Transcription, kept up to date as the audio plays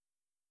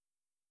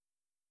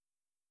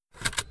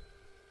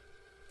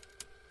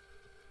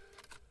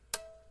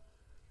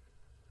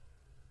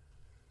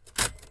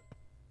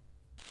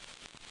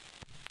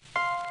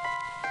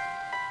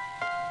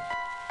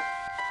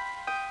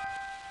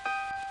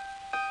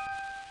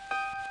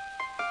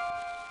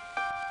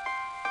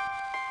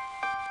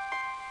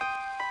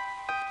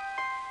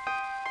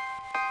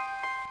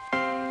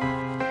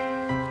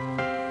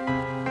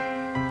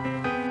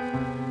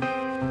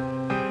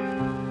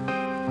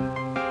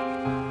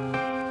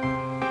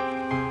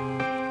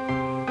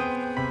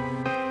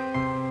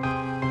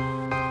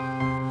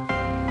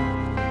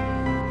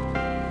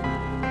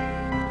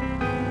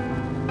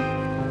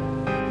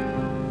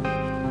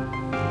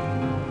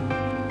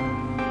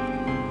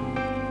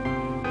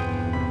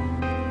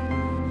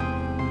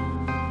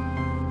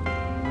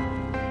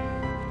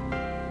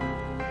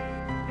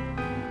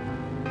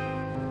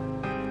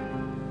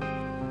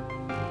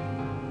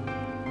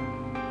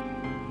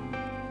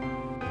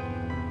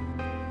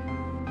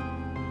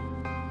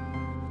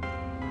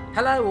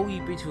Hello, all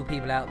you beautiful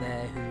people out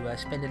there who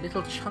spend a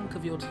little chunk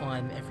of your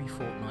time every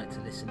fortnight to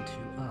listen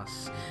to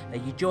us.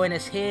 You join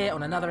us here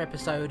on another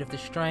episode of The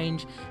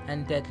Strange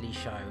and Deadly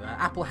Show.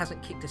 Apple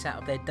hasn't kicked us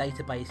out of their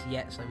database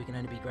yet, so we can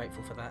only be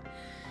grateful for that.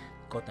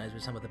 God knows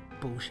with some of the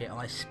bullshit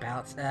I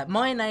spout.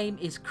 My name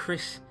is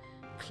Chris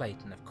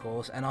Clayton, of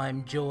course, and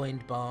I'm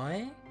joined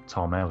by...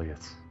 Tom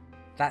Elliott.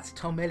 That's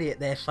Tom Elliott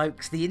there,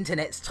 folks. The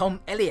internet's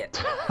Tom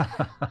Elliott.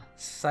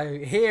 So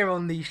here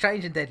on the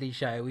Strange and Deadly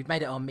Show, we've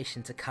made it our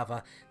mission to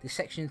cover the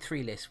Section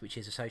 3 list, which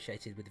is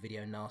associated with the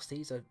video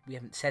nasties. We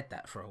haven't said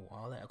that for a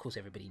while. Of course,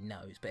 everybody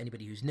knows, but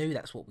anybody who's new,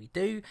 that's what we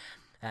do.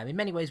 In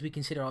many ways, we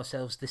consider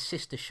ourselves the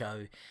sister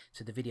show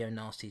to the Video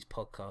Nasties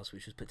podcast,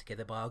 which was put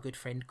together by our good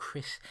friend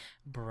Foxy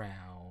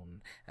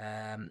Brown.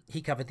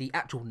 He covered the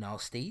actual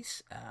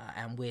nasties,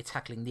 and we're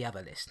tackling the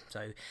other list.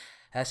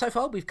 So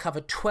far, we've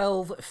covered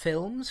 12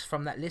 films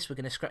from that list. We're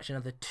going to scratch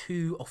another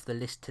 2 off the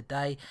list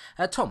today.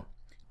 Tom,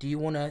 do you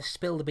want to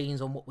spill the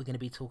beans on what we're going to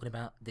be talking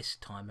about this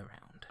time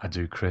around? I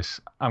do, Chris.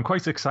 I'm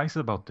quite excited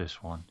about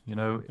this one. You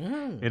know,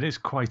 It is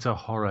quite a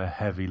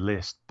horror-heavy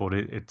list, but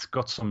it's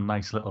got some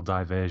nice little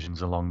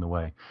diversions along the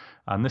way.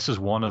 And this is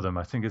one of them.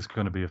 I think it's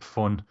going to be a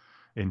fun,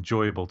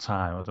 enjoyable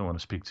time. I don't want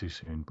to speak too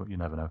soon, but you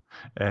never know.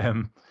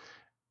 And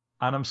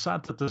I'm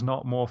sad that there's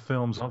not more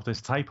films of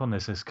this type on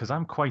this list, because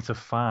I'm quite a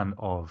fan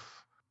of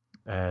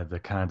the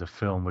kind of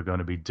film we're going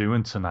to be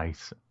doing tonight.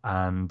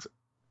 And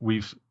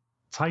we've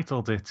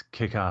titled it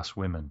Kick-Ass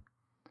Women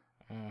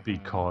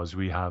because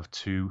we have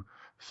 2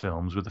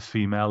 films with a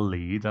female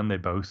lead and they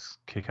both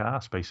kick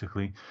ass,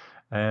 basically.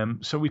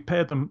 So we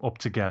paired them up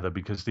together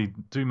because they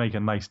do make a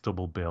nice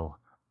double bill.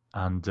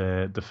 And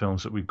the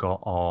films that we've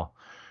got are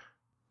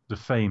the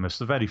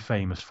very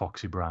famous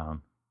Foxy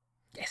Brown.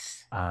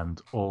 Yes. And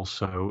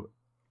also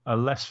a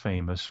less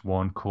famous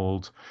one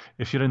called,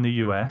 if you're in the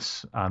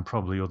US and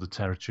probably other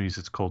territories,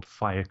 it's called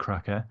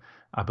Firecracker.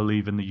 I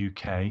believe in the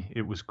UK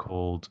it was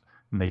called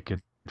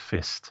Naked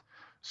Fist.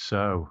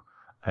 So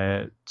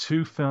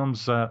 2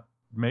 films that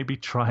maybe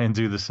try and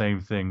do the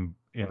same thing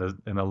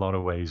in a lot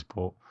of ways,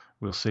 but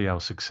we'll see how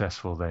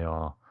successsul they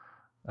are.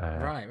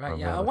 Right,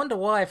 yeah. I wonder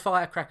why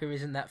Firecracker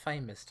isn't that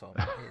famous, Tom.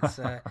 It's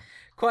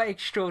quite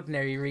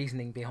extraordinary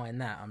reasoning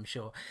behind that, I'm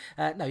sure.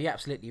 No, you're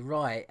absolutely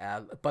right.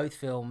 Both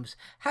films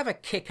have a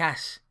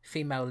kick-ass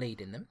female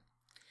lead in them.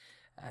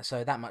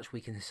 So that much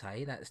we can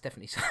say. That's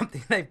definitely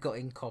something they've got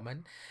in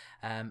common.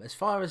 As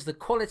far as the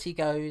quality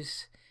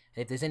goes,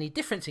 if there's any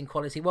difference in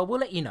quality, well, we'll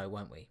let you know,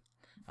 won't we?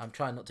 I'm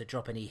trying not to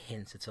drop any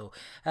hints at all.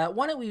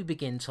 Why don't we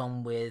begin,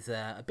 Tom, with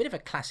a bit of a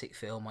classic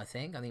film, I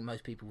think. I think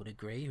most people would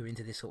agree who are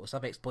into this sort of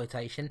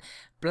sub-exploitation.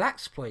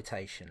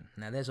 Blaxploitation.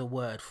 Now, there's a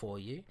word for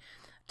you.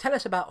 Tell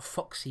us about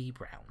Foxy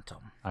Brown,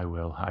 Tom. I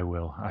will.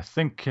 I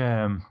think,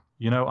 I'm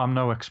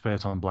no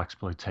expert on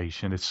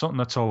blaxploitation. It's something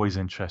that's always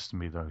interested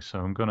me, though, so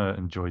I'm going to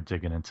enjoy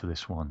digging into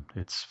this one.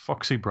 It's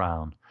Foxy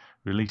Brown,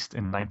 released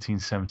in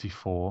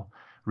 1974,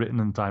 written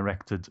and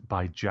directed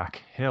by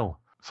Jack Hill.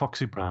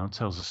 Foxy Brown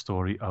tells the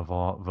story of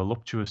our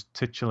voluptuous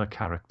titular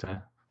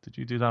character. Did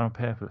you do that on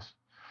purpose?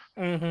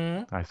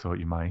 Mm-hmm. I thought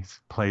you might.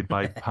 Played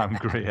by Pam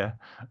Grier,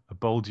 a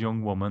bold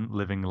young woman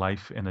living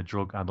life in a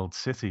drug-addled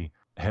city.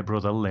 Her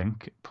brother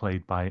Link,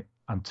 played by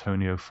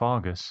Antonio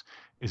Fargas,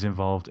 is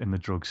involved in the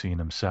drug scene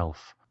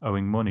himself,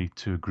 owing money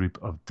to a group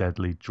of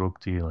deadly drug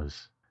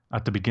dealers.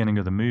 At the beginning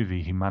of the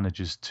movie, he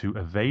manages to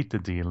evade the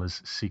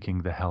dealers,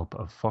 seeking the help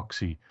of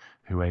Foxy,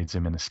 who aids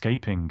him in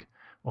escaping.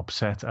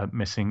 Upset at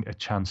missing a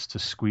chance to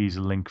squeeze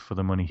Link for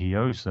the money he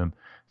owes them,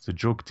 the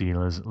drug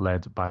dealers,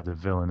 led by the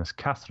villainous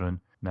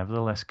Catherine,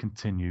 nevertheless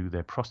continue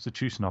their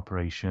prostitution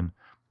operation,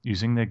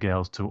 using their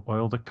girls to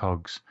oil the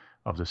cogs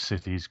of the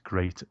city's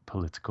great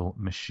political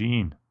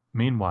machine.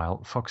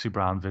 Meanwhile, Foxy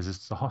Brown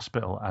visits the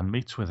hospital and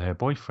meets with her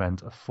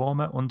boyfriend, a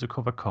former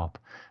undercover cop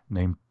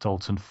named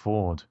Dalton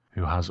Ford,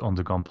 who has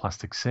undergone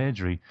plastic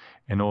surgery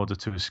in order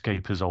to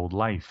escape his old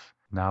life.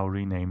 Now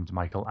renamed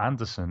Michael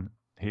Anderson,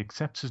 he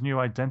accepts his new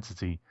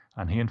identity,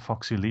 and he and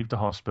Foxy leave the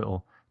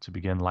hospital to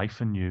begin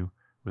life anew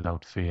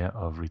without fear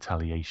of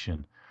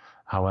retaliation.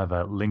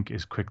 However, Link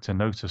is quick to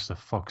notice that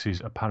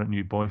Foxy's apparent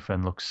new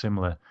boyfriend looks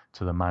similar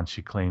to the man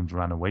she claimed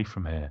ran away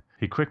from her.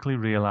 He quickly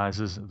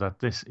realizes that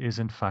this is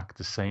in fact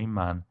the same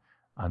man,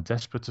 and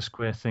desperate to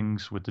square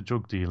things with the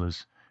drug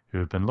dealers who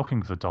have been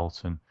looking for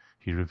Dalton,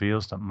 he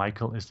reveals that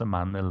Michael is the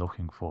man they're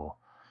looking for.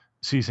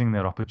 Seizing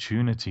their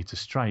opportunity to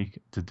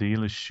strike, the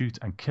dealers shoot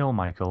and kill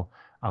Michael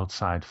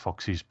outside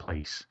Foxy's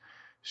place.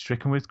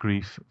 Stricken with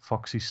grief,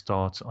 Foxy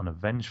starts on a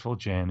vengeful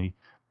journey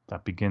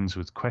that begins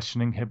with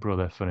questioning her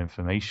brother for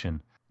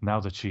information. Now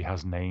that she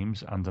has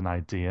names and an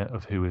idea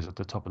of who is at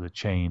the top of the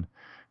chain,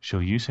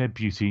 she'll use her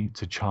beauty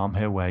to charm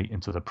her way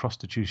into the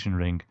prostitution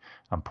ring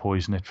and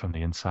poison it from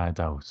the inside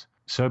out.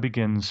 So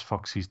begins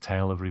Foxy's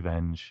tale of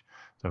revenge,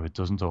 though it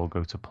doesn't all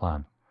go to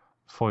plan.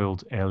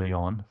 Foiled early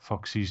on,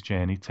 Foxy's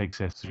journey takes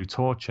her through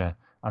torture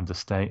and a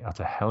stay at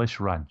a hellish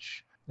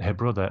ranch. Her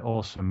brother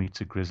also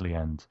meets a grisly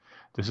end.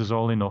 This is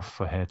all enough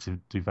for her to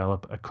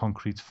develop a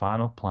concrete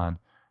final plan,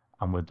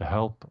 and with the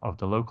help of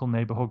the local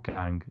neighborhood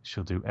gang,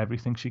 she'll do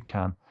everything she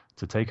can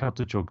to take out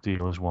the drug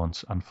dealers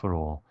once and for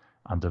all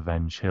and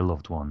avenge her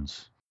loved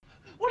ones.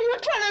 What are you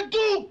trying to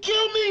do?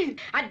 Kill me?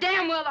 I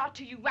damn well ought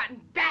to, you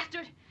rotten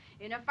bastard.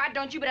 And if I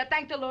don't, you better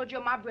thank the Lord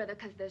you're my brother,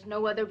 because there's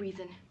no other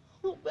reason.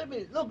 Oh,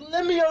 baby, look,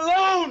 let me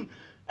alone.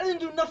 I didn't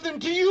do nothing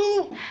to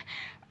you.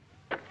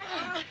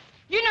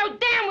 You know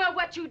damn well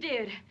what you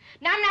did.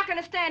 Now, I'm not going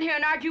to stand here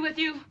and argue with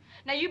you.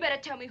 Now, you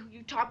better tell me who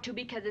you talked to,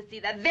 because it's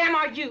either them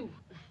or you.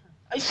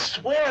 I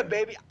swear,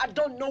 baby, I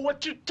don't know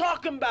what you're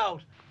talking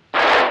about.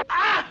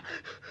 Ah!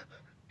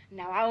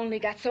 Now, I only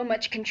got so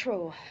much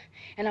control,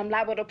 and I'm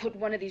liable to put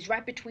one of these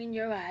right between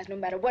your eyes, no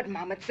matter what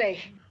Mama'd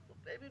say.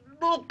 Baby,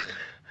 look,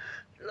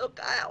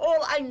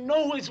 all I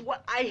know is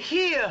what I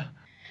hear.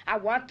 I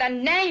want the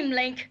name,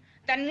 Link,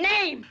 the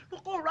name.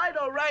 Look, all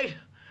right.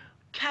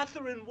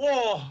 Catherine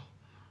Wall.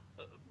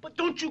 But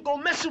don't you go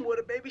messing with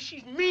her, baby.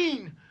 She's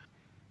mean.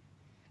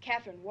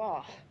 Catherine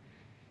Wall.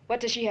 What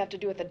does she have to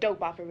do with the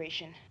dope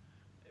operation?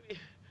 Baby,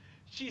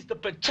 she's the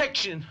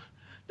protection,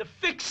 the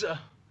fixer.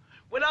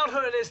 Without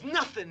her, there's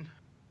nothing.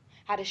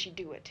 How does she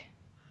do it?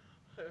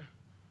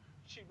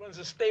 She runs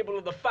a stable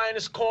of the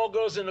finest call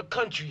girls in the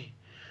country.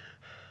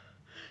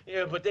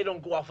 Yeah, but they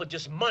don't go out for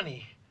just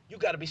money. You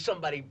gotta be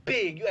somebody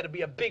big. You gotta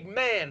be a big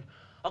man,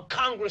 a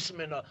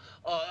congressman, a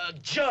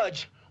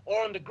judge,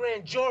 or on the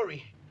grand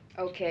jury.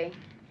 Okay,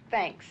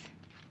 thanks.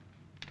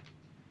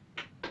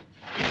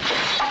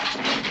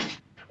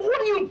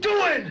 What are you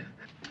doing?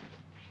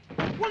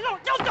 Well, no.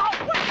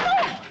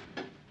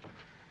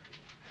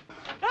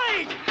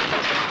 Hey,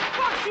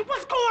 Foxy,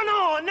 what's going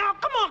on now?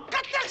 Come on,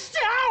 cut that shit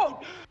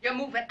out. You're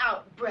moving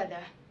out, brother.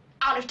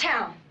 Out of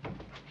town.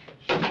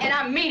 And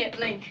I mean it,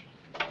 Link.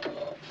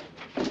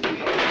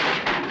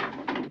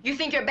 You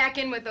think you're back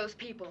in with those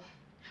people,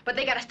 but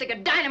they gotta stick a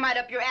dynamite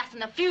up your ass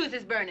and the fuse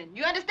is burning.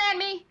 You understand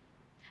me?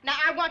 Now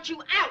I want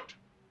you out.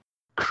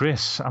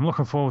 Chris, I'm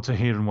looking forward to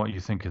hearing what you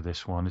think of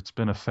this one. It's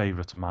been a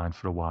favourite of mine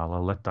for a while.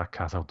 I'll let that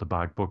cat out the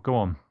bag, but go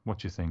on. What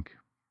do you think?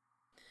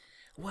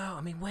 Well,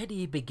 I mean, where do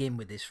you begin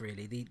with this,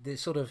 really? The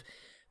sort of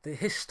the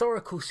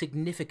historical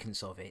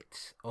significance of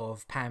it,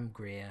 of Pam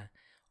Grier,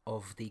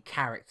 of the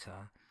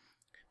character,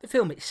 the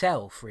film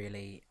itself,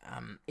 really.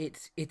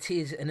 It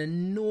is an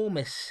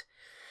enormous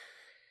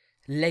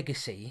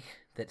legacy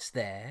that's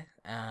there.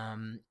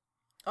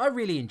 I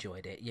really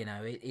enjoyed it. You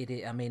know,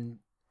 I mean,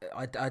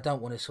 I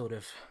don't want to sort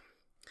of.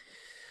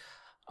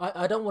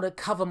 I don't want to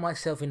cover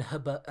myself in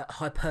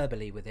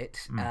hyperbole with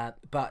it,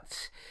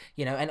 but,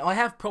 you know, and I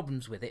have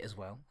problems with it as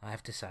well, I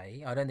have to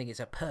say. I don't think it's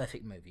a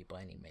perfect movie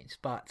by any means,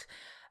 but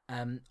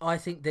I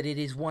think that it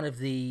is one of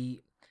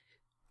the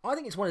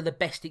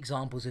best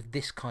examples of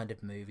this kind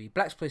of movie.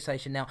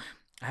 Blaxploitation, now,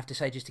 I have to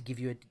say, just to give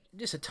you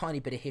just a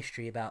tiny bit of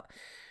history about,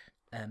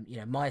 you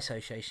know, my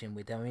association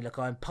with them. I mean, look,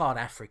 I'm part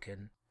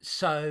African,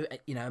 so,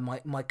 you know,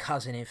 my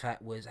cousin, in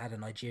fact, had a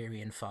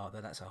Nigerian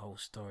father. That's a whole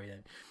story,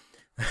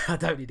 I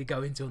don't need to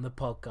go into on the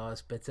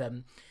podcast, but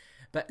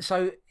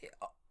so,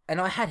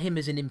 and I had him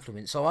as an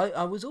influence, so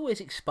I was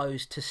always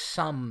exposed to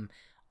some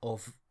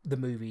of the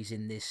movies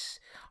in this.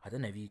 I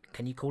don't know if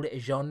can you call it a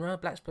genre,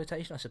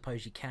 Blaxploitation? I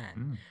suppose you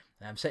can.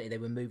 Certainly, they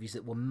were movies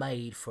that were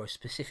made for a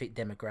specific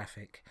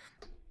demographic,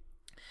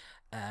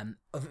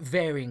 of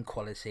varying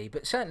quality.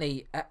 But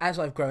certainly, as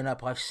I've grown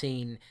up, I've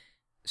seen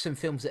some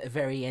films that are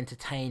very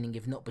entertaining,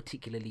 if not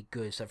particularly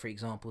good. So, for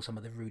example, some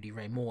of the Rudy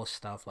Ray Moore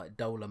stuff, like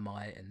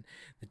Dolomite and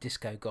The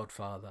Disco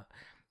Godfather,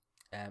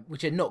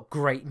 which are not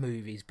great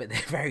movies, but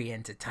they're very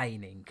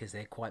entertaining because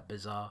they're quite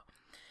bizarre.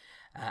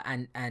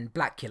 And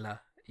Blackula,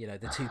 you know,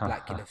 the two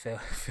Blackula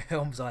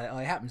films,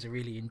 I happen to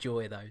really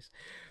enjoy those.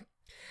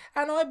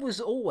 And I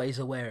was always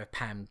aware of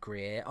Pam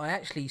Grier. I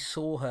actually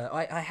saw her.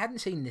 I hadn't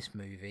seen this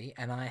movie,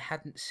 and I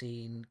hadn't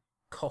seen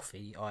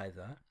Coffee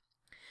either.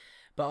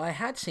 But I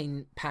had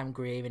seen Pam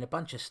Grier in a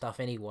bunch of stuff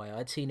anyway.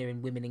 I'd seen her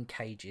in Women in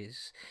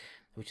Cages,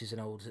 which is an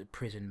old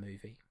prison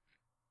movie.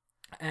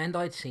 And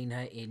I'd seen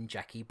her in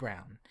Jackie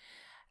Brown.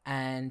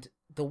 And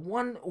the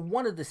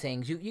one of the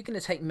things, you're going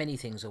to take many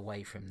things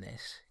away from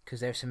this, because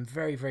there are some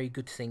very, very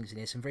good things in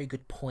it, some very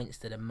good points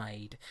that are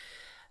made.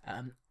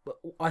 But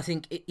I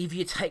think if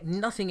you take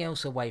nothing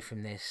else away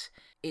from this,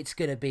 it's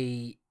going to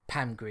be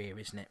Pam Grier,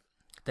 isn't it?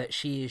 That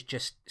she is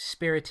just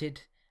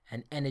spirited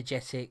and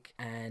energetic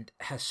and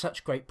has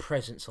such great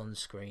presence on the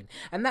screen.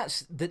 And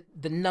that's the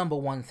number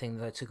one thing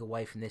that I took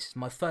away from this.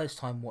 My first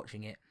time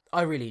watching it,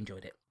 I really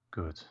enjoyed it.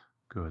 Good.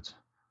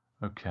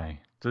 Okay.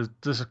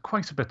 There's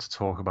quite a bit to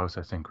talk about,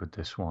 I think, with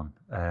this one.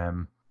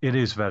 It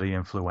is very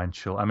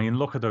influential. I mean,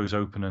 look at those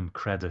opening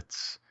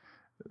credits.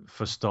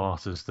 For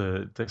starters,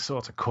 the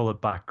sort of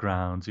coloured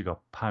backgrounds. You got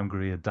Pam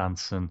Grier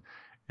dancing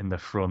in the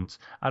front.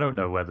 I don't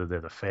know whether they're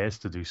the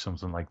first to do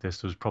something like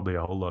this. There was probably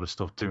a whole lot of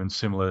stuff doing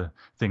similar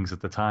things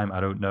at the time. I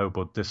don't know,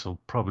 but this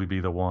will probably be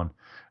the one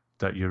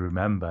that you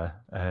remember.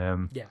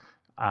 Yeah.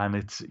 And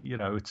it's, you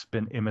know, it's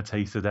been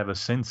imitated ever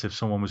since. If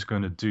someone was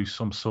going to do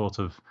some sort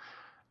of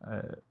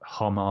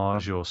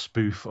homage or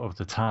spoof of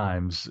the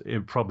times,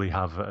 it'd probably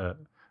have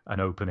an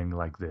opening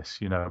like this,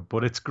 you know.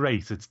 But it's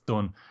great. It's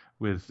done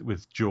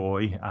with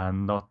joy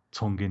and not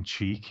tongue in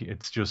cheek.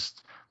 It's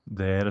just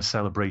there, a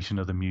celebration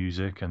of the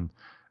music and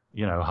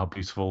how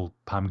beautiful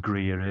Pam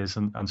Grier is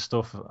and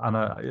stuff. And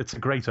it's a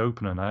great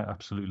opener, and I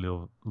absolutely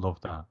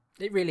love that.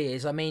 It really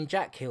is. I mean,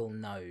 Jack Hill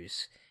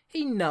knows.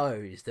 He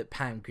knows that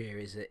Pam Grier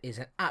is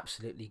an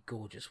absolutely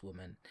gorgeous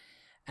woman,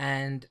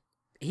 and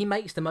he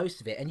makes the most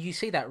of it. And you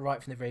see that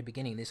right from the very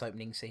beginning. This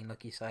opening scene,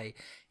 like you say,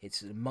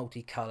 it's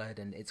multicolored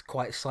and it's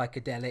quite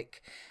psychedelic,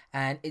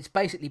 and it's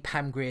basically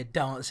Pam Grier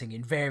dancing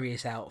in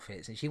various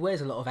outfits, and she wears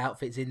a lot of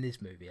outfits in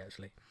this movie.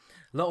 Actually,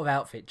 a lot of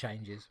outfit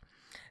changes,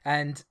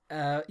 and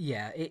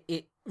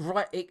it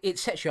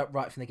sets you up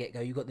right from the get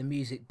go. You got the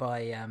music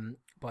by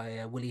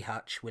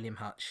William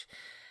Hutch,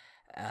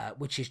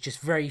 which is just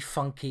very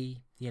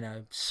funky,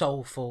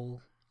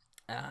 soulful.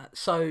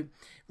 So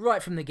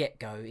right from the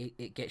get-go,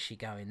 it gets you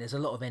going. There's a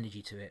lot of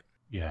energy to it.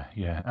 Yeah.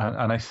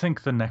 And I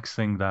think the next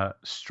thing that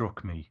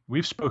struck me,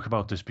 we've spoke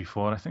about this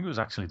before, I think it was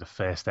actually the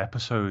first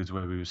episode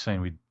where we were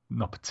saying we're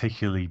not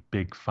particularly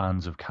big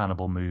fans of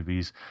cannibal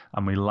movies,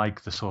 and we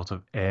like the sort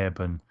of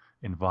urban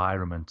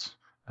environment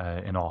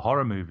in our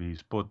horror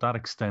movies, but that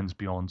extends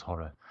beyond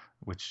horror,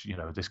 which,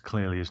 this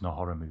clearly isn't a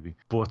horror movie.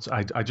 But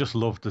I just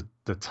love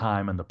the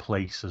time and the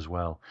place as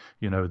well.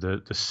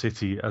 The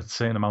city, a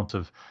certain amount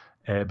of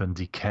urban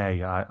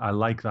decay. I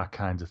like that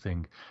kind of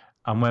thing.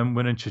 And when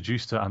we're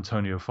introduced to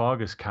Antonio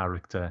Fargas'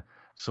 character,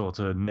 sort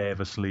of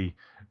nervously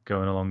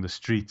going along the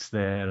streets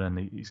there, and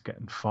he's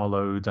getting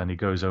followed, and he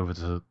goes over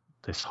to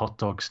this hot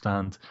dog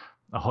stand,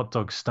 a hot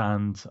dog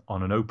stand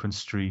on an open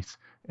street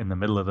in the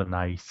middle of the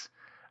night.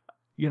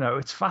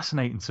 It's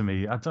fascinating to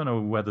me. I don't know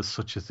whether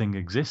such a thing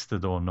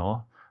existed or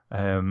not,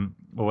 or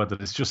whether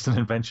it's just an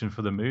invention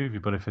for the movie,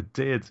 but if it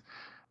did,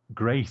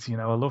 great.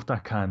 I love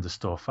that kind of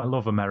stuff. I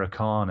love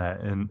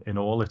Americana in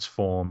all its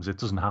forms. It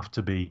doesn't have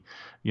to be,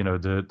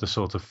 the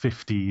sort of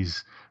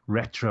 50s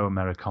retro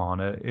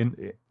Americana.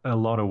 In a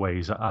lot of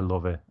ways, I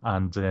love it.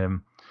 And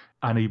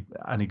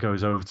he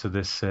goes over to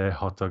this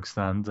hot dog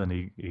stand, and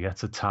he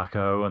gets a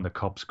taco, and the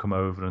cops come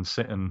over and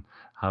sit and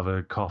have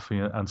a coffee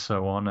and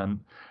so on. And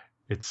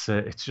it's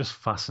just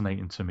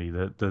fascinating to me,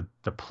 the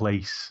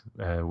place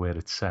where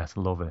it's set.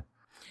 I love it.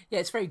 Yeah,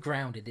 it's very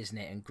grounded, isn't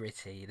it, and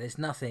gritty. There's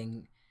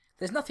nothing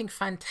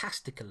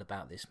fantastical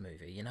about this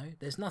movie,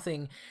 There's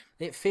nothing.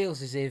 It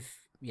feels as if,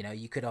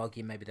 you could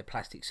argue maybe the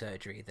plastic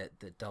surgery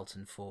that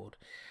Dalton Ford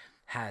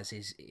has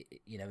is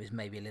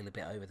maybe a little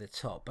bit over the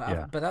top.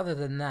 But other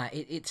than that,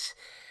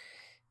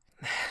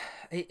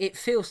 it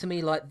feels to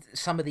me like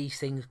some of these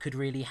things could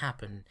really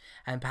happen,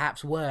 and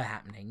perhaps were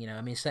happening.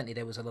 I mean, certainly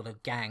there was a lot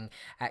of gang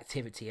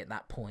activity at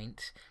that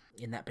point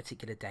in that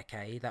particular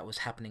decade. That was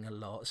happening a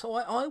lot. So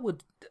I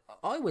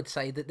would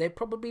say that there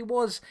probably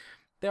was.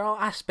 There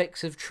are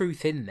aspects of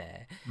truth in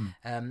there.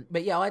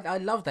 But yeah, I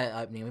love that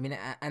opening. I mean,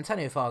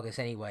 Antonio Fargas,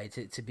 anyway,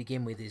 to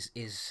begin with,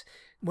 is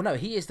well, no,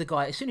 he is the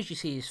guy. As soon as you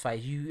see his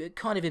face, you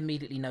kind of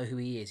immediately know who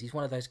he is. He's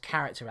one of those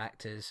character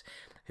actors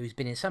who's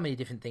been in so many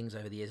different things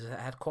over the years, has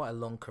had quite a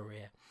long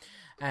career.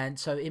 And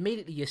so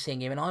immediately you're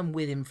seeing him, and I'm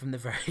with him from the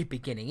very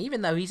beginning,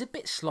 even though he's a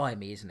bit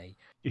slimy, isn't he?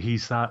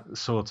 He's that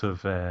sort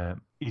of,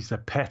 he's a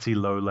petty,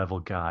 low-level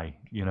guy,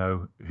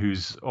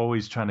 who's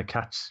always trying to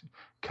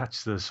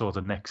catch the sort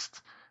of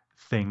next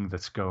thing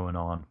that's going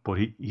on, but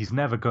he's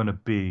never going to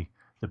be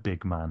the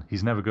big man.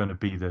 He's never going to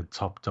be the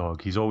top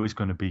dog. He's always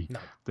going to be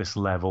this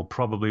level,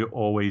 probably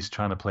always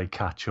trying to play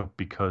catch up,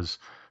 because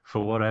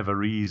for whatever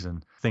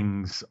reason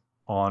things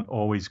aren't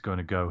always going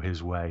to go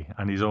his way,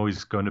 and he's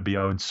always going to be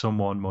owing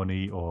someone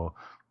money, or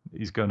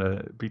he's going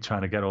to be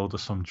trying to get hold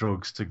of some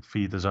drugs to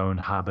feed his own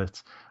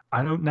habit.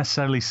 I don't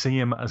necessarily see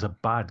him as a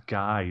bad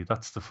guy.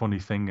 That's the funny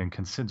thing, and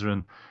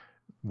considering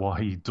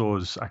what he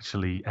does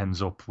actually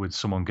ends up with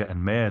someone getting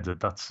murdered,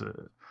 that's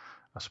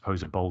I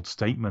suppose a bold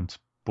statement,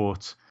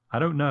 but I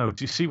don't know.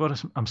 Do you see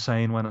what I'm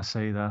saying when I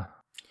say that?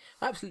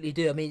 I absolutely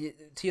do. I mean,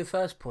 to your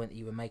first point that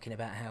you were making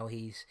about how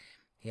he's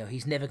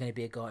never going to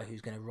be a guy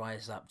who's going to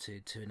rise up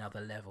to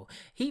another level.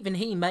 He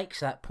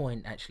makes that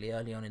point actually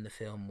early on in the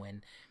film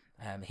when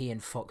he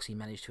and Foxy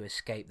manage to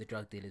escape the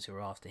drug dealers who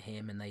are after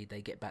him, and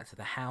they get back to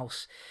the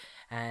house,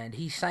 and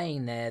he's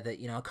saying there that,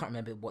 I can't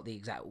remember what the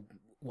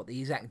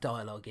exact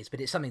dialogue is,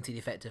 but it's something to the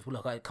effect of,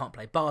 look, I can't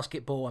play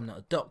basketball, I'm not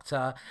a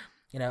doctor,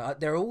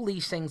 there are all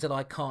these things that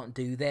I can't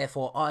do,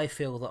 therefore I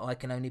feel that I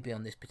can only be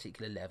on this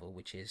particular level,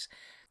 which is,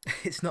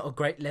 it's not a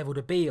great level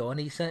to be on.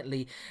 He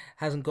certainly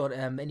hasn't got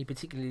any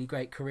particularly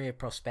great career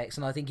prospects,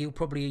 and I think he'll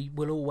probably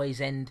will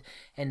always end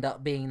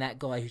up being that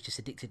guy who's just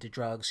addicted to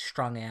drugs,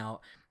 strung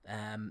out,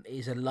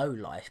 is a low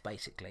life,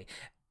 basically.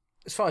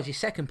 As far as your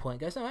second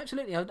point goes, no,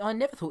 absolutely, I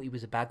never thought he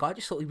was a bad guy, I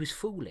just thought he was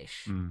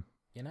foolish.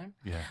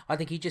 Yeah. I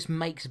think he just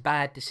makes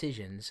bad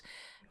decisions,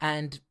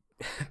 and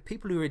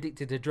people who are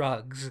addicted to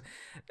drugs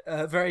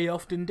very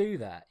often do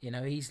that.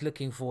 He's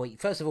looking for,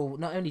 first of all,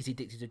 not only is he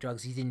addicted to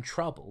drugs, he's in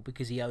trouble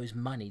because he owes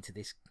money to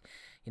this,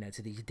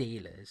 to these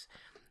dealers.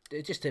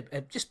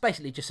 Just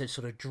basically a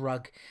sort of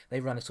drug.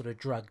 They run a sort of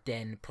drug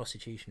den,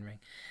 prostitution ring.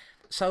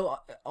 So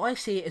I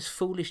see it as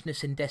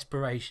foolishness and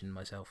desperation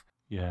myself.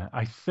 Yeah,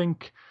 I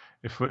think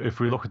if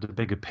we look at the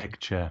bigger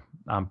picture,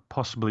 and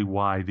possibly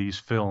why these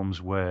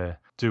films were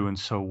doing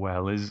so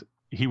well, is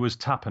he was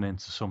tapping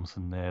into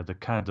something there, the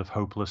kind of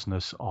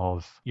hopelessness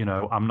of,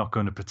 I'm not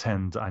going to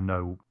pretend I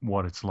know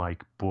what it's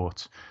like,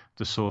 but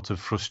the sort of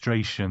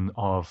frustration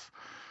of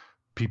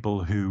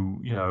people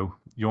who,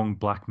 young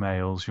black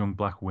males, young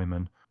black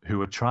women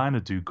who are trying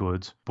to do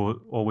good, but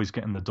always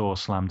getting the door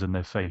slammed in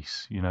their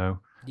face,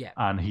 Yeah.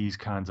 And he's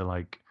kind of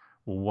like,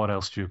 well, what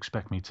else do you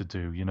expect me to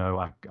do?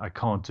 I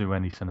can't do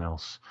anything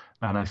else.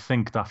 And I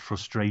think that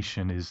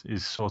frustration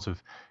is sort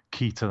of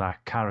key to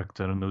that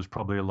character. And there was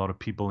probably a lot of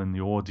people in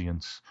the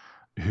audience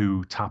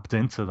who tapped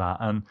into that.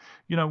 And,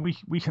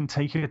 we can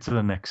take it to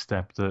the next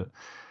step that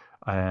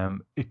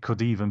it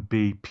could even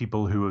be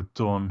people who have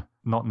done,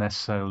 not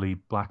necessarily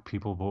black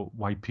people, but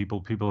white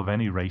people of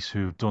any race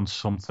who have done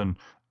something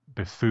a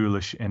bit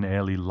foolish in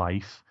early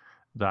life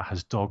that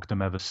has dogged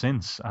them ever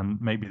since. And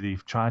maybe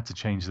they've tried to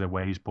change their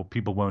ways, but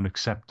people won't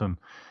accept them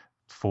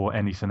for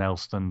anything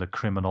else than the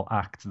criminal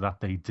act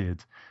that they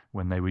did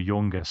when they were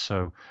younger.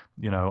 So,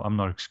 I'm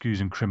not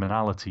excusing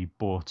criminality,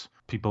 but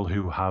people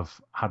who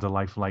have had a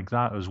life like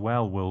that as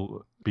well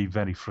will be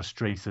very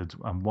frustrated.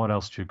 And what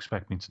else do you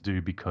expect me to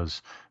do?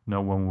 Because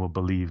no one will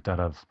believe that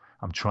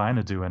I'm trying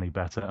to do any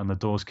better, and the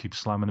doors keep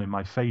slamming in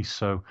my face.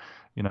 So,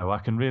 I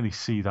can really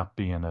see that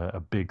being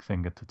a big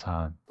thing at the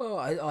time. Well,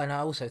 I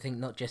also think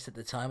not just at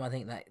the time. I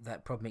think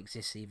that problem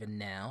exists even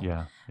now.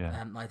 Yeah.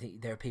 I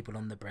think there are people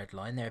on the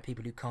breadline. There are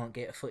people who can't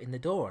get a foot in the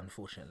door,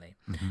 unfortunately.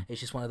 Mm-hmm.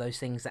 It's just one of those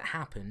things that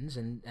happens.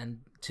 And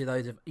to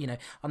those of,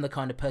 I'm the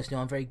kind of person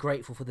who I'm very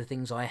grateful for the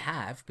things I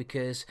have,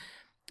 because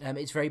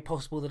it's very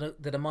possible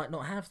that I might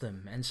not have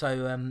them. And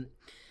so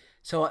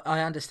I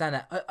understand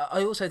that.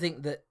 I also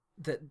think that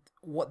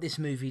what this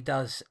movie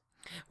does,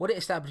 what it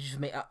establishes for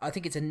me, I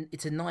think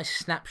it's a nice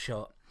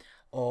snapshot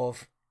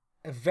of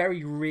a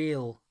very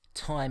real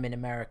time in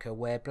America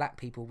where black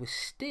people were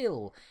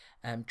still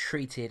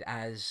treated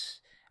as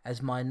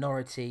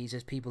minorities,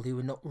 as people who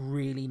were not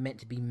really meant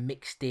to be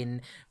mixed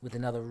in with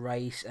another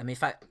race. In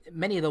fact,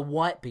 many of the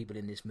white people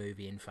in this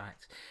movie, in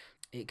fact,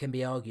 it can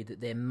be argued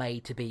that they're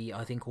made to be,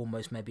 I think,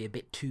 almost maybe a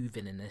bit too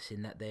villainous,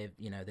 in that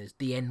there's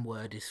the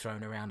N-word is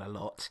thrown around a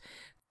lot.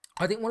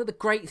 I think one of the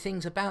great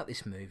things about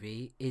this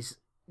movie is,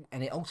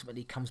 and it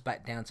ultimately comes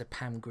back down to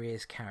Pam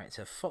Grier's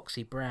character,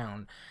 Foxy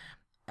Brown.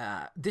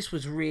 This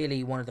was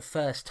really one of the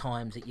first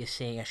times that you're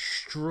seeing a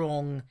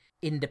strong,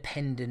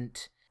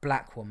 independent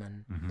black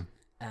woman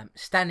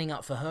standing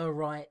up for her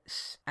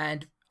rights,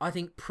 and I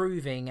think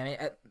proving,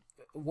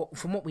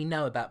 from what we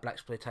know about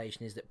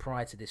Blaxploitation, is that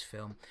prior to this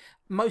film,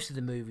 most of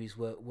the movies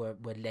were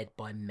led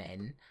by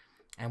men,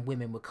 and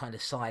women were kind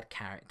of side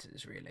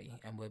characters, really,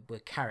 and were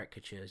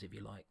caricatures, if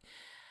you like.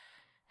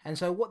 And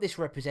so what this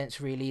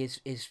represents really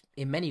is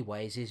in many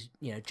ways is,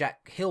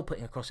 Jack Hill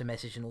putting across a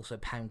message, and also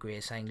Pam Grier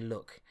saying,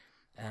 look,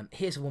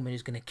 here's a woman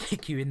who's going to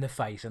kick you in the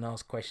face and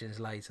ask questions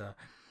later.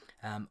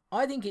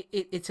 I think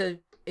it's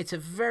a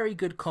very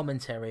good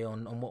commentary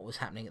on what was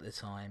happening at the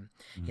time.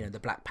 The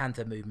Black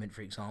Panther movement,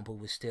 for example,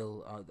 was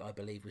still, I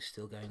believe, was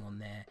still going on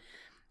there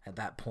at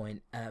that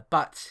point.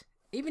 But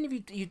even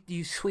if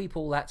you sweep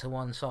all that to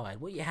one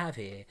side, what you have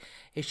here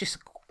is just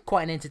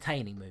quite an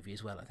entertaining movie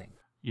as well, I think.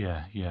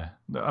 Yeah.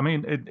 I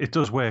mean, it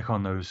does work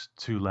on those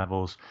two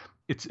levels.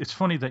 It's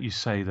funny that you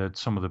say that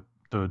some of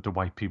the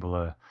white people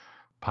are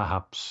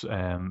perhaps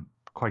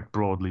quite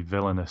broadly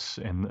villainous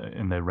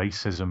in their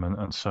racism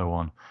and so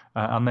on,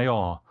 and they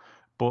are.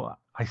 But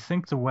I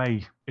think the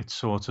way it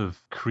sort of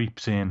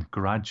creeps in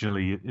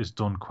gradually is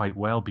done quite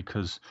well,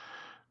 because,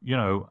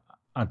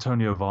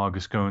 Antonio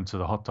Vargas going to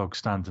the hot dog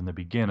stand in the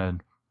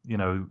beginning,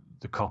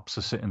 the cops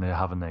are sitting there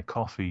having their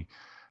coffee.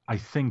 I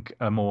think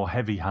a more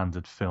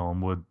heavy-handed film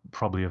would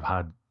probably have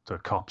had the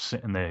cops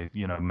sitting there,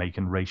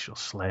 making racial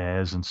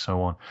slurs and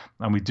so on.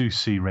 And we do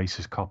see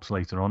racist cops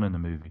later on in the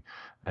movie.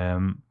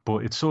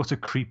 But it sort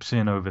of creeps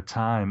in over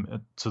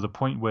time to the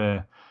point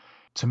where,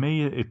 to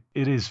me,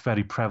 it is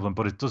very prevalent,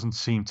 but it doesn't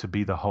seem to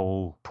be the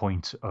whole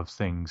point of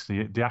things.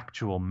 The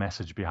actual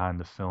message behind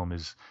the film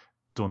is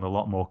done a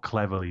lot more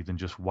cleverly than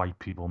just white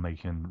people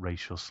making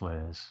racial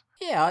slurs.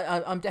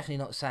 Yeah, I'm definitely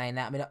not saying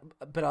that.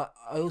 But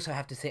I also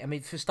have to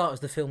think, for starters,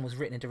 the film was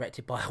written and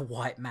directed by a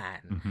white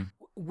man,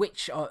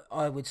 which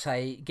I would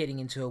say, getting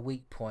into a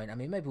weak point.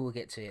 Maybe we'll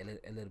get to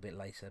it a little bit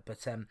later.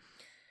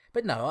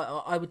 But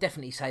no, I would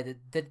definitely say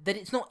that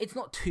it's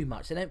not too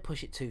much. They don't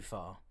push it too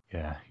far.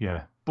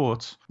 Yeah.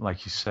 But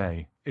like you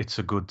say, it's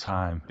a good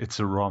time. It's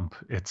a romp.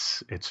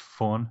 It's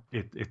fun.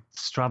 It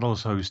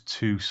straddles those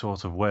two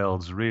sort of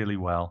worlds really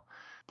well.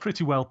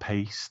 Pretty well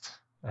paced.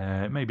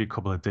 Maybe a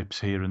couple of dips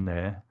here and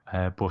there.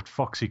 But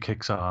Foxy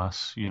kicks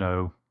ass.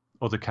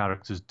 Other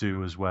characters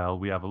do as well.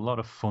 We have a lot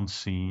of fun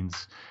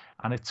scenes.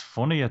 And it's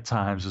funny at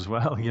times as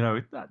well.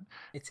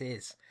 It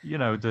is.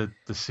 The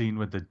scene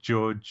with the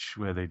judge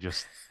where they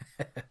just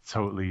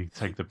totally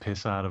take the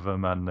piss out of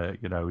him, and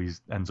he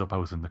ends up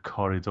out in the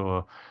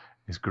corridor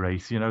is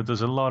great.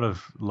 There's a lot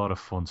of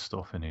fun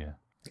stuff in here.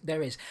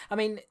 There is. I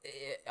mean,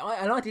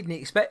 I didn't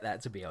expect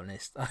that, to be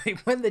honest. I mean,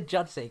 when the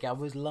judge said it, I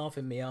was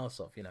laughing my ass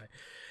off,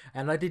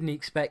 and I didn't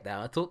expect that.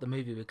 I thought the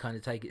movie would kind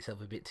of take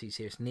itself a bit too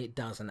serious, and it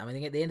doesn't. I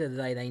mean, at the end of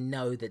the day, they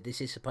know that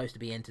this is supposed to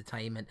be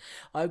entertainment.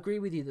 I agree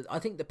with you that I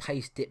think the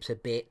pace dips a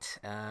bit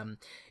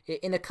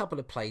in a couple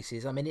of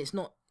places. I mean, it's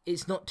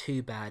not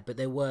too bad, but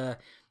there were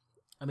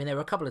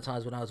a couple of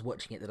times when I was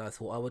watching it that I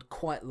thought I would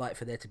quite like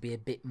for there to be a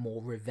bit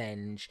more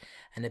revenge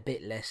and a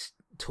bit less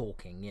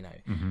talking,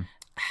 Mm-hmm.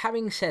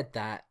 Having said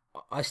that,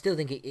 I still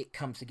think it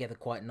comes together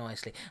quite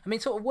nicely. I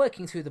mean, sort of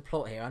working through the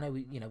plot here. I know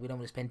we don't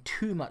want to spend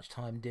too much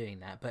time doing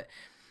that, but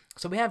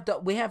so we have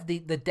the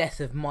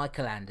death of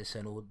Michael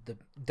Anderson, or the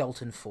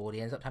Dalton Ford.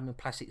 He ends up having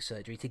plastic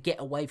surgery to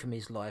get away from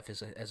his life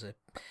as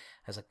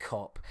a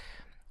cop.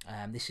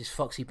 This is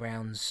Foxy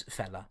Brown's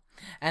fella.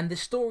 And the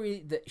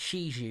story that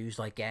she's used,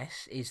 I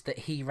guess, is that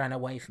he ran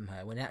away from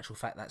her, when in actual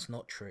fact that's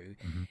not true.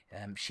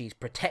 Mm-hmm. She's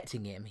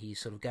protecting him.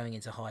 He's sort of going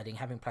into hiding,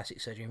 having plastic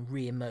surgery, and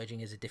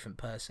re-emerging as a different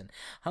person.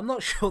 I'm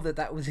not sure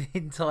that was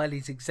entirely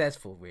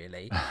successful,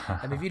 really.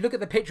 If you look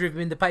at the picture of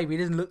him in the paper, he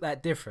doesn't look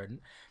that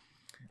different.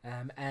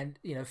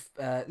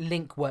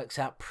 Link works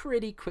out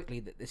pretty quickly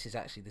that this is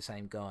actually the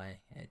same guy,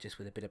 just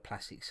with a bit of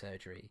plastic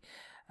surgery.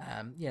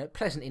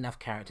 Pleasant enough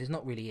character,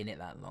 not really in it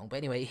that long. But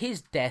anyway,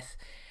 his death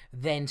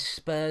then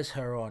spurs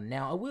her on.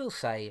 Now, I will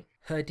say,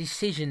 her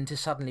decision to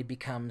suddenly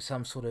become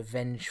some sort of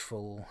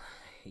vengeful,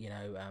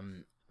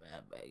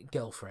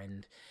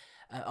 girlfriend,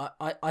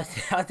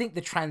 I think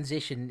the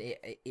transition,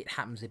 it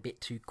happens a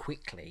bit too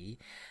quickly.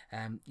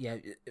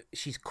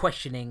 She's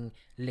questioning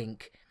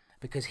Link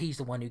because he's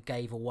the one who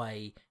gave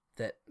away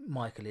that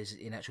Michael is,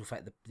 in actual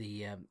fact,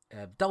 the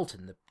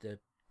Dalton, the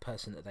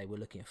person that they were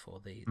looking for,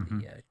 the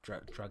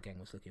drug gang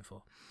was looking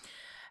for.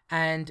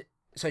 And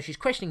so she's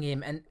questioning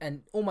him,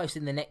 and almost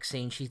in the next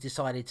scene, she's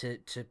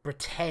decided to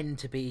pretend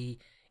to be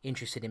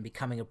interested in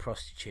becoming a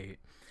prostitute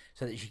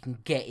so that she can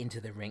get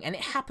into the ring. And it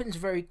happens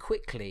very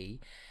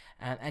quickly,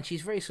 and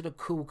she's very sort of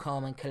cool,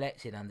 calm, and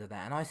collected under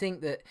that. And I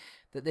think that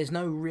there's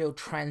no real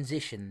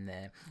transition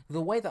there. The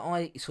way that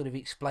I sort of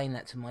explained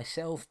that to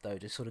myself, though,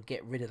 to sort of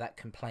get rid of that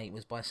complaint,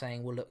 was by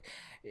saying, well, look,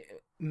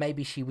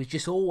 maybe she was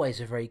just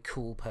always a very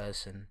cool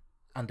person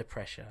under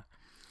pressure.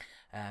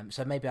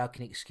 So maybe I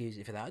can excuse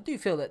it for that. I do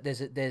feel that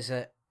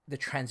the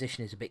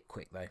transition is a bit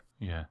quick, though.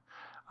 Yeah.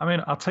 I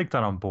mean, I'll take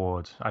that on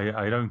board.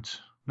 I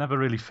never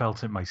really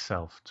felt it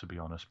myself, to be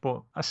honest,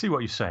 but I see what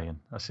you're saying.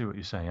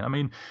 I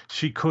mean,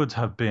 she could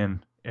have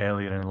been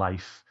earlier in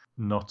life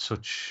not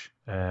such,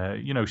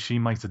 she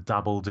might have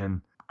dabbled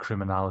in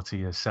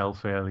criminality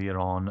herself earlier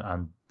on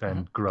and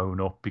then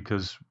grown up,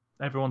 because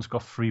everyone's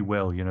got free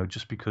will,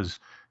 just because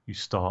you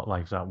start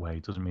life that way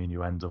doesn't mean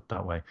you end up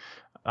that way.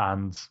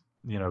 And,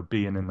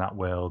 being in that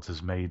world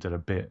has made her a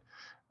bit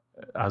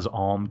as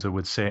armed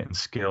with certain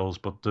skills,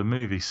 but the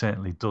movie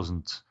certainly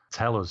doesn't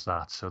tell us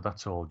that. So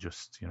that's all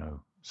just,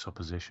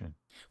 supposition.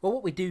 Well,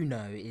 what we do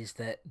know is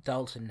that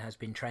Dalton has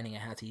been training her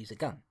how to use a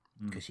gun,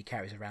 because she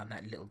carries around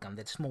that little gun,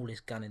 the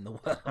smallest gun in the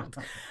world.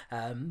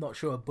 Not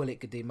sure a bullet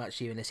could do much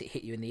to you unless it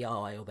hit you in the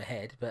eye or the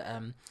head.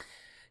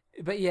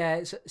 But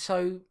yeah,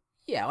 so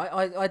yeah,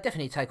 I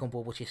definitely take on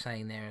board what you're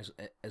saying there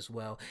as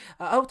well.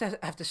 I would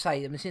have to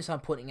say, since I'm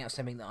pointing out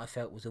something that I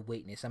felt was a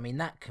weakness,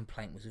 that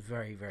complaint was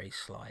very, very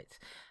slight.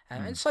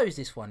 And so is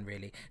this one,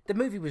 really. The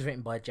movie was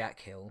written by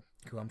Jack Hill,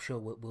 who I'm sure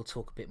we'll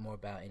talk a bit more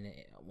about in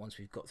it once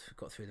we've got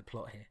through the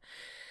plot here.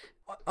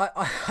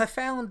 I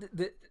found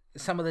that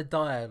some of the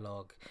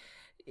dialogue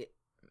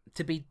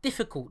to be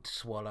difficult to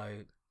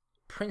swallow,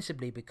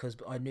 principally because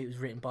I knew it was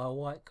written by a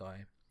white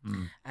guy.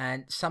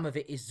 And some of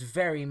it is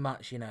very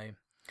much,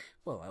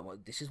 well,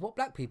 this is what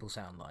black people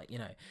sound like,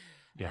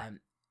 Yeah.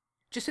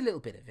 Just a little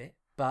bit of it,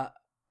 but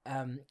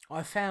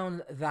I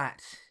found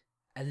that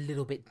a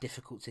little bit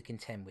difficult to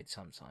contend with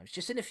sometimes.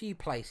 Just in a few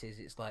places,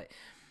 it's like,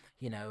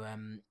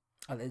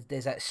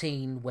 there's that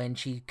scene when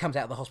she comes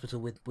out of the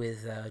hospital with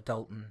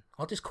Dalton.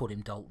 I'll just call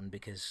him Dalton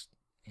because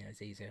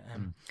it's easier.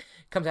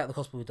 Comes out of the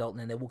hospital with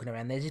Dalton, and they're walking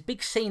around. There's this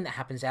big scene that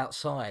happens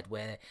outside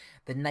where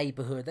the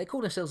neighborhood, they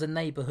call themselves a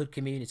neighborhood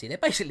community. They're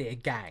basically a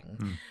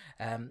gang.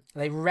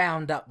 They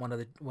round up one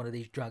of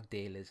these drug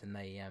dealers, and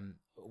they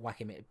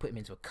whack him, put him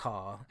into a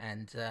car,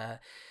 and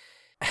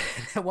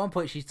at one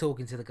point she's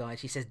talking to the guy and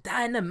she says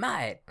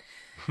dynamite,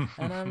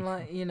 and I'm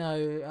like,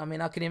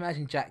 I can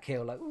imagine Jack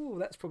Hill like, oh,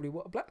 that's probably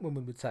what a black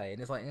woman would say,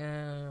 and it's like,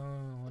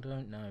 oh, I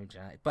don't know,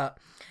 Jack. But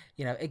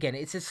again,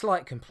 it's a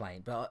slight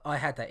complaint, but I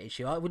had that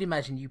issue. I would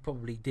imagine you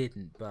probably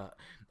didn't, but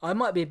I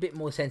might be a bit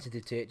more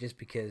sensitive to it just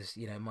because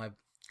my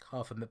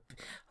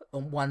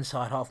on one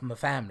side half of my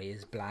family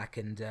is black,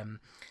 and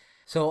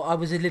so I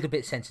was a little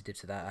bit sensitive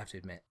to that, I have to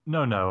admit.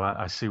 No,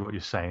 I see what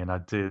you're saying. I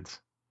did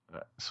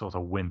sort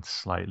of wince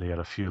slightly at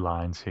a few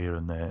lines here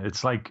and there.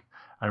 It's like,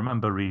 I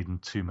remember reading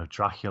Tomb of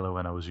Dracula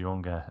when I was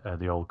younger,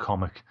 the old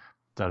comic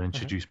that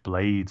introduced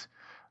Blade,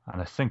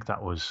 and I think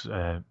that was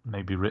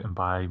maybe written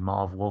by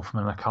Marv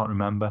Wolfman, I can't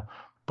remember,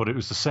 But it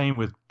was the same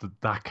with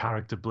that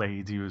character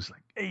Blade. He was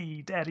like,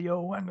 "Hey,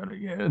 Daddy-O,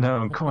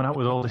 I'm coming out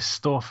with all this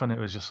stuff," and it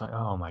was just like,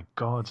 "Oh my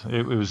god!"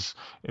 It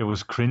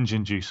was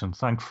cringe-inducing.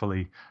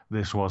 Thankfully,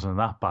 this wasn't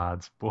that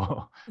bad,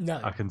 but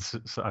No. I can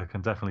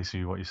definitely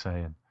see what you're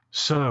saying.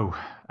 So,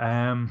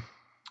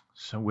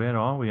 so where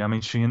are we? I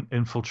mean, she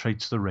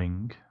infiltrates the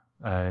ring.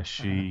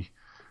 She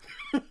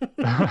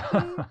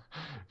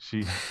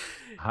she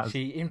has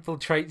She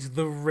infiltrates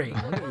the ring,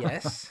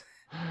 yes.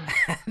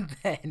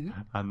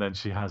 And then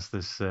she has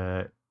this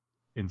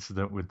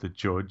incident with the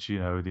judge.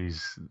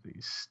 These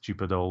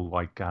stupid old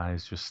white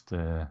guys, just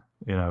who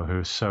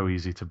are so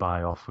easy to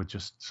buy off with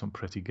just some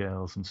pretty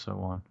girls and so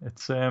on.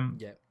 It's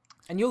yeah.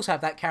 And you also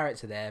have that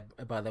character there,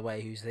 by the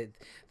way, who's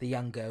the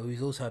young girl,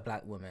 who's also a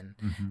black woman,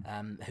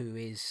 who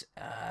is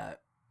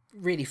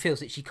really feels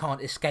that she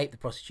can't escape the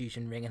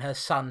prostitution ring, and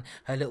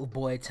her little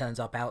boy turns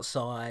up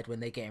outside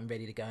when they're getting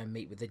ready to go and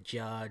meet with the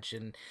judge,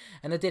 and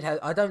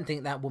I don't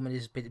think that woman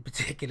is a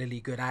particularly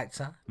good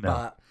actor,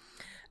 no.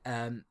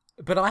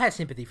 but I had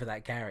sympathy for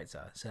that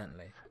character,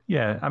 certainly.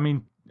 Yeah, I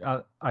mean,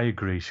 I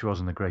agree. She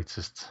wasn't the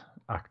greatest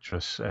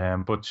actress,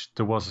 but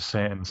there was a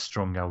certain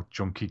strung out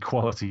junkie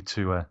quality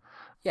to her.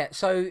 Yeah,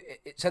 so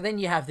then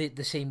you have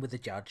the scene with the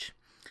judge,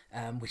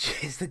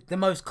 which is the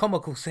most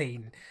comical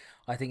scene,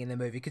 I think, in the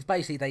movie, because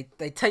basically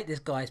they take this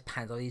guy's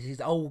pants off. He's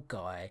this old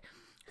guy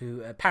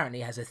who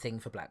apparently has a thing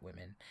for black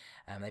women.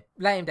 They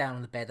lay him down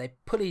on the bed, they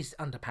pull his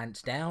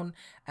underpants down,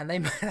 and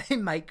they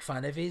make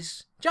fun of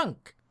his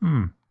junk.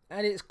 Mm.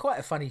 And it's quite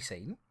a funny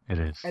scene. It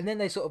is. And then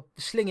they sort of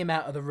sling him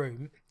out of the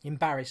room,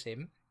 embarrass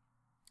him,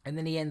 and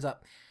then he ends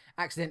up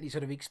accidentally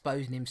sort of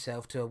exposing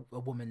himself to a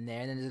woman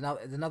there, and then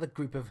there's another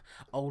group of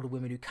older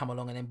women who come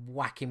along and then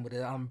whack him with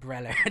an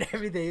umbrella and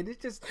everything, and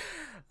it's just,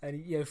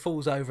 and he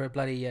falls over a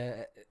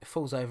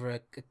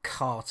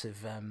cart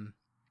of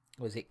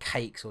was it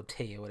cakes or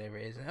tea or whatever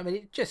it is. I mean,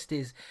 it just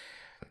is.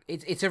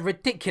 It's a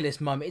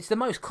ridiculous moment. It's the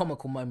most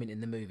comical moment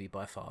in the movie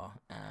by far.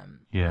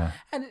 Yeah.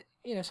 And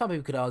some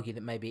people could argue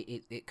that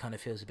maybe it kind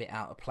of feels a bit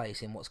out of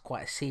place in what's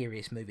quite a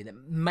serious movie that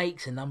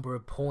makes a number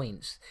of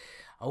points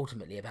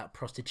ultimately about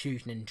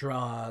prostitution and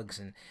drugs,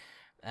 and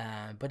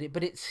but it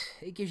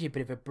gives you a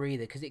bit of a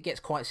breather because it gets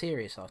quite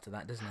serious after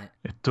that, doesn't it?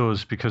 It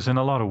does, because in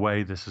a lot of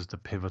ways this is the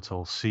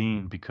pivotal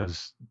scene,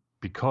 because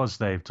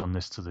they've done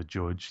this to the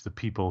judge, the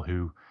people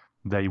who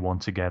they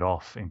want to get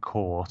off in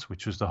court,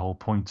 which was the whole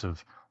point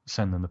of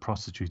sending the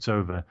prostitutes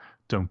over,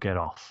 don't get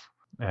off.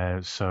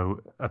 So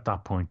at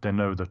that point they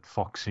know that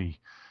Foxy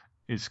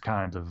is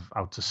kind of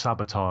out to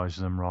sabotage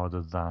them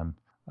rather than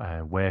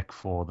work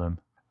for them.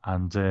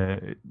 And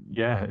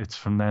it's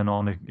from then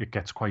on it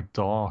gets quite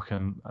dark,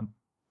 and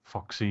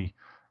Foxy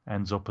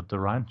ends up at the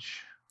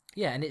ranch.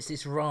 Yeah, and it's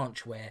this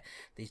ranch where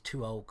these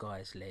two old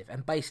guys live,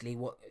 and basically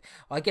what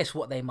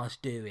they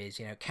must do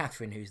is,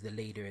 Catherine, who's the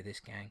leader of this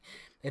gang,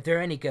 if there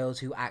are any girls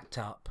who act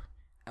up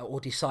or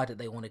decide that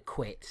they want to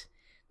quit,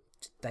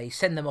 they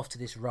send them off to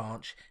this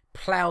ranch,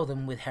 plough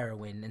them with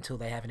heroin until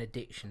they have an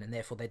addiction, and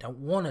therefore they don't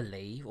want to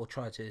leave or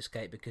try to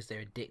escape because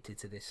they're addicted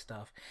to this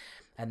stuff.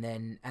 And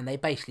they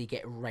basically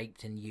get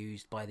raped and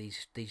used by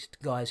these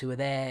guys who are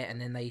there, and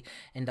then they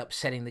end up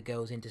selling the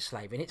girls into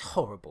slavery. And it's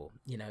horrible,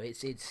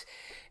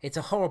 it's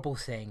a horrible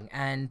thing,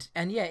 and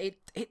yeah,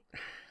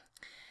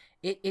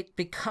 it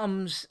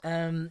becomes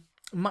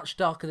much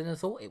darker than I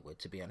thought it would,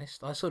 to be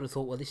honest. I sort of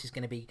thought, well, this is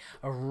going to be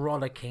a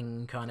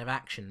rollicking kind of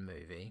action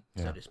movie,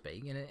 so to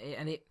speak,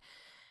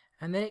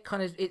 and then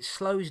it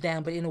slows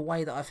down, but in a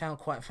way that I found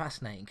quite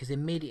fascinating, because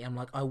immediately I'm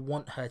like, I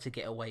want her to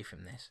get away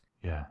from this.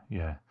 Yeah.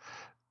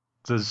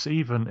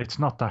 It's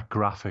not that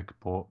graphic,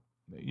 but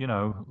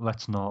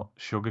let's not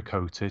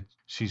sugarcoat it.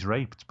 She's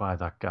raped by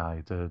that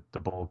guy, the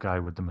bald guy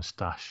with the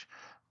moustache.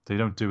 They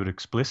don't do it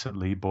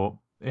explicitly, but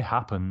it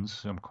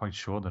happens. I'm quite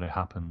sure that it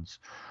happens.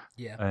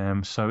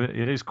 Yeah. So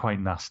it is quite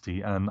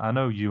nasty, and I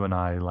know you and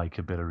I like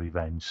a bit of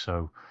revenge,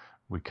 so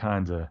we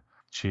kind of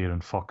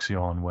cheering Foxy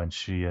on when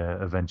she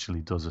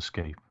eventually does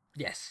escape.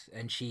 Yes,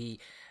 and she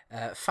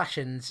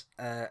fashions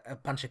a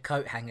bunch of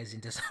coat hangers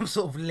into some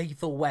sort of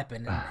lethal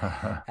weapon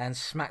and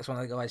smacks one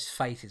of the guys'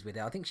 faces with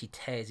it. I think she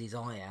tears his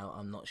eye out,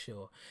 I'm not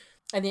sure.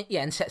 And then,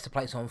 and sets the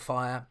place on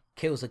fire,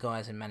 kills the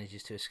guys and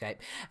manages to escape.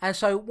 And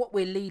so what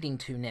we're leading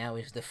to now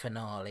is the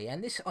finale,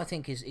 and this, I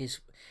think, is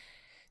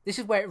this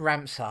is where it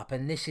ramps up,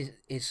 and this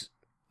is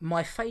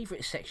my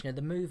favourite section of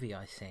the movie,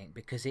 I think,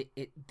 because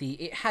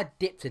it had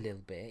dipped a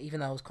little bit, even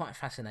though I was quite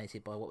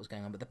fascinated by what was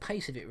going on, but the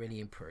pace of it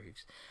really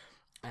improves.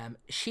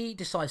 She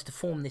decides to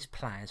form this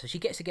plan, so she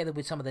gets together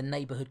with some of the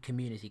neighbourhood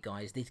community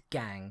guys, this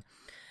gang,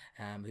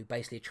 who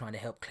basically are trying to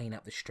help clean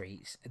up the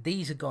streets.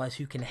 These are guys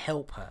who can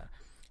help her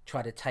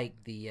try to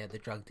take the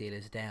drug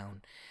dealers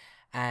down,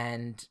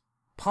 and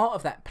part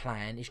of that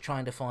plan is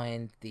trying to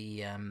find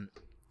the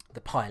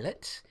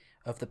pilot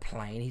of the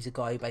plane. He's a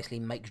guy who basically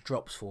makes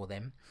drops for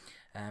them,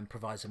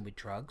 provides them with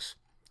drugs,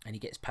 and he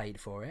gets paid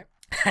for it.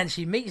 And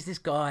she meets this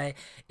guy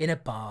in a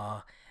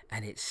bar,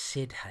 And it's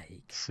Sid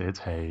Haig. Sid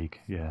Haig,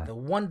 yeah. The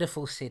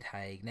wonderful Sid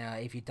Haig. Now,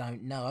 if you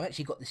don't know, I've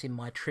actually got this in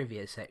my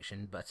trivia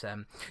section, but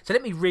so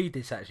let me read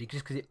this actually,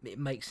 just because it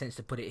makes sense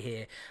to put it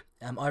here.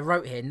 I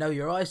wrote here, "No,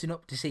 your eyes do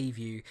not deceive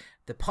you.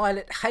 The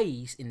pilot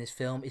Hayes in this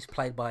film is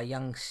played by a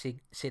young Sid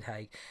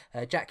Haig.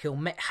 Jack Hill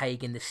met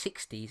Haig in the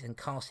 60s and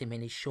cast him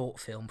in his short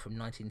film from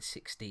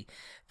 1960,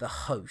 The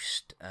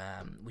Host,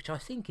 which I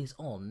think is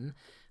on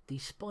the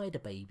Spider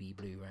Baby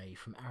Blu-ray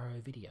from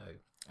Arrow Video.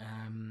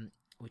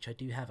 Which I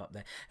do have up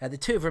there. The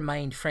two have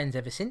remained friends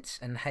ever since,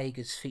 and Haig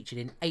has featured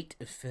in 8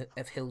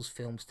 of Hill's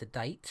films to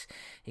date,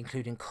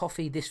 including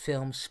Coffee, this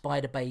film,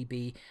 Spider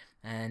Baby,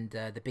 and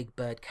The Big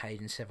Birdcage,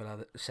 and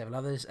several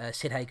others.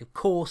 Sid Haig, of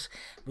course,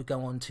 would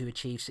go on to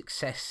achieve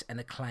success and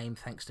acclaim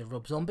thanks to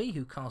Rob Zombie,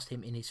 who cast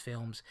him in his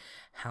films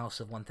House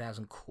of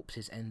 1,000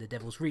 Corpses and The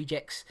Devil's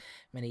Rejects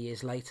many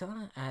years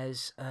later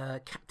as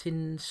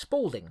Captain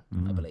Spaulding,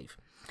 I believe.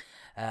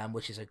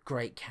 Which is a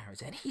great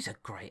character, and he's a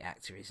great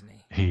actor, isn't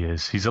he? He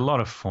is. He's a lot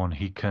of fun.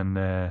 He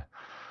can.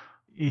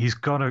 He's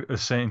got a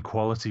certain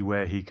quality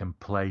where he can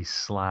play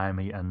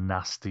slimy and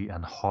nasty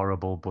and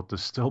horrible, but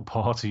there's still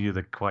part of you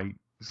that quite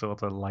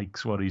sort of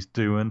likes what he's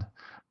doing.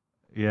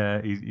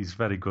 Yeah, he's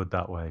very good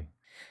that way.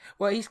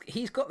 Well,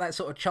 he's got that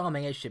sort of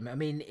charming edge to him. I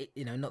mean,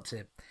 not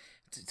to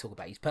talk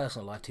about his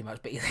personal life too much,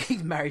 but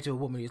he's married to a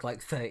woman who's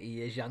like 30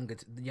 years younger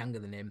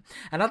than him,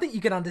 and I think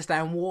you can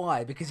understand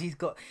why, because he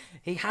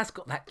has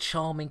got that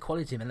charming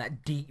quality to him and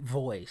that deep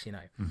voice,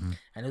 Mm-hmm.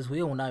 And as we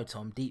all know,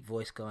 Tom, deep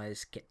voice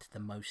guys get the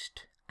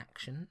most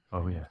action.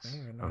 Oh yes.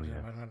 Oh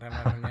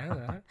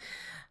yeah.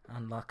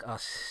 Unlike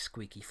us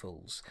squeaky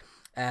fools.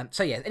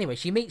 So yeah, anyway,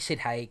 she meets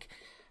Sid Haig,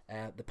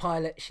 the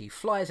pilot. She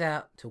flies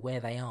out to where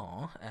they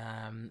are,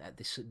 at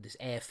this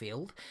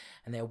airfield,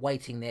 and they're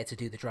waiting there to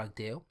do the drug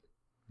deal.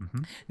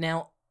 Mm-hmm.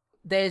 Now,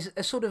 there's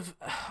a sort of,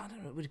 I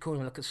don't know what you call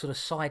him, like a sort of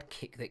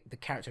sidekick that the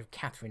character of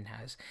Catherine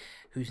has,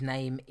 whose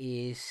name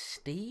is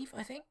Steve,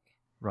 I think.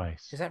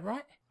 Right. Is that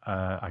right?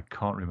 I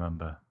can't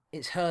remember.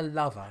 It's her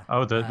lover.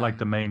 Oh,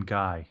 the main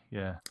guy,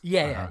 yeah.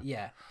 Yeah,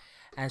 yeah.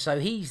 And so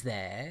he's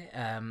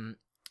there,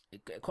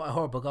 quite a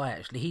horrible guy,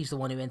 actually. He's the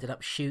one who ended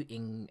up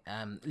shooting,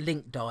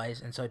 Link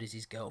dies, and so does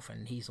his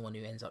girlfriend. He's the one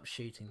who ends up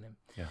shooting them.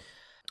 Yeah.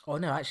 Oh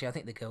no, actually, I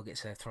think the girl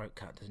gets her throat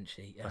cut, doesn't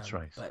she? That's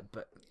right.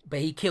 But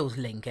he kills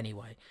Link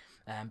anyway,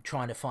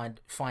 trying to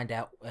find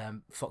out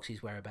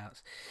Foxy's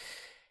whereabouts.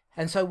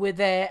 And so we're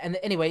there, and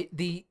anyway,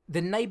 the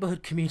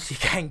neighborhood community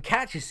gang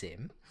catches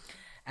him,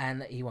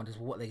 and he wonders,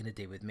 well, what are they going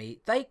to do with me?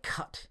 They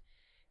cut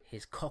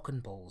his cock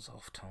and balls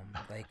off, Tom.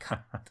 They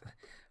cut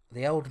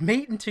the old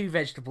meat and 2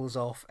 vegetables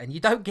off, and you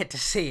don't get to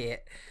see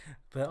it,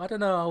 but I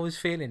don't know, I was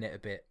feeling it a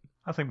bit.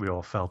 I think we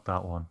all felt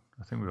that one.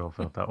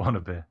 A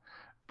bit.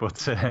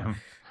 But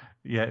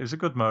yeah, it was a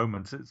good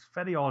moment. It's a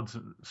very odd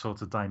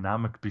sort of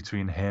dynamic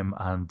between him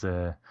and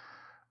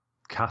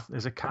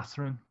is it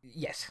Catherine?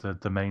 Yes.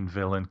 The main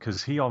villain,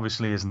 because he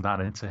obviously isn't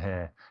that into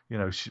her,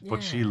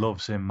 but she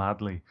loves him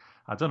madly.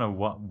 I don't know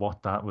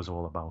what that was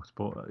all about,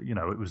 but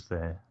it was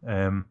there.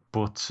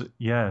 But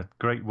yeah,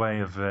 great way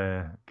of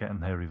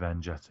getting her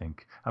revenge, I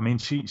think. I mean,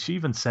 she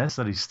even says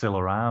that he's still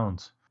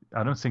around.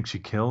 I don't think she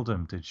killed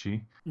him, did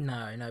she?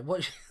 No.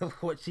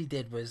 What she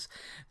did was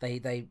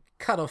they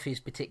cut off his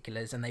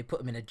particulars and they put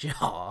them in a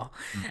jar,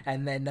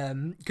 and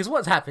then because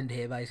what's happened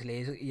here basically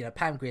is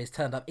Pam Grier's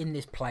turned up in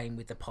this plane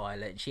with the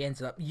pilot, and she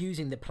ends up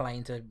using the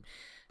plane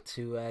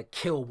to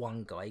kill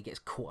one guy. He gets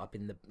caught up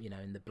in the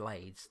in the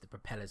blades, the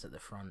propellers at the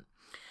front.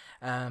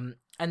 And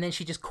then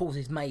she just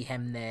causes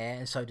mayhem there,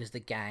 and so does the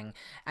gang.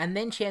 And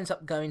then she ends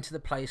up going to the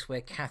place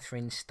where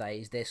Catherine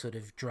stays, their sort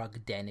of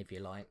drug den, if you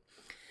like.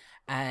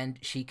 And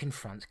she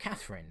confronts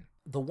Catherine.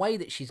 The way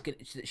that she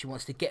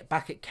wants to get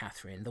back at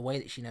Catherine, the way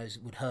that she knows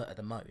would hurt her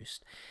the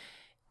most,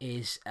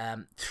 is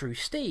through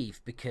Steve,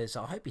 because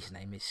I hope his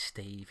name is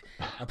Steve.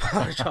 I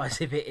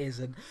apologise if it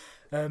isn't.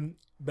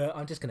 But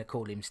I'm just going to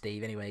call him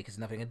Steve anyway, because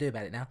there's nothing I can do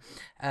about it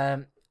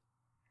now.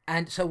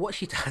 And so what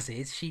she does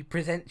is she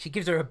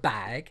gives her a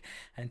bag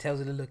and tells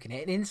her to look in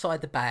it. And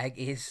inside the bag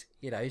is,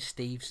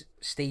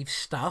 Steve's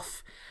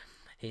stuff.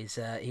 His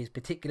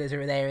particulars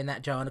are there in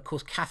that jar, and of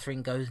course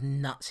Catherine goes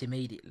nuts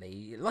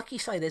immediately. Like you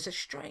say, there's a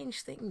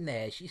strange thing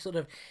there. She's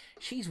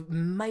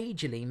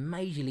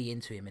majorly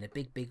into him in a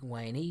big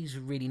way, and he's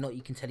really not.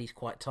 You can tell he's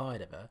quite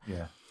tired of her.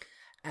 Yeah.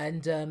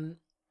 And and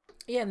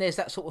there's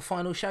that sort of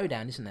final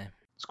showdown, isn't there?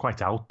 It's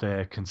quite out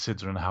there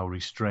considering how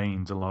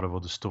restrained a lot of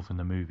other stuff in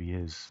the movie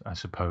is, I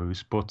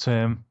suppose. But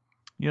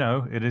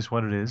it is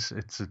what it is.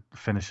 It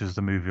finishes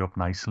the movie up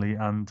nicely,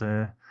 and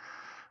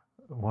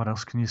what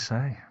else can you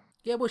say?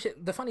 Yeah, well,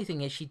 the funny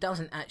thing is she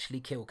doesn't actually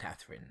kill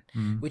Catherine,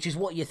 which is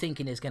what you're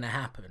thinking is going to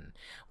happen.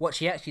 What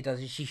she actually does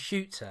is she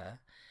shoots her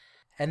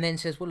and then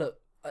says, well, look,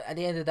 at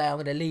the end of the day, I'm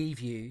going to leave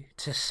you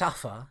to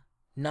suffer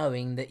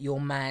knowing that your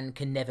man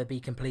can never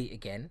be complete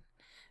again.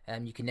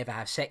 You can never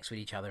have sex with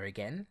each other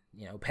again,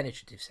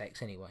 penetrative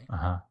sex anyway.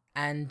 Uh-huh.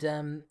 And,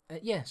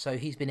 so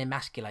he's been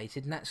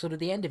emasculated, and that's sort of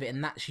the end of it,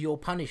 and that's your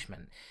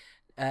punishment.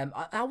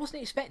 I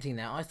wasn't expecting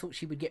that. I thought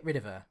she would get rid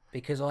of her,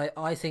 because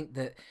I think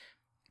that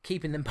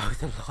keeping them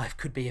both alive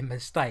could be a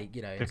mistake,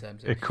 in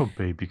terms of... It could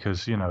be,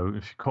 because, if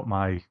you cut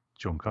my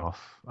junk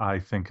off, I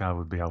think I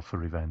would be out for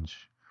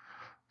revenge.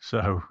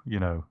 So,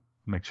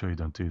 make sure you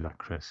don't do that,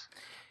 Chris.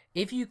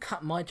 If you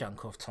cut my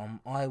junk off, Tom,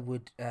 I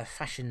would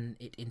fashion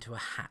it into a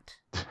hat,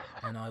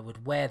 and I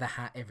would wear the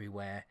hat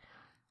everywhere,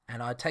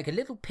 and I'd take a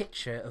little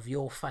picture of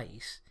your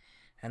face,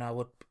 and I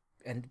would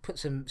put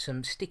some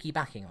sticky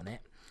backing on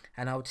it,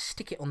 and I would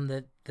stick it on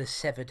the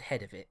severed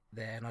head of it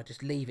there, and I'd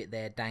just leave it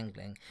there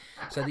dangling,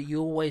 so that you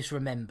always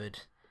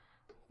remembered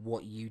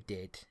what you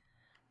did.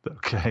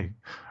 Okay,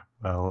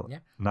 well,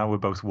 now we're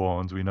both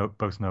warned. We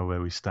both know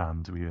where we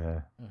stand.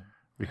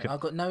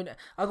 I've got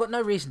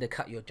no reason to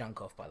cut your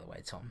junk off, by the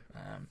way, Tom.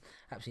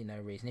 Absolutely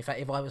no reason. In fact,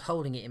 if I was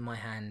holding it in my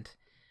hand,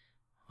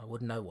 I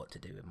wouldn't know what to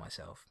do with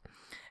myself.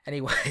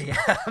 Anyway,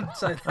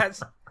 so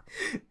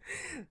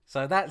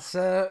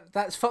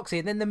that's Foxy,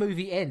 and then the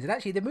movie ends. And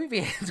actually, the movie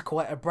ends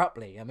quite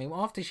abruptly. I mean,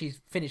 after she's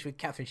finished with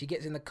Catherine, she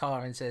gets in the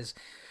car and says,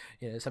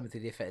 something to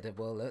the effect of,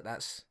 "Well, look,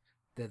 that's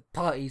the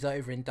party's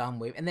over and done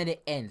with," and then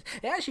it ends.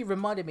 It actually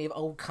reminded me of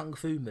old kung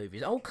fu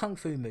movies,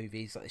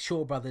 like the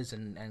Shaw Brothers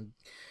and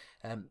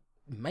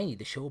mainly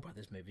the Shaw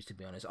Brothers movies, to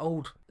be honest.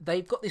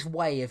 They've got this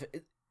way of,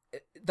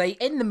 they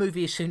end the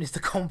movie as soon as the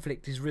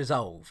conflict is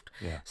resolved.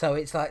 Yeah. So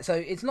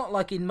it's not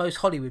like in most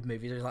Hollywood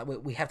movies. It's like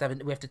we have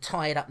to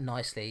tie it up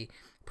nicely,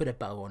 put a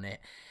bow on it.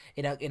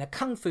 In a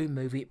kung fu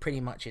movie, it pretty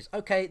much is,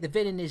 okay, the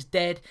villain is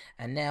dead,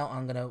 and now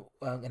I'm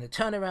gonna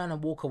turn around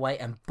and walk away,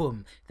 and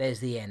boom, there's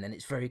the end, and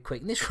it's very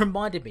quick. And this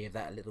reminded me of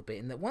that a little bit,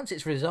 in that once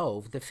it's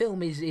resolved, the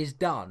film is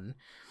done.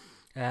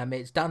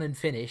 It's done and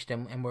finished,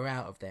 and we're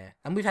out of there.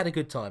 And we've had a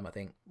good time, I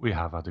think. We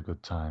have had a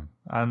good time,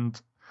 and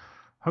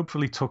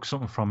hopefully took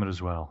something from it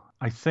as well.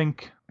 I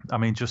think,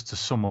 just to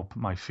sum up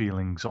my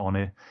feelings on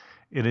it,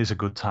 it is a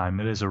good time.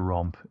 It is a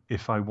romp.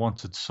 If I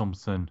wanted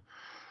something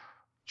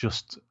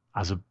just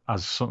as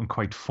something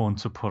quite fun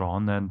to put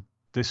on, then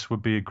this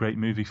would be a great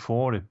movie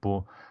for it.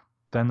 But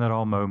then there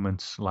are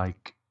moments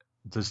like,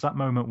 there's that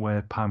moment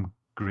where Pam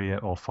Grier,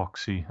 or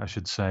Foxy, I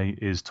should say,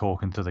 is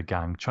talking to the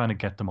gang, trying to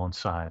get them on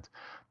side.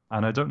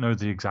 And I don't know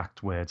the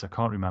exact words, I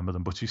can't remember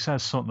them, but she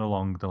says something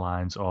along the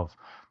lines of,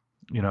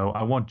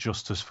 I want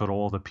justice for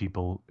all the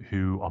people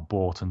who are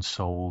bought and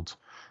sold,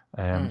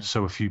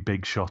 so a few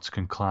big shots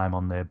can climb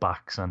on their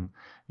backs and,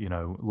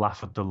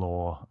 laugh at the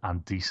law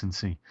and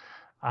decency.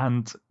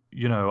 And,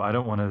 I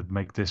don't want to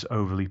make this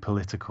overly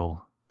political,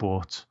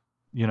 but,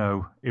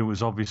 it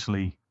was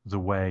obviously the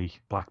way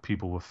black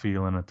people were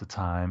feeling at the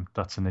time.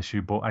 That's an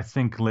issue. But I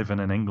think living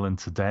in England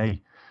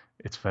today,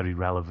 it's very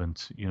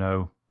relevant,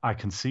 I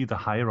can see the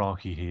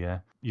hierarchy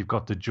here. You've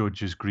got the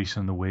judges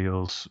greasing the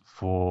wheels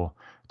for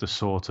the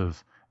sort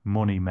of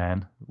money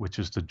men, which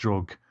is the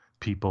drug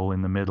people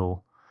in the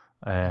middle,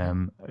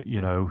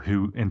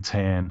 who in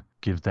turn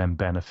give them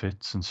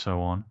benefits and so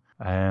on.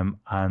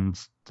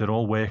 And they're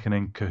all working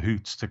in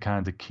cahoots to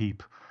kind of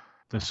keep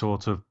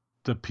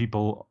the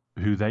people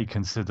who they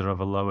consider of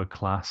a lower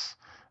class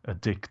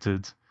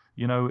addicted.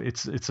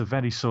 It's a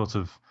very sort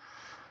of,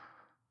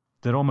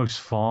 they're almost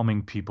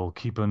farming people,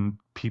 keeping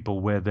people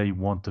where they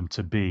want them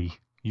to be,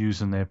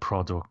 using their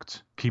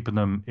product, keeping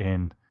them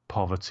in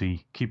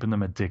poverty, keeping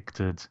them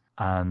addicted.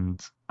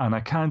 And I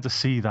kind of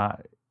see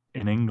that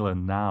in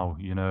England now,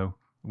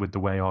 with the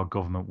way our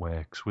government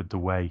works, with the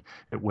way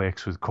it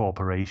works with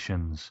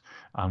corporations,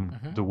 and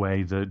the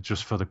way that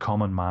just for the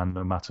common man,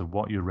 no matter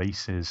what your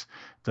race is,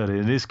 that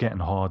it is getting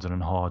harder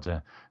and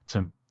harder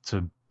to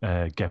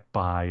get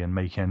by and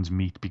make ends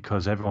meet,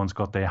 because everyone's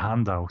got their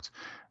hand out.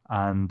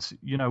 And,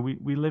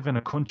 we live in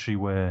a country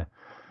where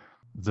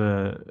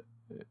the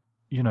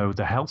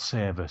health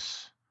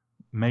service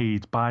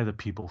made by the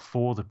people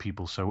for the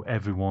people, so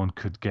everyone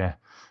could get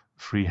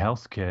free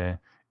healthcare,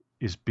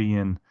 is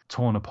being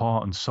torn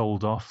apart and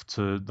sold off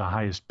to the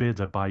highest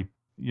bidder by,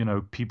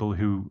 people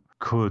who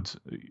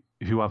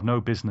have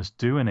no business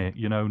doing it.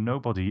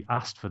 Nobody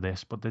asked for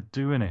this, but they're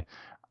doing it.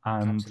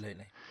 And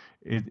absolutely.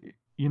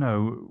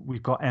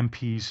 We've got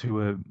MPs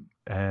who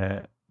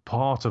are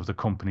part of the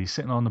company,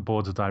 sitting on the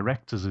board of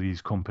directors of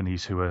these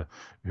companies who are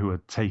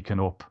taking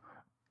up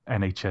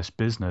NHS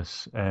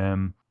business,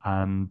 and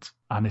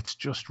it's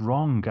just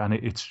wrong, and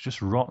it's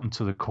just rotten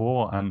to the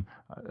core. And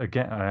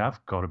again, I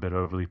have got a bit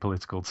overly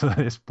political to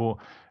this, but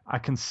I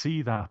can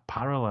see that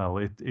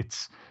parallel.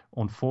 It's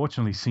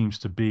unfortunately seems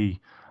to be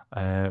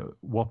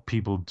what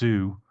people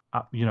do.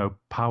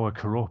 Power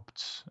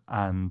corrupts,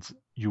 and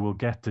you will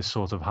get this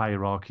sort of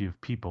hierarchy of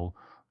people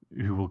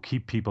who will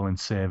keep people in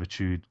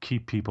servitude,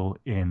 keep people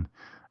in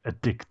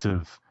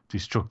addictive,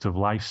 destructive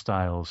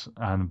lifestyles.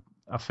 And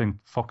I think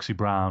Foxy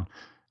Brown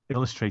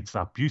illustrates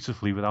that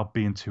beautifully without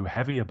being too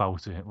heavy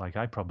about it, like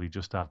I probably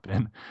just have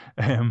been.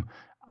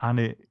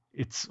 And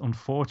it's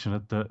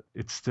unfortunate that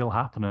it's still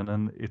happening,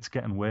 and it's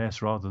getting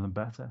worse rather than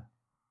better.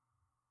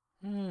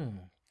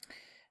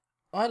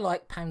 I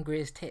like Pam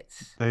Grier's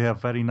tits. They are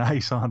very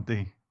nice, aren't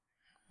they?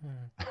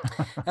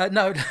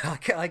 No, I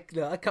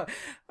can't.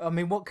 I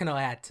mean, what can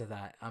I add to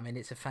that? I mean,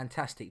 it's a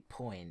fantastic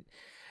point.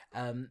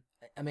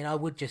 I mean, I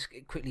would just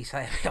quickly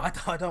say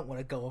I don't want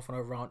to go off on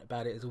a rant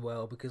about it as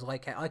well, because I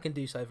can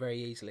do so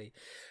very easily.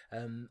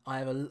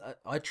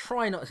 I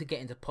try not to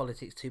get into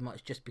politics too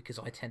much, just because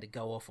I tend to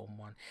go off on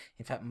one.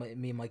 In fact,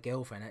 me and my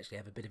girlfriend actually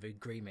have a bit of an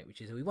agreement,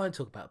 which is that we won't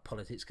talk about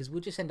politics because we'll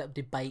just end up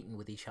debating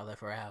with each other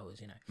for hours,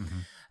 you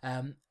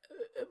know.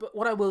 But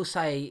what I will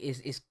say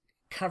is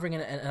covering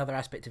another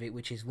aspect of it,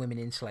 which is women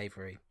in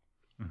slavery.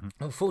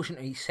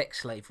 Unfortunately,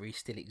 sex slavery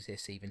still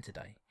exists even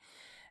today.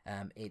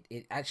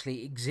 It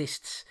actually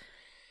exists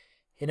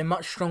in a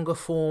much stronger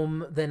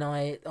form than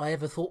I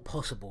ever thought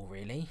possible,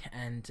 really.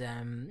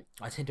 And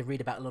I tend to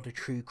read about a lot of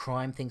true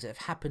crime, things that have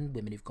happened,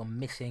 women who've gone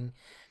missing.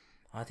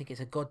 I think it's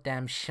a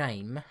goddamn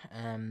shame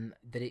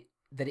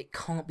that it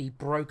can't be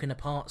broken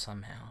apart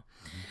somehow.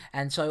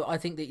 And so I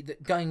think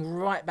that going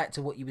right back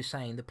to what you were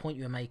saying, the point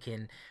you were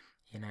making,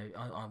 you know,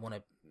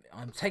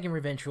 I'm taking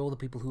revenge for all the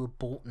people who were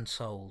bought and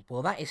sold.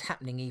 Well, that is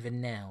happening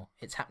even now.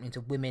 It's happening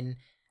to women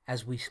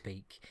as we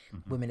speak.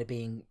 Women are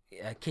being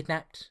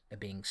kidnapped, are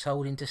being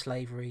sold into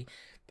slavery,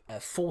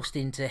 forced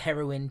into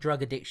heroin,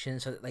 drug addiction,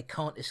 so that they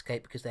can't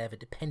escape because they have a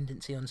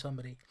dependency on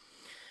somebody.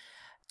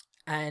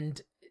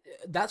 And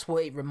that's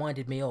what it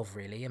reminded me of,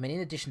 really. I mean, in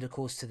addition, of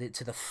course, to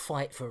the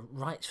fight for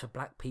rights for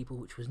black people,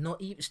 which was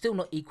still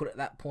not equal at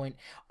that point,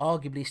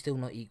 arguably still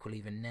not equal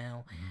even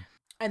now.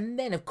 And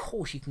then, of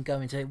course, you can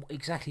go into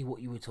exactly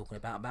what you were talking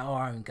about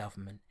our own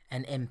government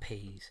and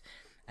MPs,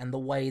 and the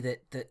way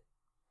that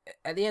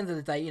at the end of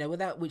the day, you know,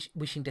 without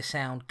wishing to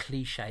sound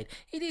cliched,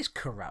 it is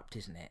corrupt,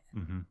 isn't it?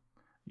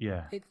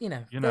 Yeah.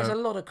 There's a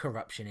lot of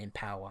corruption in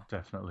power.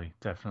 Definitely.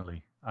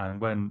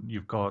 And when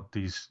you've got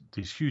these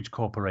huge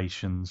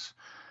corporations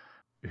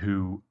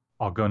who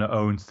are going to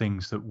own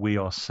things that we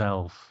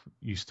ourselves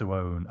used to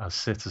own as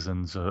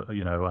citizens,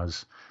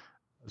 as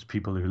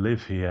people who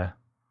live here,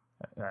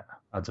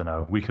 I don't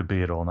know. We could be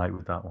here all night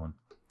with that one.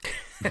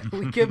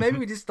 We could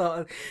maybe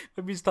start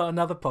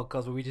another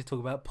podcast where we just talk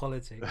about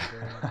politics.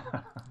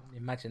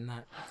 Imagine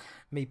that,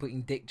 me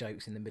putting dick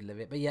jokes in the middle of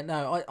it. But yeah,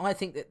 no, I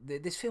think that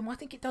this film, I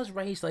think it does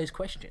raise those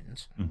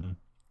questions,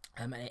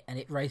 and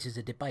it raises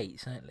a debate,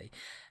 certainly.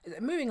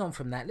 Moving on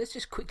from that, let's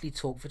just quickly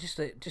talk for just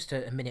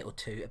a minute or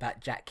two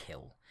about Jack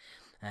Hill.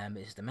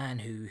 Is the man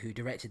who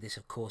directed this,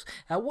 of course.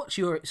 What's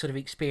your sort of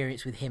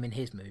experience with him and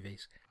his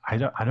movies? I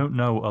don't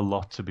know a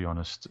lot, to be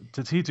honest.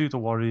 Did he do The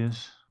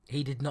Warriors?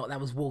 He did not. That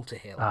was Walter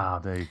Hill. Ah,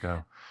 there you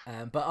go.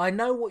 But I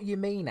know what you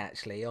mean,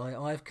 actually.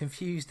 I've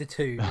confused the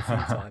two a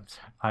few times.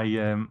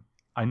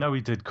 I know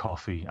he did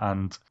Coffee,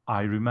 and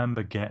I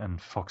remember getting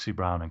Foxy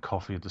Brown and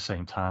Coffee at the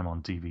same time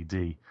on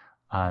DVD,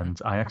 and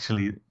I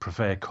actually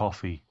prefer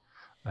Coffee.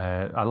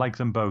 I like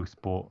them both,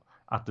 but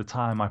at the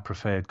time I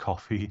preferred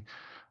Coffee,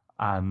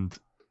 and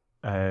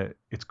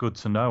it's good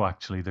to know,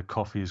 actually, that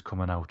Coffee is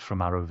coming out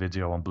from Arrow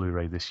Video on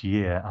Blu-ray this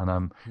year,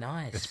 and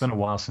nice. It's been a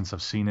while since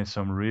I've seen it,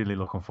 so I'm really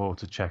looking forward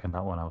to checking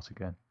that one out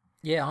again.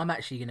 Yeah, I'm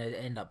actually going to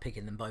end up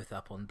picking them both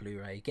up on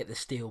Blu-ray, get the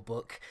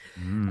Steelbook,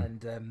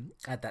 and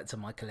add that to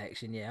my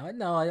collection. Yeah,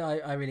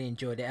 I really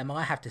enjoyed it. And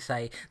I have to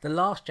say, the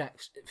last Jack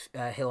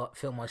Hill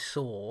film I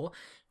saw,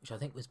 which I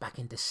think was back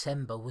in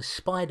December, was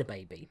Spider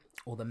Baby,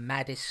 or The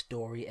Maddest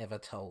Story Ever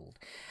Told.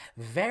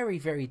 Very,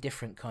 very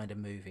different kind of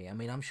movie. I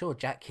mean, I'm sure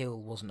Jack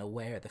Hill wasn't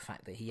aware of the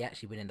fact that he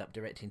actually would end up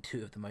directing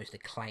two of the most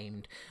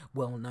acclaimed,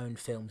 well-known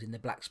films in the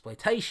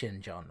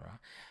Blaxploitation genre.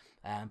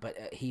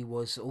 But he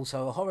was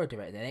also a horror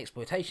director, an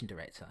exploitation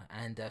director,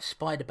 and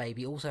Spider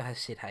Baby also has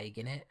Sid Haig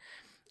in it.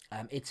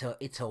 It's a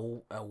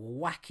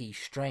wacky,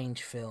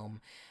 strange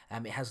film.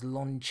 It has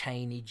Lon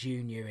Chaney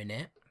Jr. in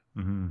it,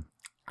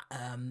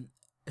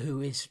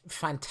 who is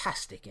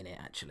fantastic in it,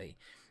 actually,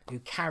 who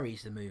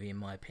carries the movie, in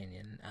my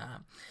opinion.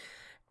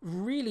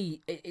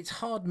 Really, it's a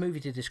hard movie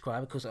to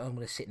describe because I'm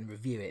going to sit and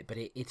review it, but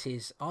it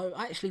is.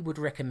 I actually would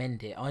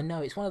recommend it. I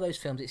know it's one of those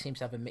films. It seems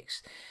to have a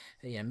mixed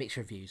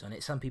reviews on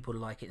it. Some people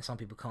like it, and some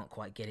people can't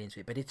quite get into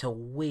it. But it's a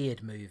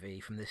weird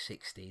movie from the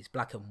 '60s,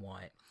 black and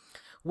white.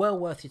 Well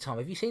worth your time.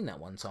 Have you seen that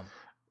one, Tom?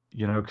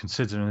 You know,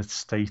 considering its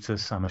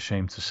status, I'm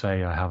ashamed to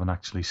say I haven't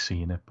actually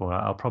seen it, but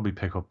I'll probably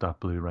pick up that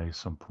Blu-ray at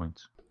some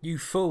point. You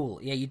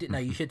fool! Yeah, you didn't know.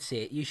 You should see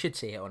it. You should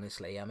see it.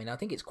 Honestly, I mean, I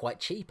think it's quite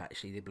cheap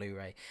actually. The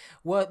Blu-ray,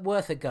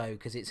 worth a go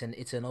because it's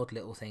an odd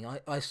little thing. I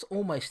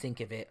almost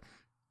think of it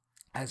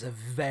as a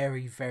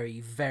very, very,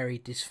 very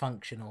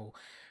dysfunctional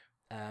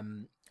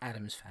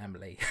Addams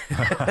Family,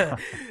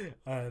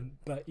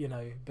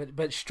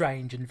 but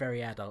strange and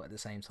very adult at the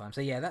same time. So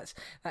yeah, that's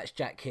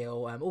Jack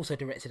Hill. Also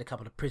directed a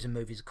couple of prison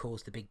movies, of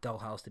course, The Big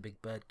Dollhouse, The Big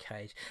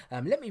Birdcage.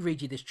 Let me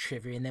read you this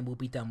trivia, and then we'll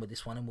be done with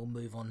this one, and we'll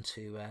move on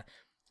to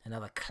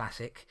another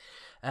classic.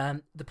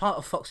 The part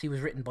of Foxy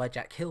was written by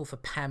Jack Hill for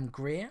Pam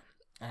Grier,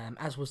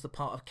 as was the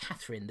part of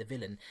Catherine, the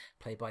villain,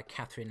 played by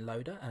Catherine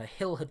Loder.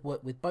 Hill had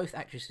worked with both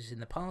actresses in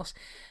the past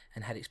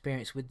and had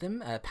experience with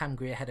them. Pam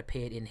Grier had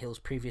appeared in Hill's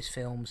previous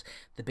films,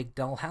 The Big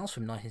Dollhouse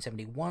from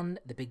 1971,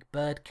 The Big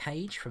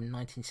Birdcage from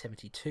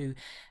 1972,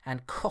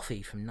 and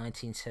Coffee from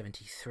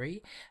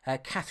 1973.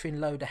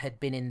 Catherine Loder had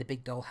been in The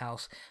Big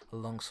Dollhouse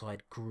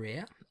alongside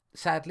Grier.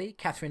 Sadly,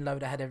 Catherine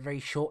Loder had a very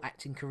short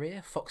acting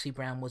career. Foxy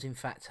Brown was in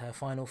fact her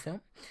final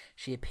film.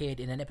 She appeared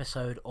in an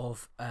episode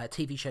of a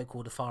TV show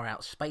called The Far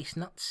Out Space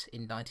Nuts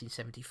in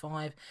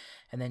 1975,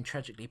 and then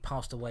tragically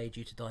passed away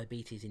due to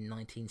diabetes in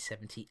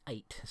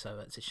 1978. So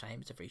it's a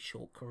shame, it's a very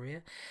short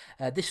career.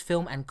 This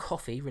film and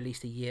Coffee,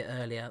 released a year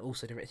earlier,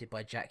 also directed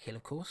by Jack Hill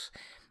of course,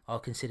 are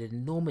considered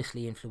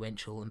enormously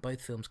influential, and both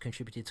films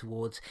contributed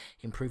towards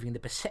improving the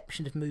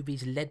perception of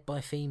movies led by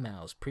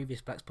females.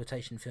 Previous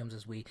Blaxploitation films,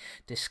 as we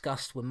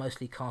discussed, were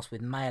mostly cast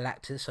with male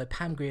actors, so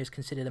Pam Grier is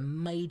considered a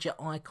major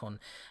icon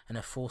and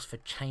a force for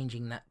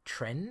changing that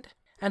trend.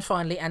 And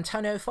finally,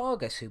 Antonio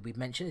Fargas, who we've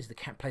mentioned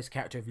plays the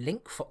character of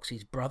Link,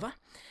 Foxy's brother,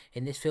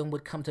 in this film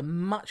would come to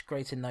much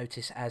greater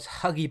notice as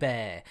Huggy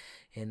Bear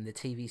in the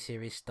TV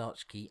series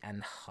Starsky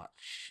and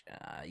Hutch.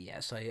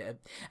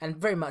 And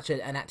very much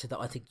an actor that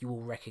I think you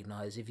will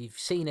recognise. If you've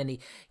seen any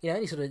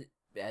sort of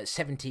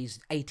 70s,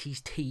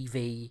 80s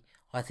TV,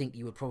 I think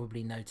you would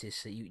probably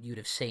notice that you would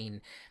have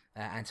seen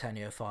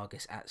Antonio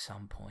Fargas at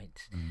some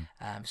point.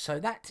 So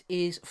that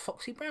is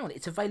Foxy Brown.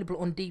 It's available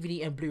on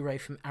DVD and Blu-ray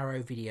from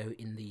Arrow Video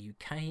in the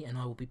UK, and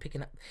I will be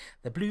picking up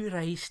the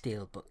Blu-ray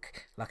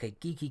Steelbook like a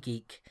geeky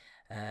geek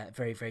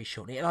very, very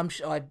shortly. And I'm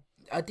sure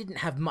I didn't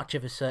have much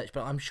of a search,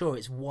 but I'm sure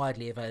it's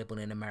widely available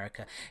in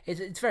America.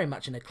 It's very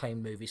much an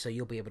acclaimed movie, so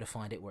you'll be able to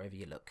find it wherever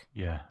you look.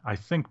 Yeah, I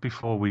think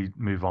before we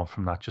move on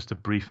from that, just a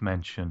brief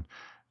mention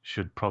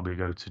should probably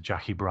go to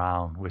Jackie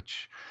Brown,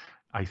 which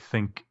I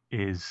think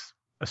is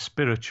a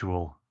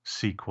spiritual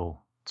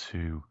sequel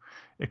to,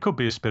 it could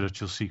be a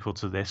spiritual sequel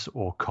to this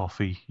or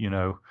Coffee.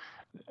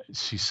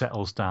 She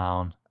settles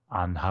down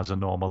and has a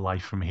normal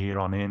life from here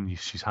on in.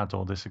 She's had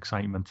all this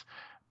excitement,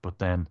 but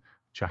then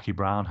Jackie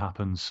Brown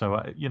happens.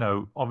 So,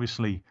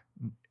 obviously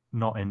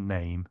not in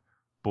name,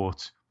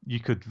 but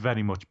you could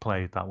very much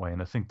play it that way.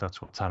 And I think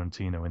that's what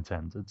Tarantino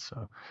intended.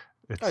 So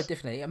Oh,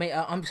 definitely. I mean,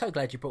 I'm so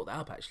glad you brought that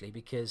up, actually,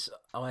 because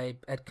I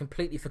had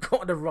completely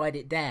forgotten to write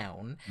it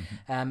down.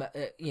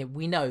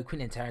 We know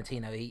Quentin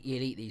Tarantino,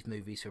 he'll eat these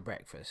movies for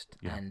breakfast,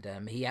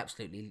 and he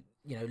absolutely,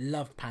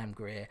 loved Pam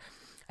Grier.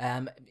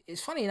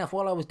 It's funny enough,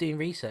 while I was doing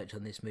research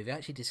on this movie, I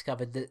actually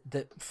discovered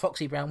that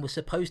Foxy Brown was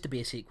supposed to be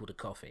a sequel to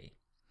Coffee.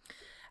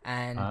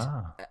 And,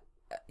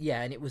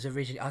 and it was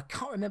originally, I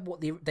can't remember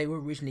what they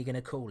were originally going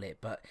to call it,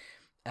 but...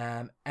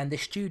 and the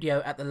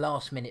studio at the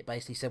last minute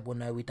basically said, well,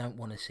 no, we don't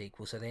want a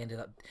sequel. So they ended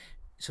up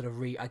sort of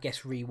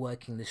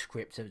reworking the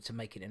script to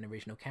make it an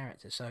original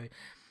character. So,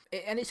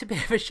 and it's a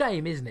bit of a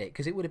shame, isn't it?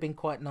 Because it would have been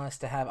quite nice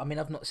to have. I mean,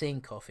 I've not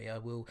seen Coffee. I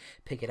will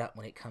pick it up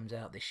when it comes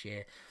out this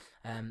year.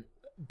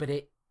 But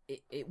it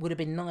would have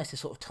been nice to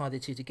sort of tie the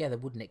two together,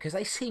 wouldn't it? Because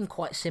they seem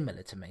quite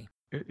similar to me.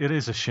 It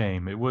is a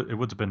shame. It would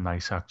have been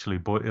nice, actually.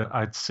 But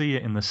I'd see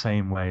it in the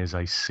same way as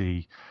I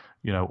see,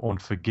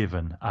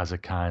 Unforgiven as a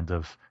kind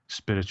of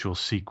spiritual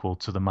sequel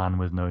to the Man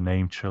with No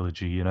Name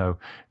trilogy.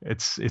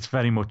 It's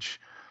very much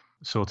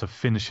sort of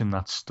finishing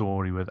that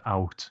story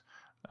without,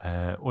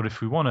 or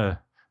if we want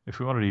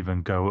to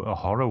even go a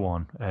horror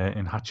one,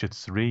 in Hatchet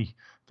 3,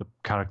 the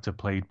character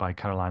played by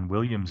Caroline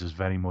Williams is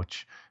very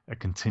much a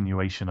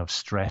continuation of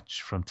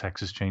Stretch from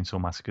Texas Chainsaw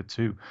Massacre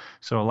 2.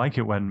 So I like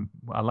it when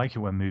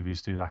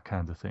movies do that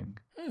kind of thing.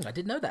 I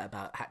didn't know that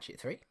about Hatchet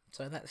 3,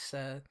 so that's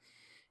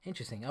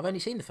interesting. I've only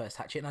seen the first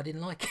Hatchet and I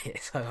didn't like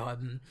it, so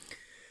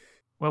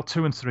Well,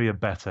 2 and 3 are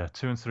better.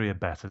 2 and 3 are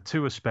better.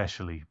 2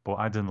 especially, but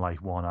I didn't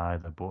like 1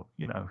 either. But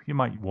you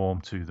might warm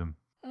to them.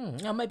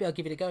 Maybe I'll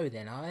give it a go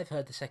then. I've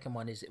heard the second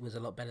one was a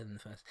lot better than the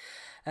first.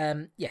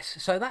 Yes,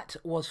 so that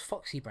was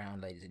Foxy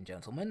Brown, ladies and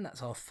gentlemen.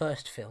 That's our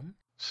first film.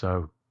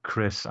 So,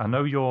 Chris, I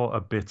know you're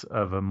a bit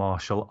of a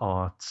martial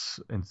arts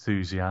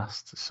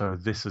enthusiast, so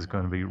this is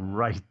going to be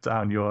right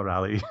down your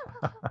alley.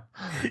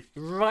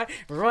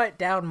 right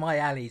down my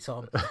alley,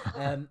 Tom.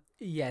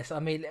 Yes, I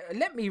mean,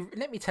 let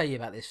me tell you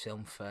about this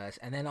film first,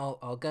 and then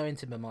I'll go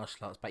into my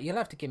martial arts. But you'll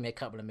have to give me a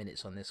couple of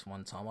minutes on this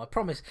one, Tom. I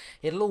promise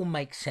it'll all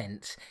make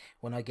sense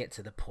when I get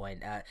to the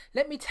point.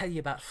 Let me tell you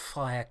about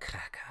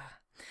Firecracker,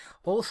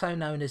 also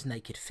known as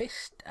Naked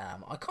Fist.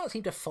 I can't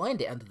seem to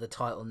find it under the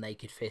title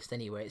Naked Fist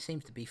anywhere. It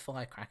seems to be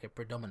Firecracker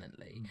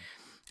predominantly.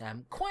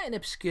 Quite an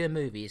obscure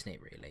movie, isn't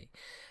it, really?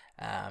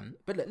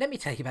 But look, let me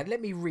tell you about it.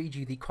 Let me read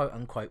you the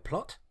quote-unquote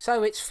plot.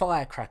 So it's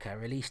Firecracker,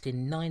 released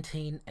in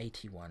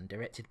 1981,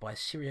 directed by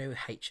Cirio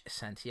H.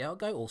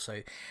 Santiago,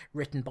 also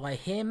written by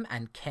him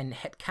and Ken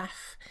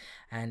Hetkaff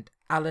and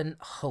Alan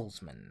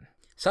Holzman.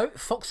 So,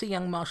 foxy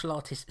young martial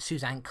artist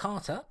Suzanne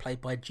Carter,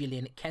 played by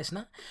Gillian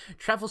Kesner,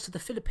 travels to the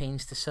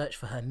Philippines to search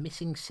for her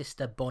missing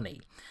sister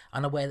Bonnie,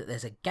 unaware that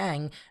there's a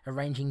gang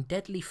arranging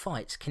deadly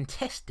fights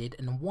contested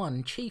and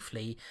won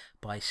chiefly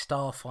by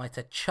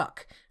starfighter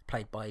Chuck,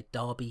 played by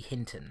Darby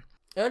Hinton.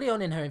 Early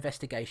on in her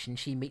investigation,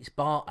 she meets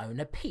bar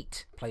owner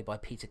Pete, played by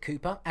Peter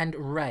Cooper, and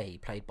Ray,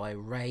 played by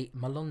Ray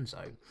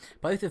Malonzo,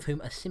 both of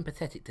whom are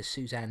sympathetic to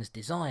Suzanne's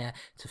desire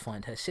to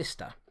find her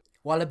sister.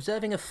 While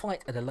observing a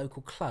fight at a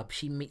local club,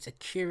 she meets a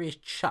curious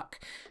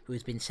Chuck, who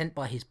has been sent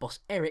by his boss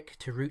Eric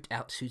to root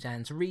out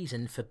Suzanne's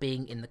reason for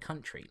being in the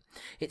country.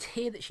 It's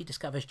here that she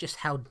discovers just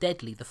how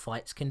deadly the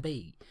fights can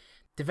be.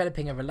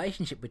 Developing a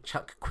relationship with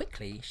Chuck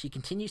quickly, she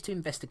continues to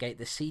investigate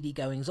the seedy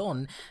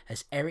goings-on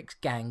as Eric's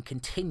gang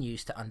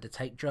continues to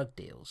undertake drug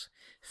deals.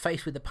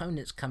 Faced with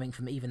opponents coming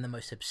from even the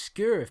most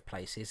obscure of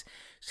places,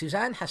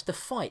 Suzanne has to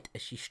fight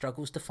as she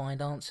struggles to find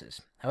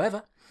answers.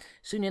 However,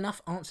 soon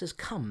enough answers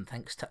come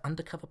thanks to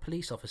undercover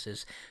police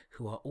officers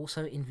who are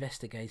also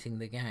investigating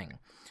the gang.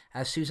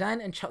 As Suzanne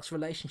and Chuck's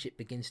relationship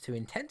begins to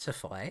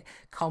intensify,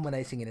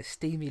 culminating in a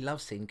steamy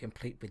love scene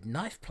complete with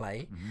knife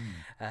play,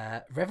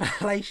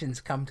 revelations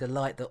come to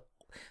light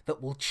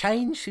that will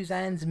change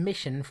Suzanne's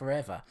mission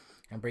forever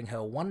and bring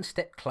her one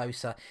step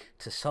closer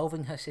to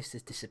solving her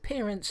sister's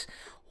disappearance,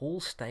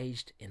 all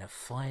staged in a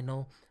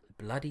final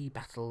bloody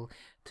battle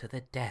to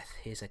the death.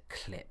 Here's a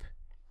clip.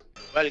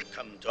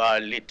 Welcome to our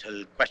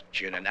little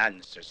question and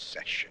answer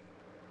session.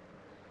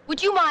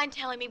 Would you mind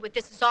telling me what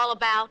this is all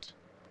about?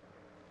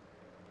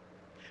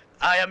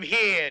 I am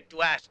here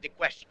to ask the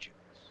questions.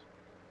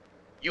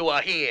 You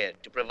are here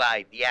to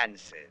provide the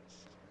answers.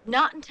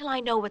 Not until I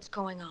know what's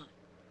going on.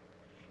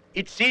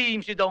 It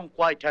seems you don't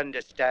quite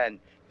understand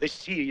the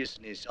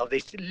seriousness of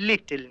this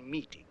little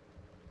meeting.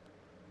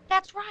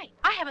 That's right.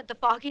 I haven't the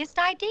foggiest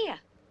idea.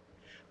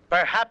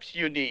 Perhaps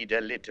you need a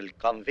little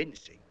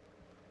convincing.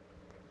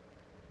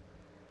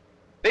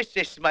 This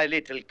is my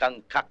little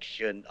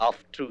concoction of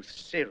truth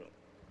serum.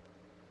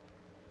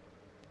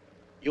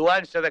 You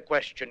answer the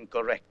question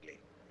correctly.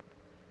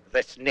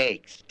 The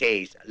snake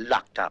stays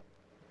locked up.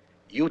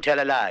 You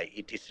tell a lie,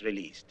 it is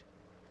released.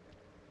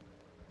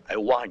 I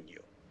warn you,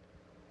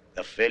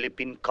 the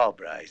Philippine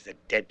cobra is the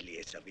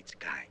deadliest of its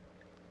kind.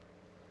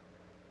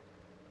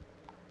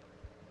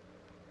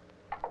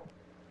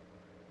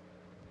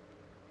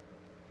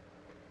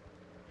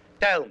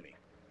 Tell me,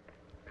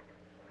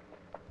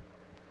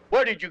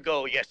 where did you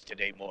go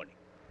yesterday morning?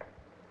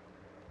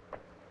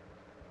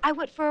 I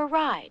went for a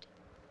ride.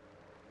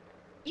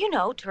 You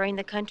know, touring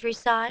the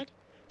countryside.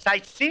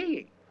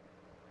 Sightseeing.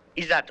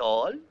 Is that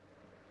all?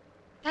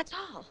 That's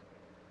all.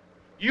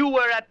 You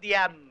were at the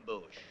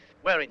ambush,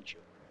 weren't you?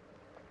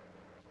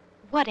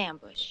 What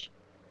ambush?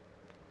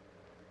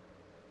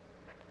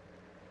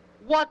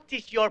 What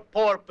is your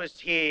purpose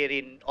here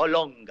in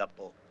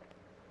Olongapo?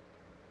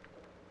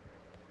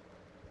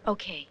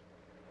 Okay.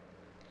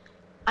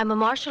 I'm a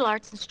martial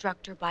arts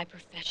instructor by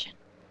profession.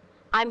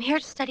 I'm here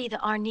to study the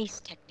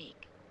Arnis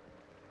technique.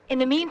 In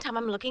the meantime,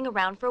 I'm looking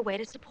around for a way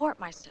to support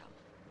myself.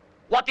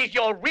 What is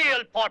your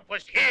real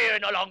purpose here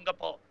in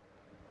Olongapo?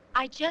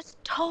 I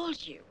just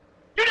told you.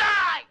 You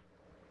die!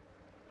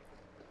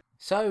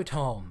 So,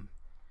 Tom,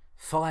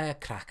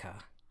 Firecracker.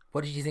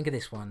 What did you think of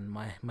this one?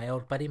 My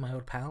old buddy, my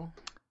old pal?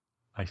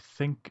 I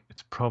think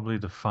it's probably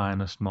the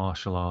finest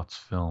martial arts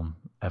film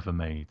ever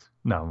made.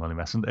 No, I'm only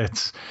messing.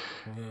 It's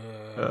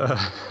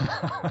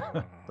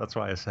that's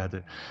why I said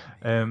it.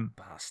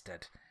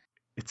 Bastard.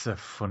 It's a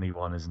funny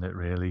one, isn't it?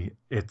 Really,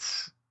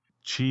 it's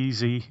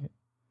cheesy.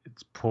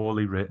 It's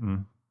poorly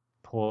written,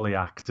 poorly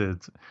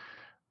acted.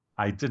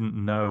 I didn't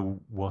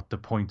know what the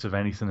point of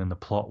anything in the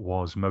plot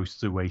was most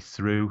of the way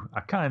through.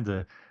 I kind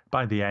of,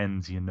 by the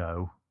end, you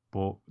know,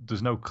 but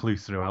there's no clue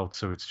throughout,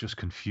 so it's just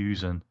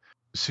confusing.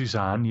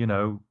 Suzanne, you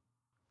know,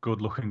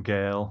 good-looking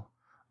girl,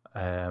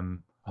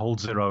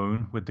 holds her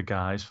own with the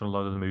guys for a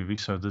lot of the movie,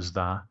 so there's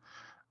that.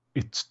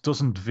 It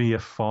doesn't veer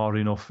far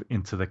enough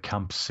into the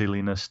camp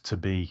silliness to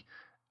be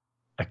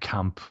a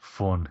camp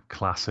fun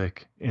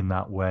classic in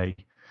that way,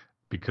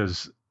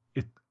 because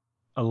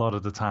a lot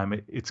of the time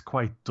it's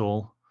quite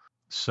dull.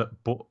 So,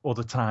 but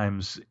other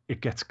times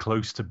it gets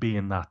close to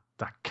being that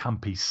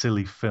campy,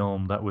 silly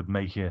film that would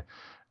make you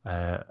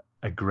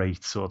a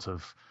great sort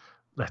of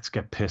let's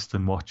get pissed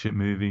and watch it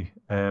movie.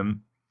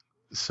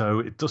 So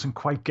it doesn't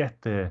quite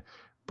get there,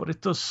 but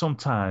it does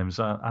sometimes,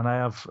 and I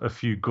have a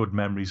few good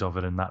memories of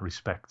it in that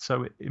respect.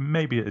 So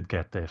maybe it'd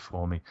get there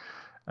for me.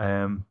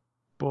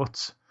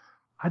 But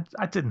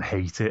I didn't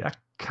hate it. I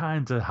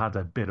kind of had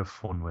a bit of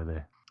fun with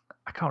it.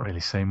 I can't really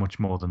say much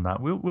more than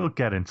that. We'll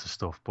get into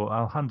stuff, but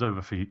I'll hand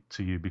over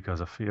to you because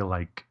I feel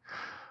like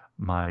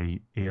my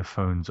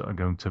earphones are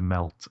going to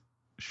melt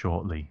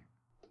shortly.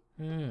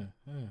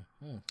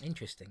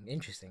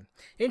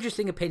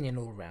 Interesting opinion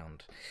all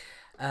round.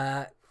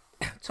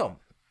 Tom,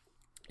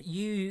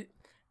 you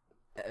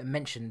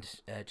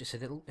mentioned just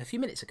a few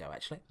minutes ago,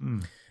 actually,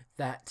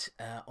 that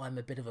I'm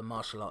a bit of a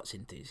martial arts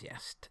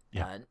enthusiast.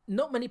 Yeah.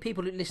 Not many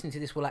people who listen to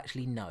this will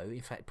actually know,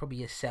 in fact, probably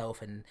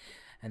yourself and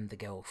the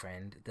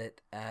girlfriend,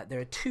 that there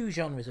are two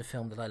genres of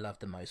film that I love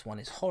the most. One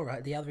is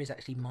horror, the other is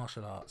actually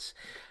martial arts.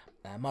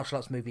 Martial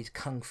arts movies,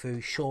 Kung Fu,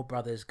 Shaw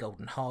Brothers,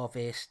 Golden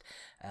Harvest,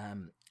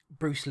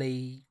 Bruce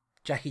Lee,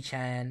 Jackie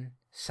Chan,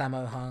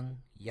 Sammo Hung,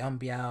 Yuen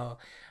Biao,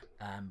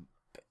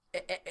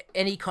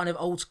 any kind of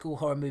old school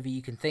horror movie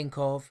you can think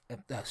of,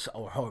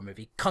 or horror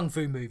movie, Kung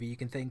Fu movie you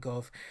can think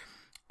of,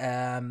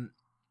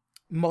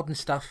 modern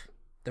stuff,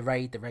 The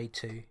Raid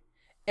 2,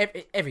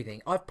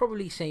 everything. I've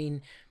probably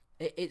seen,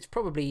 it's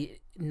probably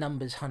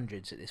numbers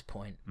hundreds at this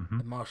point,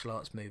 the martial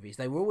arts movies.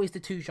 They were always the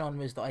two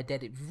genres that I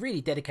really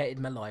dedicated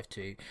my life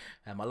to.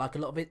 I like a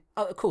lot of it,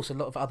 of course, a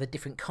lot of other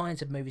different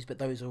kinds of movies, but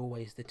those are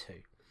always the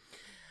two.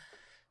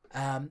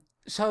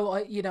 So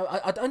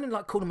I don't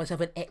like calling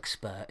myself an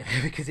expert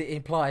because it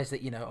implies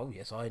that, oh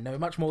yes, I know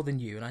much more than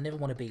you, and I never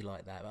want to be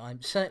like that. But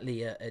I'm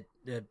certainly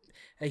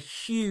a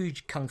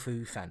huge kung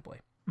fu fanboy.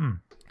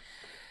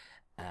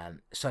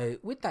 So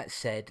with that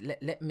said,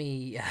 let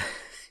me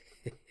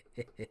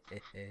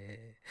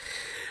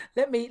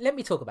let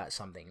me talk about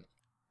something.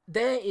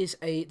 There's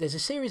a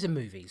series of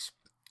movies,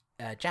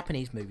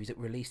 Japanese movies that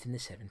were released in the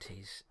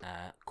 70s,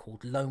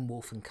 called Lone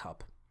Wolf and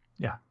Cub.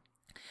 Yeah.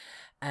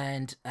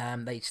 And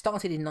they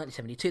started in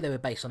 1972. They were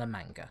based on a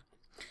manga.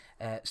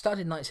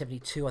 Started in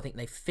 1972. I think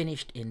they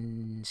finished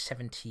in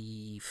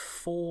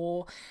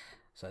 74.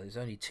 So there's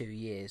only 2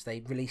 years.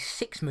 They released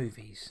 6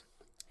 movies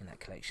in that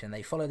collection.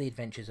 They follow the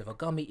adventures of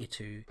Ogami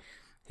Ito,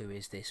 who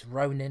is this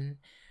Ronin,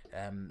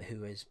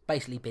 who has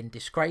basically been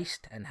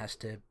disgraced and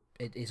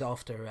is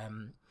after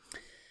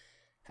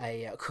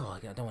I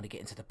don't want to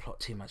get into the plot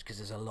too much because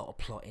there's a lot of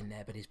plot in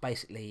there, but he's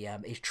basically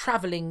is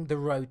travelling the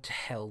road to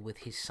hell with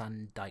his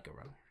son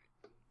Daigoro.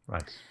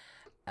 Right.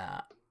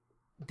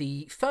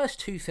 The first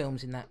 2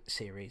 films in that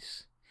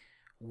series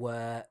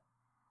were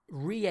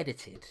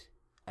re-edited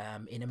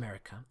in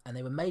America, and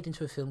they were made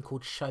into a film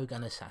called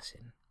Shogun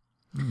Assassin.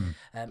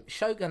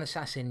 Shogun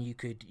Assassin, you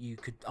could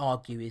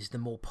argue, is the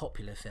more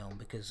popular film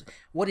because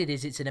what it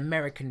is, it's an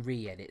American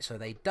re-edit. So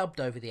they dubbed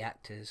over the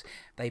actors.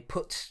 They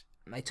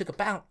took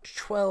about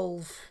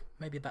 12,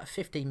 maybe about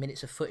 15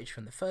 minutes of footage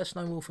from the first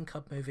Lone Wolf and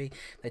Cub movie.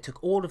 They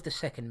took all of the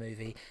second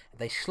movie.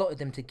 They slotted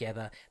them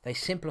together. They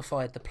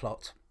simplified the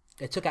plot.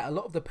 They took out a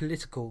lot of the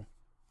political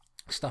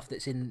stuff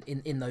that's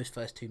in those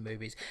first 2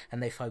 movies,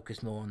 and they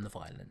focused more on the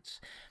violence.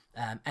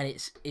 And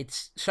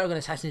it's Shogun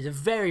Assassin is a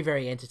very,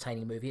 very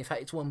entertaining movie. In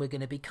fact, it's one we're going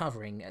to be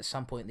covering at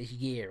some point this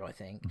year, I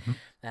think,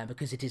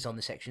 because it is on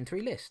the Section 3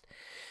 list.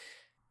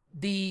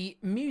 The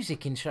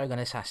music in Shogun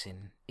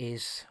Assassin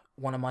is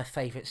one of my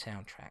favourite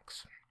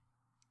soundtracks.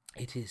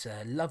 It is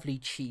a lovely,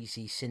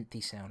 cheesy,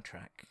 synthy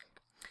soundtrack.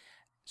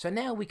 So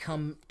now we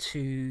come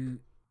to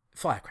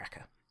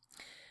Firecracker.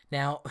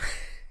 Now,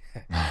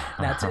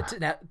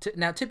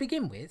 to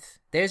begin with,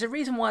 there's a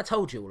reason why I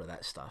told you all of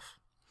that stuff.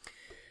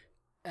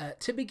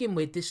 To begin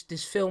with,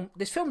 this film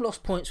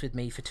lost points with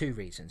me for 2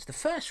 reasons. The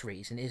first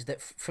reason is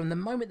that from the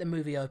moment the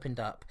movie opened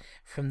up,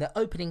 from the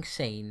opening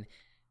scene,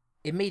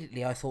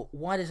 immediately I thought,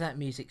 why does that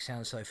music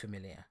sound so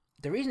familiar?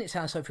 The reason it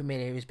sounds so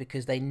familiar is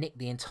because they nicked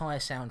the entire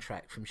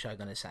soundtrack from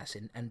Shogun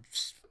Assassin and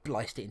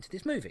spliced it into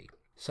this movie.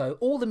 So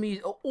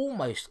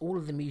almost all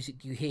of the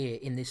music you hear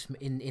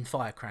in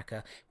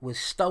Firecracker was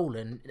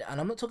stolen, and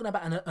I'm not talking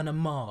about an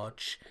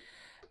homage.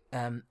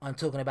 I'm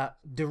talking about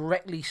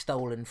directly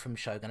stolen from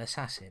Shogun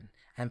Assassin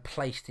and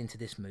placed into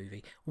this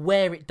movie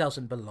where it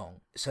doesn't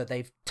belong. So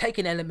they've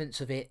taken elements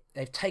of it,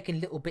 they've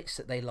taken little bits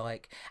that they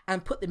like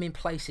and put them in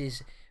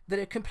places that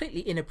are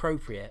completely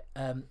inappropriate.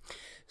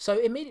 So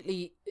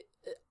immediately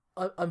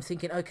I'm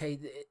thinking, okay,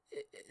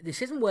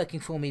 this isn't working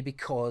for me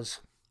because,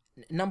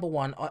 number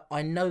one,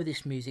 I know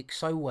this music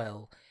so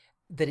well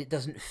that it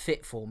doesn't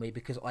fit for me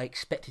because I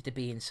expect it to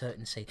be in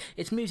certain scenes.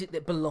 It's music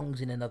that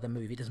belongs in another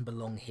movie. It doesn't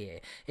belong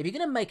here. If you're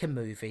going to make a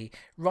movie,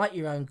 write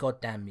your own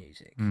goddamn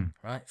music,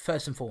 right?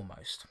 First and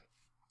foremost.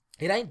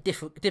 It ain't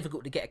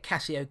difficult to get a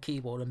Casio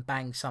keyboard and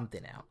bang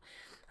something out.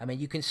 I mean,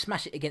 you can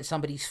smash it against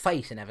somebody's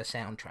face and have a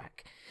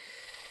soundtrack.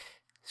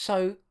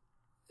 So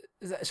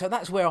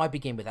that's where I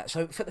begin with that.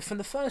 So from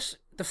the first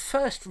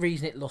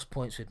reason it lost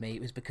points with me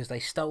was because they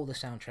stole the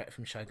soundtrack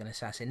from Shogun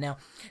Assassin. Now,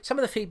 some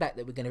of the feedback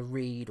that we're going to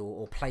read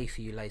or play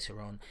for you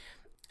later on,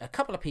 a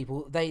couple of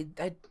people they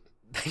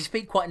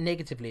speak quite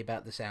negatively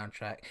about the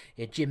soundtrack.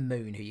 Yeah, Jim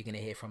Moon, who you're going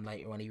to hear from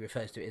later on, he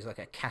refers to it as like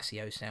a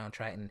Casio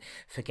soundtrack and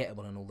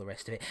forgettable and all the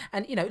rest of it.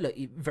 And look,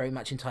 you're very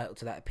much entitled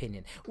to that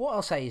opinion. What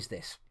I'll say is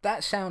this: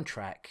 that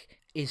soundtrack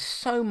is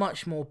so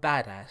much more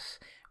badass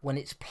when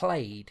it's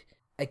played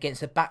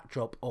against a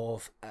backdrop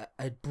of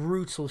a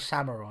brutal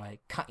samurai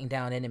cutting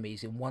down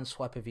enemies in one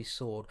swipe of his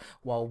sword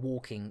while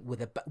walking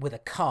with a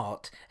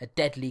cart, a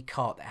deadly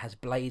cart that has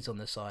blades on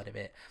the side of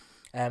it,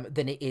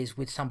 than it is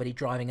with somebody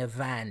driving a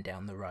van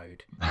down the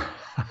road.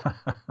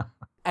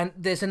 And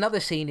there's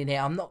another scene in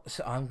here. I'm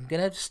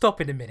gonna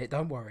stop in a minute.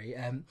 Don't worry.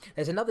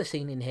 There's another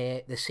scene in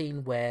here. The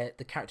scene where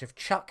the character of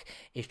Chuck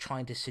is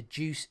trying to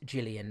seduce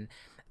Gillian,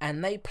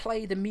 and they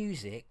play the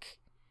music.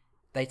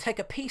 They take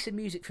a piece of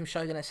music from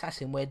Shogun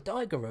Assassin where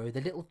Daigoro, the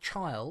little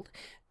child,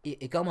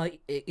 Igami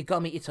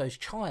Ito's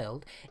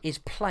child, is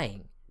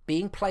playing,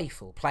 being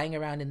playful, playing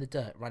around in the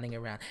dirt, running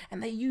around,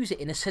 and they use it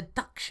in a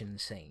seduction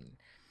scene.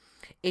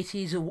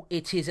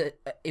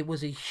 It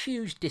was a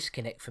huge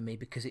disconnect for me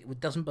because it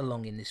doesn't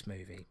belong in this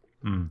movie.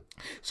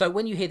 So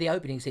when you hear the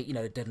opening scene,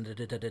 dun dun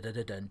dun dun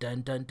dun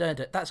dun dun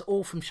dun, that's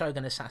all from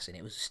Shogun Assassin.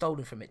 It was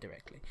stolen from it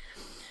directly.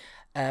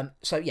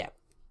 So yeah.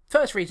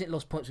 First reason it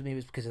lost points with me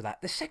was because of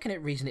that. The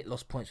second reason it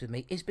lost points with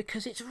me is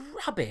because it's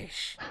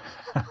rubbish.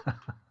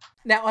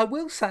 Now, I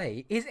will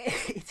say,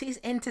 it is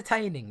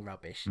entertaining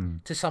rubbish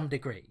to some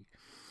degree.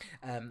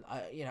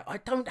 I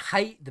don't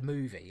hate the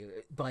movie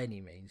by any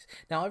means.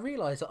 Now, I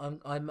realise that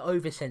I'm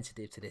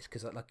oversensitive to this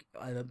because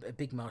I'm a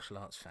big martial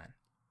arts fan.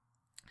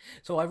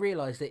 So I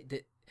realise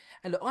that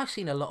And look, I've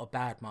seen a lot of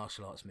bad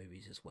martial arts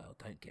movies as well,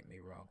 don't get me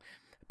wrong.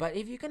 But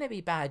if you're going to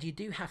be bad, you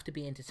do have to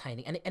be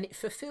entertaining. And it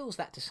fulfills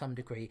that to some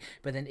degree,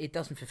 but then it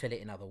doesn't fulfill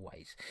it in other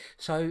ways.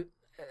 So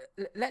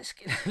let's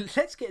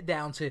get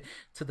down to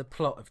the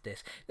plot of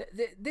this.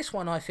 This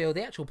one, I feel,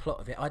 the actual plot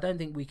of it, I don't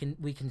think we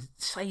can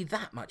say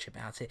that much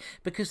about it,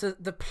 because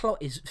the plot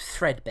is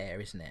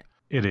threadbare, isn't it?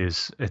 It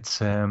is.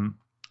 It's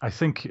I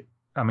think,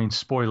 I mean,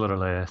 spoiler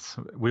alert,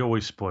 we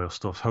always spoil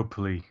stuff.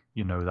 Hopefully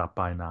you know that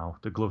by now.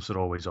 The gloves are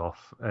always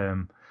off.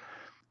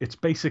 It's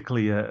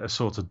basically a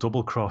sort of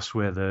double cross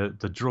where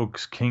the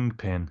drugs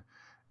kingpin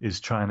is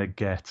trying to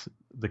get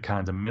the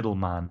kind of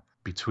middleman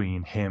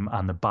between him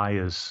and the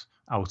buyers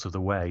out of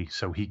the way,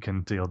 so he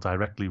can deal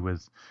directly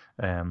with,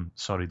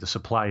 the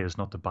suppliers,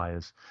 not the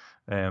buyers.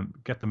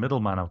 Get the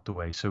middleman out the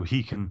way so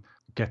he can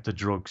get the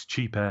drugs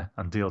cheaper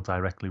and deal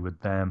directly with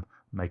them,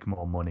 make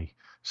more money.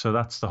 So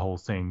that's the whole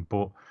thing.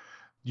 But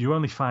you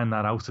only find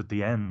that out at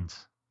the end.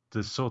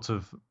 The sort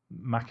of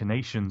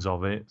machinations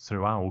of it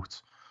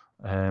throughout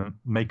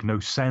make no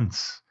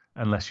sense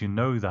unless you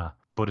know that.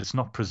 But it's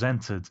not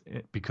presented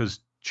because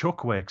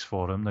Chuck works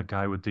for him, the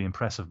guy with the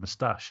impressive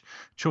moustache.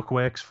 Chuck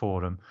works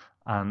for him,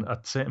 and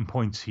at certain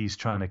points he's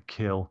trying to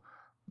kill,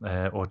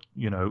 or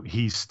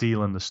he's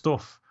stealing the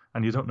stuff,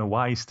 and you don't know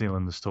why he's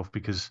stealing the stuff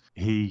because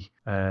he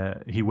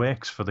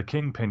works for the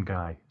kingpin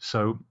guy.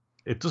 So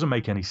it doesn't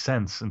make any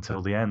sense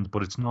until the end,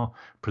 but it's not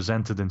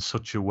presented in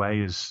such a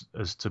way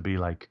as to be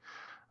like,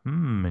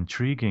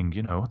 intriguing.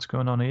 What's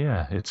going on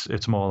here?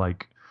 It's more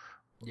like,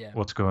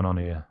 what's going on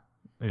here?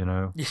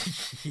 Yeah.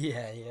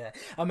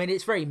 I mean,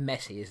 it's very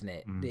messy, isn't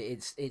it?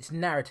 It's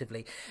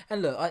narratively.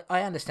 And look,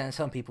 I understand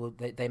some people,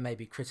 they may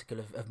be critical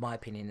of my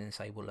opinion and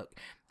say, well, look,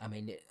 I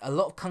mean, a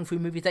lot of kung fu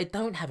movies, they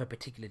don't have a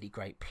particularly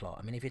great plot.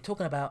 I mean, if you're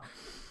talking about,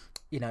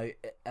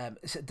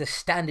 the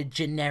standard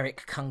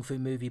generic kung fu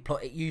movie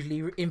plot, it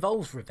usually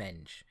involves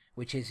revenge,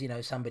 which is,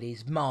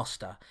 somebody's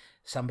master,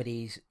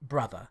 somebody's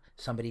brother,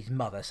 somebody's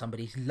mother,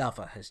 somebody's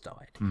lover has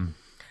died.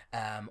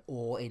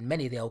 Or in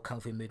many of the old kung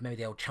fu movies, maybe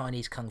the old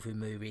Chinese kung fu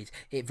movies,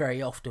 it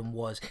very often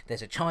was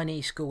there's a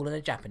Chinese school and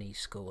a Japanese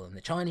school, and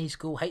the Chinese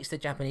school hates the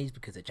Japanese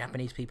because the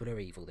Japanese people are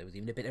evil. There was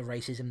even a bit of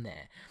racism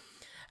there.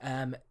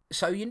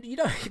 So you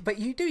don't, but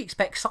you do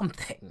expect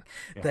something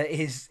that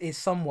is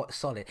somewhat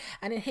solid.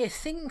 And in here,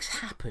 things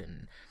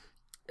happen.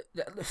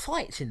 The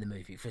fights in the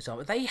movie, for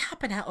example, they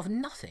happen out of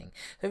nothing.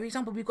 So, for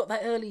example, we've got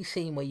that early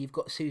scene where you've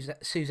got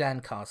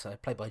Suzanne Carter,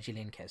 played by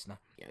Gillian Kessner,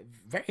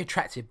 very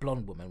attractive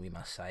blonde woman, we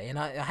must say. And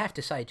I have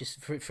to say,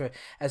 just for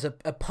as a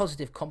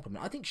positive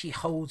compliment, I think she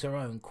holds her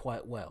own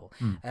quite well.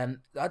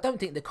 I don't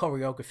think the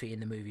choreography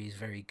in the movie is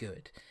very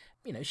good.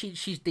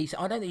 She's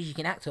decent. I don't think she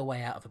can act her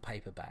way out of a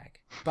paper bag,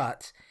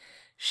 but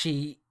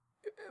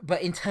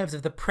in terms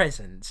of the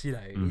presence,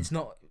 it's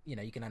not.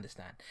 You can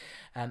understand.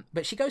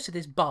 But she goes to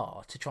this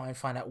bar to try and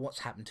find out what's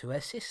happened to her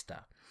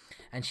sister.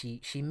 And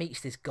she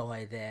meets this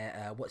guy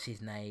there, what's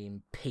his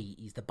name? Pete,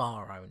 he's the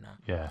bar owner.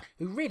 Yeah.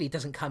 Who really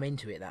doesn't come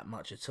into it that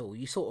much at all.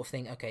 You sort of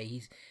think,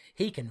 okay,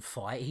 he can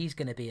fight, he's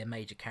going to be a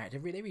major character.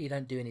 They really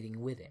don't do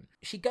anything with him.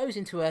 She goes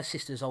into her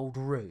sister's old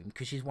room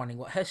because she's wondering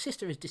what... Her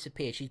sister has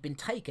disappeared. She's been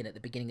taken at the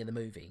beginning of the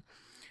movie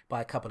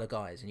by a couple of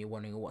guys, and you're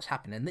wondering what's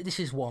happened. And this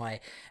is why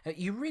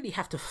you really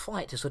have to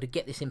fight to sort of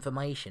get this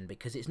information,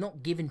 because it's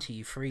not given to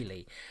you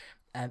freely.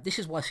 This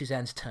is why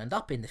Suzanne's turned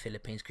up in the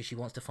Philippines, because she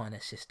wants to find her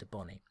sister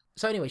Bonnie.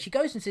 So anyway, she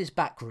goes into this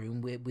back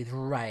room with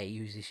Ray,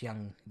 who's this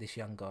young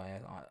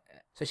guy.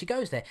 So she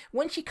goes there.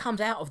 When she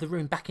comes out of the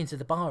room back into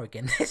the bar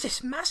again, there's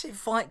this massive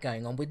fight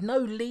going on with no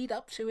lead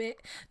up to it,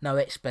 no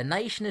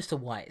explanation as to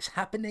why it's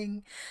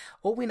happening.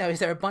 All we know is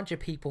there are a bunch of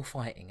people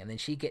fighting, and then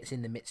she gets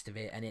in the midst of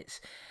it, and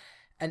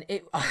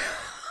I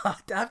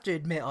have to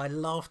admit, I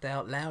laughed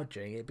out loud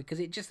during it, because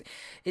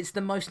it's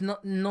the most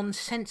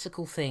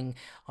nonsensical thing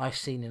I've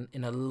seen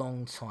in a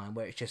long time,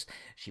 where it's just,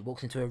 she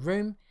walks into a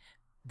room,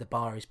 the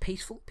bar is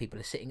peaceful, people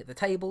are sitting at the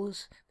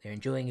tables, they're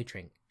enjoying a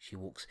drink. She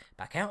walks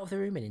back out of the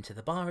room and into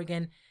the bar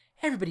again,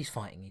 everybody's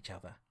fighting each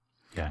other.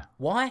 Yeah.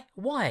 Why?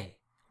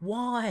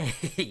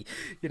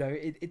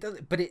 It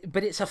doesn't,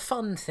 but it's a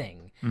fun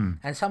thing,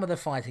 and some of the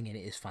fighting in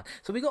it is fun.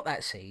 So we got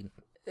that scene.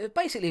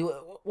 Basically,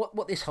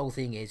 what this whole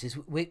thing is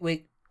we're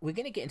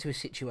going to get into a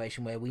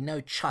situation where we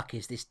know Chuck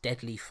is this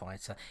deadly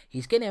fighter.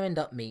 He's going to end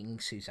up meeting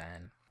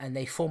Suzanne, and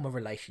they form a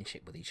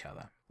relationship with each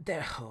other.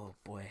 There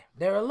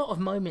are a lot of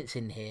moments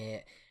in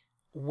here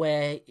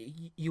where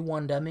you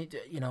wonder. I mean,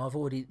 I've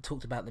already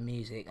talked about the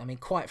music. I mean,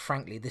 quite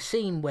frankly, the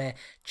scene where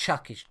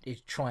Chuck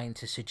is trying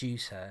to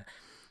seduce her,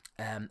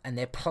 and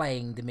they're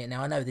playing the...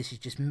 Now, I know this is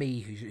just me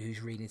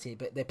who's reading it,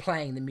 but they're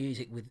playing the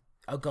music with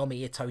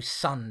Ogami Ito's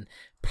son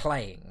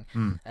playing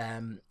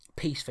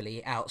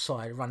peacefully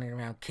outside, running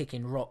around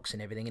kicking rocks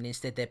and everything, and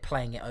instead they're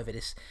playing it over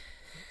this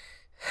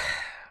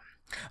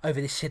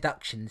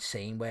seduction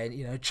scene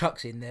where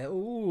Chuck's in there.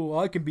 Oh,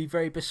 I can be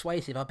very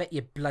persuasive. I bet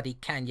you bloody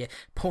can, you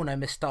porno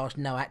moustache,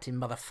 no acting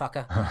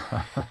motherfucker.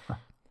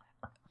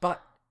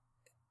 But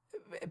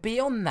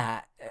beyond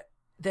that,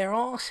 there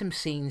are some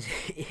scenes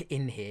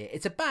in here.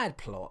 It's a bad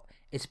plot.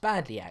 It's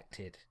badly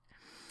acted.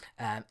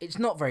 It's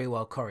not very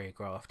well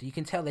choreographed. You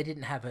can tell they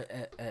didn't have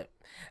a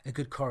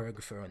good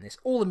choreographer on this.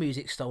 All the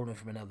music's stolen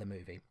from another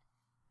movie.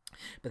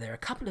 But there are a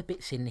couple of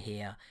bits in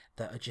here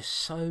that are just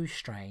so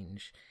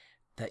strange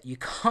that you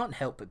can't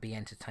help but be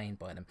entertained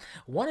by them.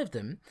 One of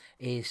them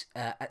is,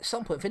 at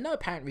some point, for no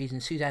apparent reason,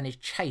 Suzanne is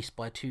chased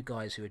by two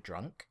guys who are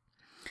drunk.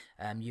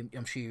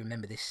 I'm sure you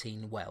remember this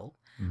scene well.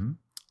 Mm-hmm.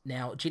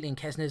 Now, Gillian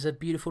Kessner's a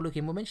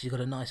beautiful-looking woman. She's got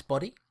a nice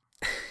body.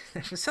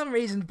 For some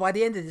reason, by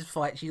the end of this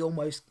fight, she's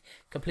almost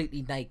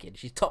completely naked.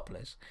 She's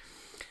topless.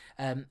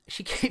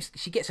 She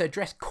gets her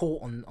dress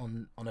caught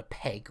on a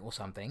peg or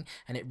something,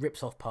 and it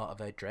rips off part of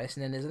her dress.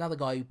 And then there's another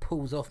guy who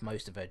pulls off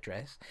most of her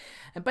dress.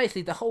 And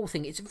basically, the whole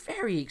thing, it's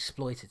very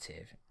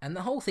exploitative. And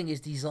the whole thing is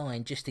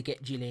designed just to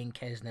get Gillian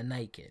Kessner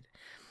naked.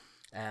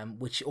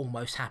 Which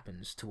almost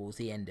happens towards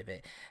the end of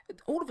it.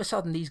 All of a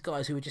sudden, these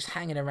guys who were just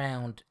hanging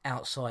around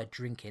outside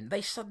drinking,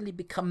 they suddenly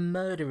become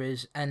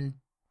murderers and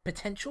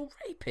potential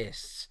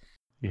rapists.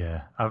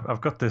 Yeah,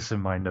 I've got this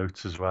in my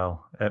notes as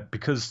well.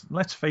 Because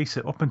let's face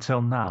it, up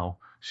until now,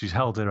 she's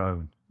held her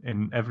own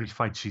in every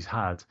fight she's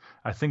had.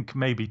 I think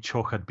maybe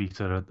Chuck had beat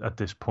her at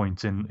this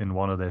point in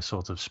one of their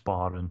sort of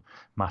sparring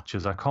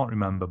matches. I can't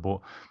remember, but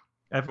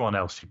everyone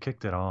else, she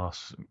kicked her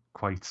ass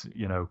quite,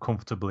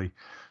 comfortably.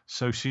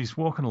 So she's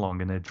walking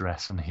along in her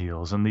dress and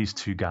heels, and these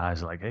two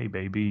guys are like, hey,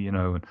 baby,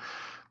 and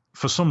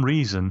for some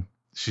reason,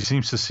 she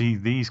seems to see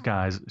these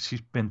guys.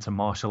 She's been to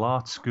martial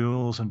arts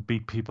schools and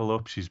beat people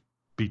up. She's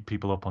beat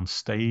people up on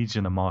stage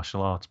in a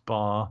martial arts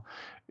bar.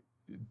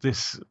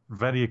 This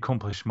very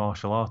accomplished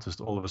martial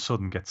artist all of a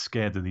sudden gets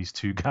scared of these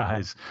two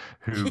guys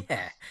who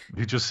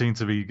just seem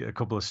to be a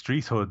couple of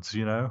street hoods,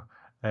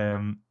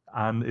 and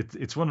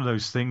it's one of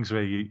those things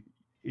where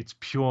it's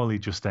purely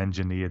just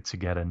engineered to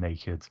get her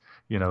naked.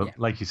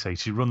 Like you say,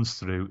 she runs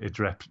through,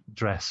 her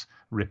dress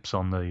rips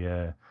on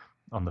the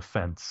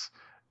fence.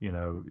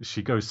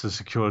 She goes to the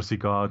security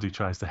guard who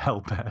tries to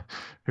help her,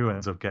 who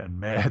ends up getting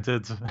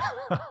murdered.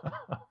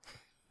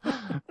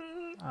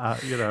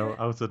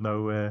 Out of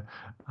nowhere.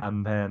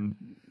 And then,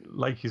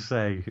 like you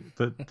say,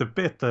 the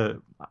bit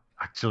that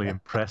actually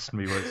impressed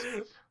me was,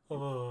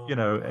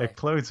 her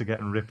clothes are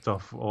getting ripped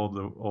off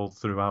all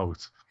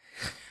throughout.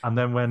 And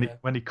then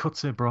when he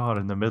cuts her bra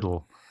in the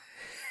middle,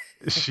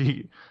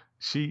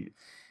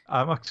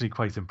 I'm actually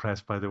quite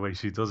impressed by the way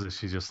she does it.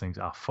 She just thinks,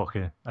 fuck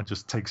it, and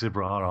just takes her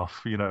bra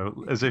off,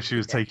 as if she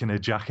was taking her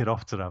jacket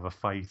off to have a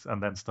fight,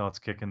 and then starts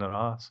kicking her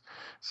ass.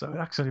 So it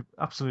actually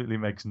absolutely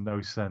makes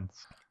no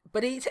sense.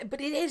 But it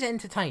is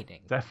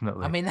entertaining.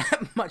 Definitely. I mean,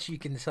 that much you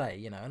can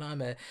say, and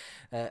I'm a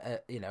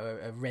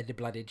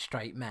red-blooded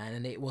straight man,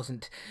 and it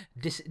wasn't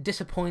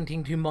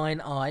disappointing to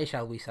mine eye,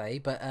 shall we say,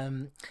 but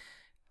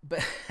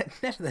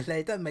nevertheless,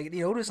 it doesn't make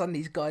it. All of a sudden,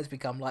 these guys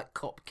become like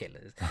cop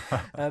killers.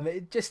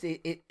 Just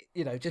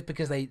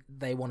because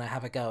they want to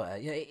have a go at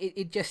it.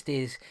 It just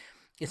is.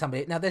 It's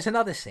somebody. Now, there's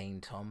another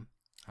scene, Tom.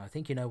 I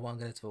think you know what I'm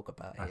going to talk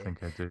about here. I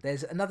think I do.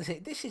 There's another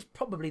scene. This is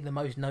probably the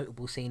most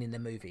notable scene in the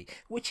movie,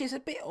 which is a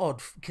bit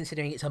odd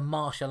considering it's a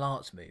martial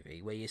arts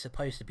movie where you're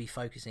supposed to be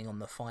focusing on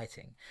the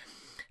fighting.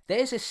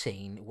 There's a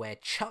scene where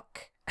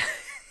Chuck.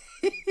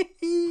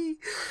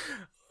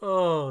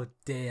 Oh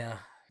dear.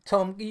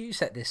 Tom, you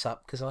set this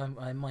up because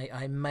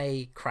I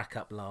may crack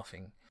up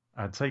laughing.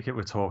 I take it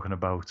we're talking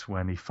about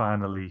when he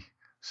finally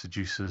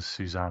seduces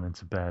Suzanne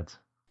into bed.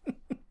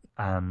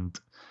 And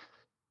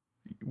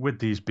with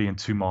these being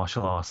two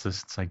martial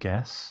artists, I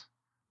guess,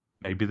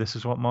 maybe this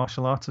is what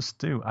martial artists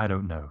do. I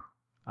don't know.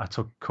 I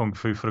took Kung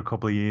Fu for a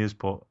couple of years,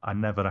 but I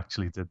never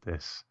actually did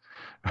this.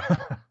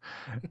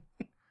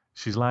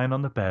 She's lying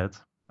on the bed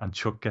and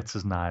Chuck gets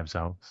his knives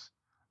out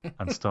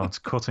and starts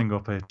cutting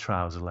up her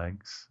trouser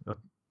legs,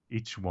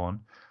 each one,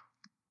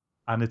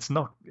 and it's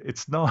not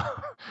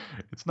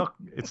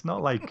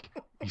like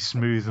he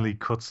smoothly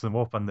cuts them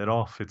up and they're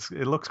off.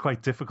 It looks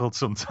quite difficult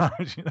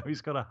sometimes.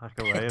 He's got to hack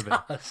away a bit.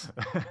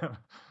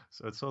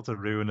 So it's sort of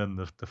ruining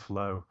the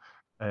flow.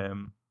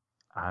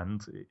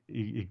 And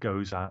he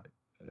goes at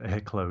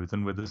her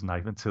clothing with his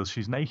knife until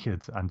she's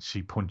naked, and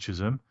she punches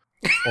him.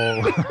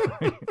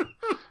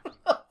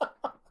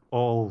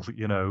 All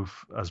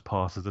as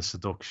part of the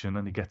seduction,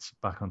 and he gets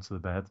back onto the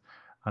bed,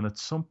 and at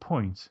some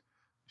point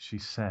she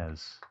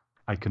says,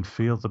 I can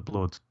feel the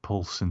blood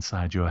pulse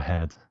inside your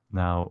head.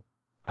 Now,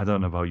 I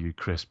don't know about you,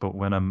 Chris, but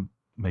when I'm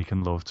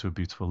making love to a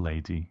beautiful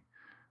lady,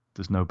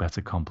 there's no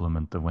better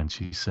compliment than when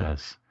she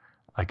says,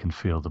 I can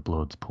feel the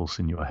blood pulse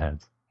in your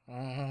head.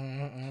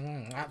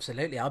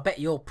 Absolutely. I bet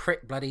your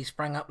prick bloody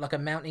sprang up like a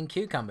mountain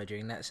cucumber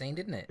during that scene,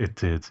 didn't it? It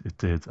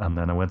did. And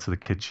then I went to the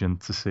kitchen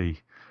to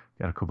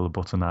get a couple of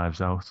butter knives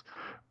out.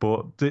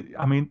 But,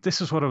 this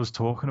is what I was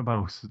talking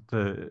about.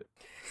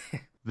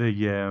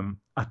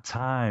 At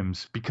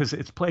times, because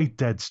it's played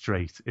dead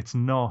straight,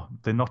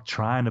 they're not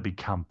trying to be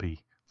campy.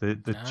 They're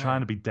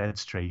trying to be dead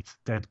straight,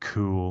 dead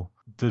cool.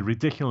 The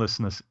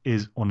ridiculousness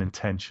is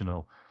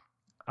unintentional.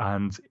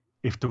 And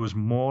if there was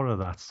more of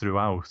that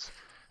throughout,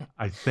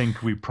 I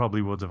think we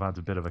probably would have had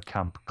a bit of a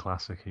camp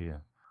classic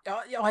here.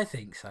 I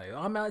think so.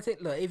 I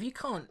think, look, if you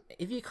can't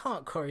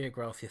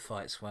choreograph your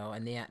fights well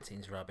and the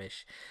acting's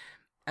rubbish,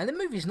 And the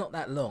movie's not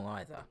that long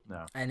either.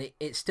 No. And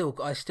I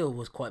still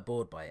was quite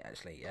bored by it,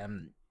 actually.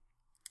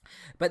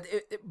 But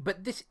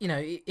this,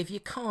 if you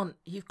can't,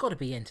 you've got to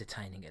be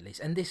entertaining at least.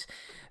 And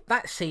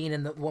that scene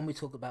and the one we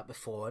talked about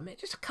before, I mean,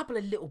 just a couple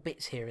of little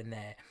bits here and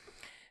there.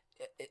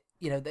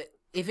 That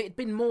if it had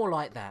been more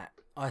like that,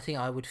 I think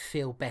I would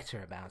feel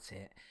better about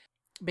it.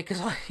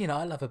 Because I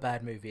love a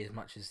bad movie as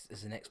much as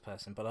the next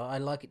person, but I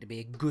like it to be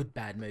a good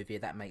bad movie,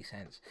 if that makes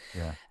sense.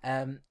 Yeah.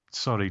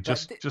 Sorry,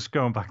 just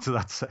going back to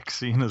that sex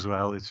scene as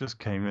well. It just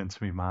came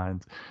into my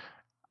mind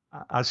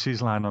as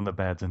she's lying on the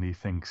bed and he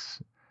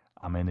thinks,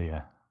 I'm in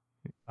here.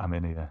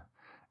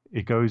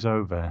 He goes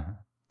over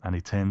and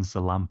he turns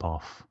the lamp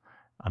off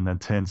and then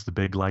turns the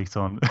big light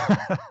on.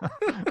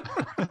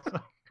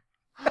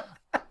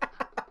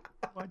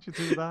 Why'd you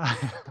do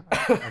that?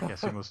 I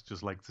guess he must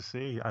just like to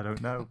see. I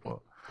don't know, but.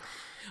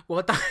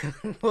 Well,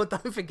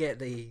 don't forget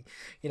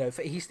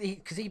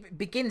because he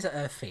begins at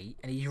her feet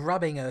and he's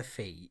rubbing her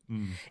feet.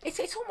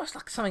 It's almost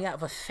like something out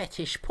of a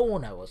fetish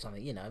porno or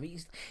something,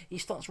 He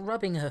starts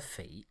rubbing her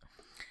feet,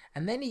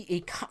 and then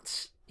he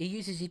cuts. He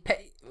uses his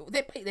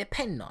they're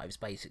pen knives,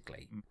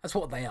 basically. That's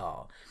what they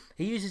are.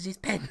 He uses his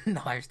pen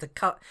knives to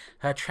cut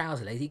her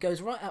trouser legs. He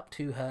goes right up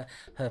to her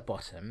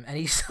bottom and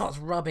he starts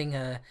rubbing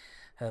her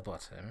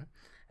bottom.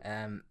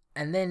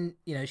 And then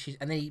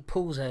he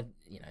pulls her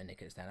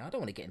knickers down. I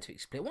don't want to get into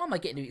explicit. Why am I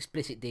getting into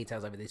explicit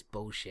details over this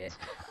bullshit?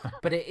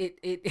 But it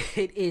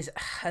is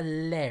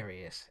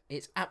hilarious.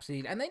 It's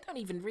absolutely, and they don't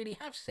even really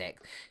have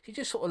sex. She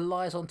just sort of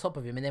lies on top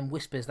of him and then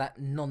whispers that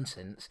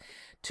nonsense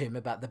to him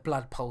about the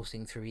blood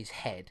pulsing through his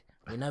head.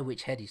 We know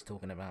which head he's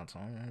talking about.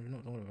 I'm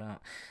not talking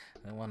about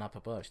the one up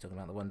above. He's talking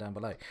about the one down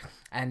below.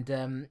 And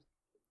then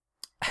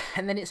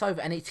it's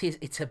over, and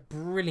it's a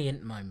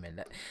brilliant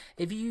moment.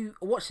 If you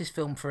watch this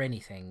film for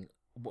anything,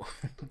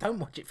 don't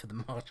watch it for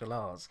the martial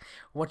arts.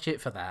 Watch it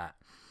for that.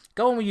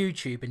 Go on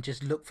YouTube and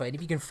just look for it.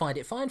 If you can find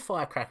it, find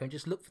Firecracker and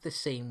just look for the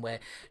scene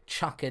where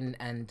Chuck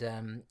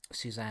and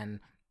Suzanne,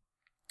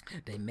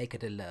 they make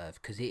it a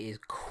love, because it is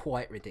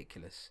quite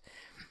ridiculous.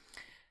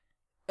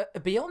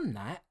 Beyond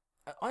that,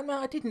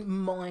 I didn't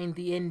mind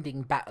the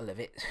ending battle of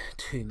it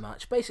too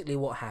much. Basically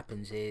what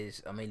happens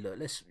is, look,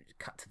 let's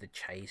cut to the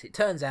chase. It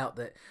turns out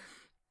that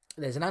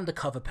there's an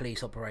undercover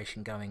police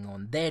operation going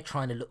on. They're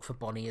trying to look for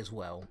Bonnie as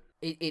well.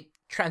 It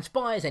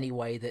transpires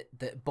anyway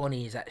that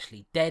Bonnie is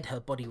actually dead. Her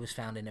body was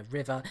found in a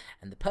river,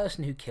 and the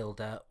person who killed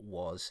her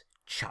was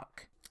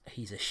Chuck.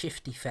 He's a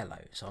shifty fellow,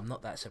 so I'm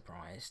not that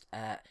surprised.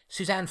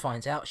 Suzanne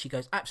finds out. She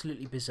goes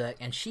absolutely berserk,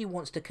 and she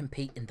wants to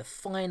compete in the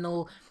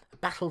final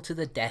battle to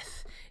the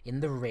death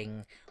in the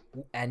ring,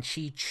 and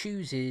she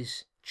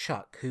chooses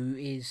Chuck, who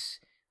is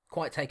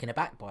quite taken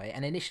aback by it,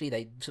 and initially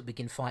they sort of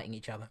begin fighting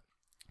each other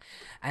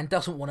and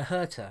doesn't want to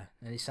hurt her,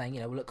 and is saying,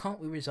 well, look,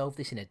 can't we resolve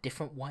this in a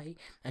different way?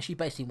 And she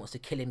basically wants to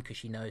kill him because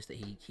she knows that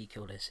he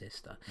killed her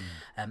sister.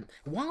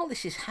 While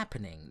this is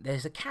happening,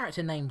 there's a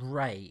character named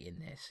Ray in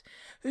this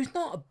who's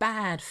not a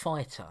bad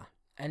fighter,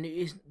 and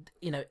is,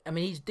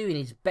 he's doing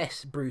his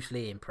best Bruce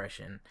Lee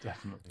impression,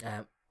 Definitely,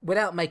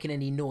 without making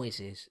any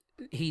noises.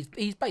 He's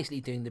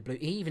basically doing the blue.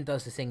 He even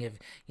does the thing of,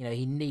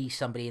 he knees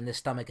somebody in the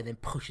stomach and then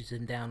pushes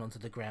them down onto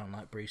the ground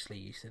like Bruce Lee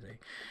used to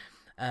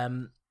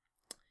do.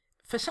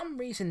 For some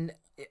reason,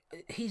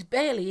 he's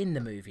barely in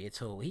the movie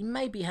at all. He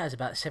maybe has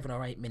about 7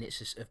 or 8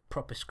 minutes of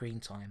proper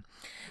screen time.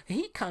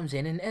 He comes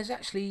in and has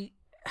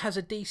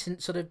a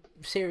decent sort of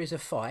series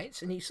of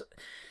fights, and you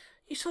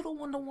sort of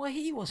wonder why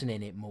he wasn't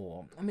in it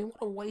more. What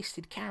a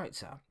wasted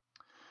character.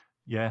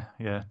 Yeah,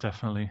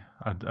 definitely.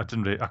 I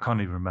can't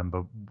even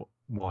remember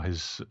what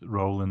his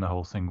role in the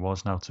whole thing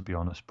was now, to be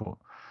honest, but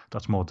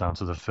that's more down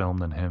to the film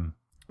than him.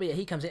 But yeah,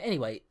 he comes in.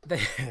 Anyway, they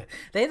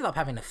ended up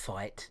having a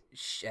fight.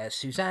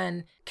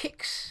 Suzanne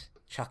kicks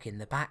Chuck in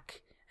the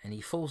back, and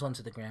he falls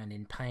onto the ground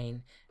in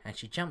pain, and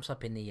she jumps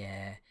up in the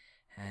air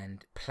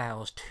and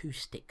plows 2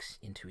 sticks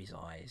into his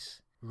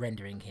eyes,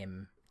 rendering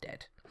him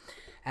dead.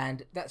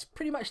 And that's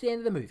pretty much the end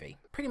of the movie.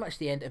 Pretty much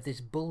the end of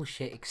this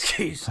bullshit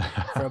excuse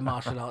for a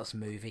martial arts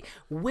movie,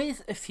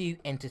 with a few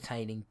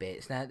entertaining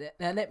bits. Now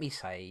let me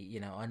say,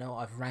 I know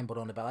I've rambled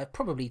on about. I've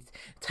probably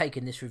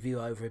taken this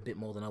review over a bit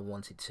more than I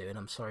wanted to, and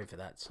I'm sorry for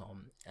that,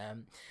 Tom.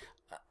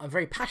 I'm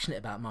very passionate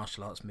about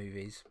martial arts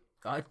movies.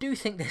 I do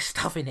think there's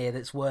stuff in here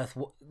that's worth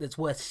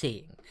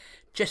seeing,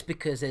 just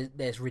because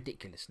there's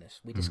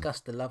ridiculousness. We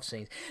discussed the love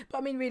scenes,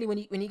 but really,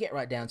 when you get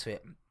right down to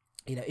it,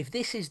 if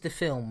this is the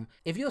film,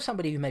 if you're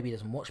somebody who maybe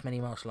doesn't watch many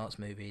martial arts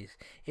movies,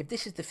 if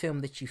this is the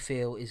film that you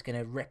feel is going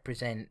to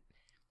represent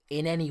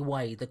in any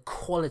way the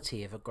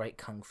quality of a great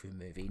kung fu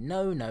movie,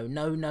 no.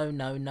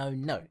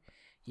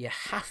 You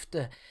have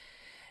to,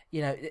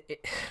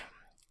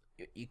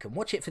 you can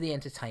watch it for the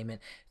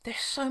entertainment. There's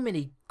so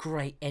many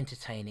great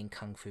entertaining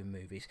kung fu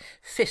movies.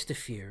 Fist of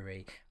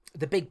Fury,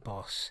 The Big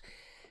Boss,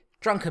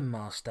 Drunken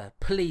Master,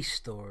 Police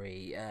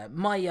Story,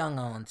 My Young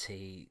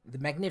Auntie, The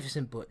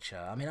Magnificent Butcher.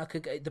 I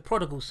could go, The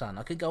Prodigal Son.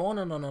 I could go on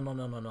and on and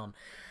on and on and on.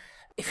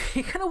 If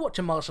you're going to watch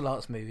a martial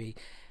arts movie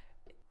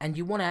and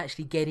you want to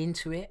actually get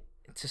into it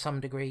to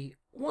some degree,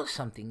 watch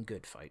something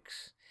good,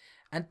 folks.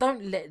 And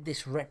don't let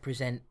this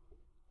represent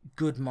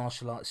good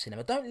martial arts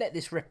cinema. Don't let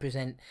this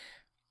represent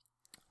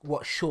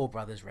what Shaw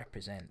Brothers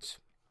represents,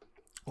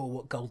 or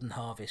what Golden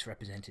Harvest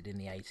represented in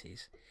the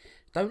 80s.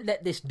 Don't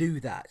let this do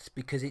that,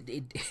 because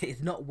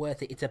it's not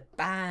worth it. It's a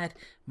bad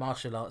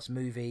martial arts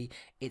movie.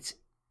 It's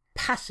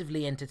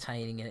passively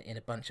entertaining in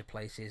a bunch of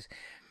places.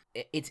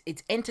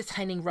 It's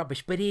entertaining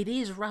rubbish, but it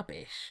is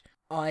rubbish.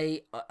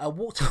 I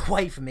walked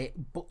away from it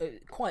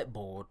quite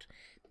bored,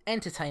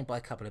 entertained by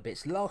a couple of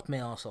bits, laughed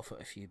my arse off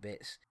at a few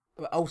bits.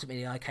 But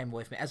ultimately, I came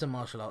away from it as a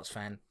martial arts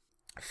fan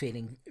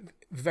feeling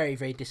very,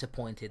 very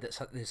disappointed that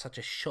there's such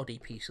a shoddy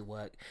piece of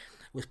work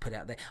was put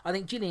out there. I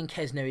think Gillian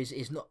Kessner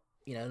is not,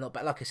 not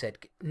bad. Like I said,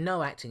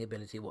 no acting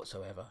ability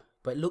whatsoever,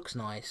 but looks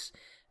nice,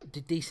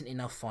 decent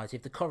enough fight.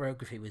 If the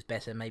choreography was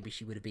better, maybe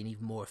she would have been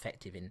even more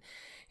effective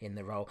in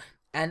the role.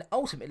 And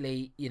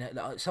ultimately,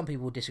 some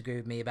people disagree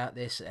with me about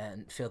this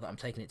and feel that I'm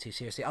taking it too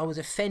seriously. I was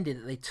offended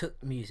that they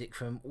took music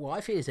from what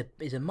I feel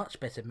is a much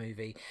better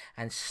movie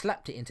and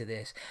slapped it into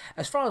this.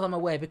 As far as I'm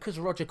aware, because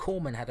Roger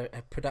Corman had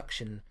a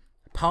production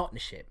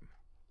partnership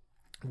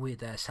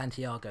with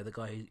Santiago, the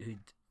guy who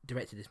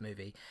directed this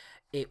movie,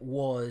 it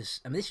was,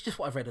 this is just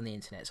what I've read on the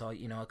internet, so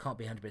I can't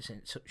be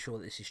 100% sure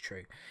that this is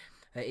true.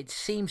 It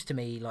seems to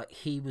me like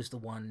he was the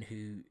one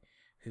who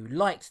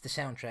liked the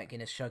soundtrack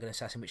in A Shogun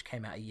Assassin, which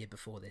came out a year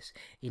before this,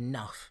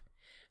 enough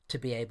to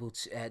be able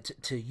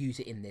to use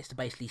it in this, to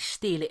basically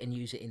steal it and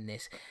use it in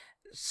this.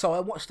 So I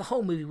watched the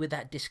whole movie with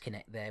that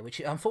disconnect there, which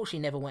unfortunately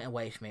never went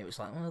away from me. It was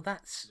like, well,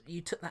 you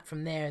took that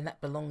from there, and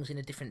that belongs in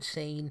a different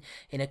scene,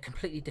 in a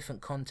completely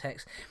different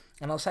context.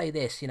 And I'll say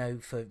this,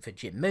 for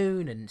Jim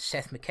Moon and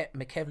Seth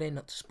MacFarlane,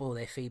 not to spoil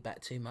their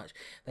feedback too much,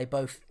 they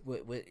both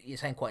were you're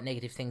saying quite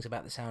negative things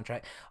about the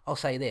soundtrack. I'll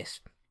say this.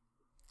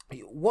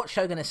 Watch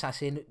Shogun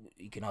Assassin.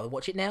 You can either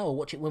watch it now or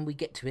watch it when we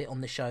get to it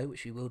on the show,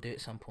 which we will do at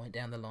some point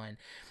down the line,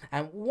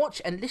 and watch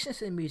and listen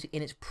to the music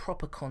in its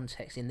proper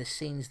context, in the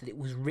scenes that it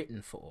was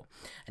written for.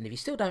 And if you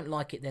still don't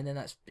like it, then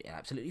that's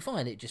absolutely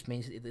fine. It just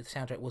means that the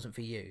soundtrack wasn't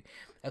for you.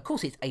 Of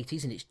course, it's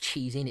 80s and it's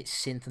cheesy and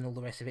it's synth and all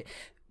the rest of it,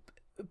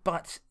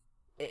 but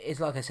it's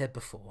like I said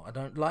before, I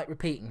don't like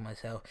repeating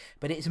myself,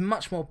 but it's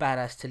much more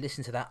badass to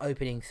listen to that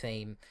opening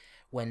theme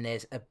when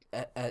there's a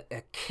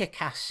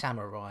kick-ass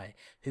samurai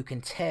who can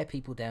tear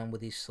people down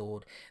with his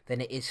sword than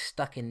it is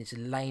stuck in this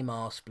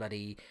lame-ass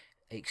bloody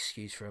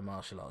excuse for a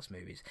martial arts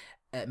movie.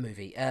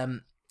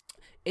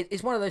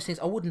 It's one of those things.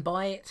 I wouldn't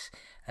buy it.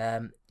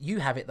 You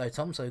have it though,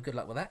 Tom, so good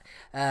luck with that.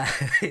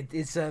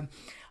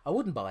 I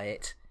wouldn't buy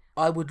it.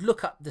 I would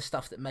look up the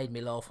stuff that made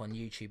me laugh on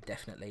YouTube,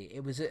 definitely.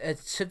 It was a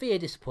severe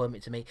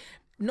disappointment to me.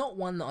 Not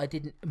one that I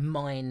didn't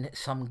mine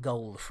some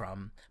gold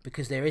from,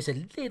 because there is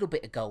a little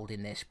bit of gold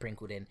in there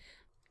sprinkled in.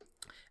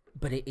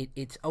 But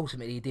it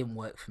ultimately didn't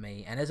work for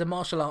me. And as a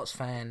martial arts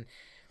fan,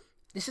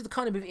 this is the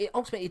kind of movie,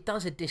 it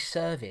does a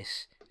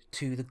disservice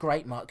to the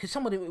great mark. Because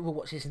someone will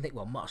watch this and think,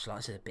 well, martial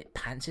arts is a bit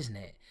pants, isn't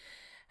it?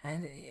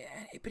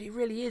 But it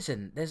really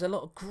isn't. There's a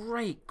lot of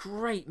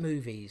great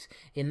movies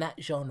in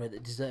that genre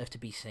that deserve to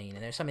be seen,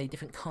 and there's so many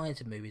different kinds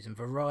of movies and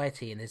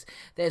variety, and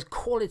there's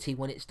quality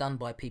when it's done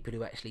by people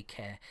who actually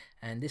care.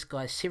 And this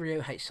guy,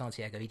 Cirio H.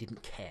 Santiago, he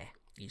didn't care.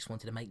 He just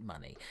wanted to make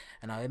money.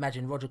 And I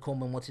imagine Roger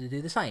Corman wanted to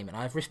do the same. And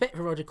I have respect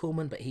for Roger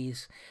Corman, but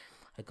he's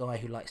a guy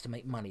who likes to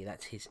make money.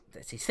 That's his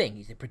thing.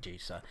 He's a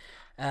producer.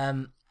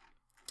 It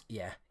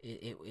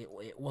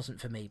wasn't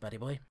for me, buddy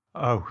boy.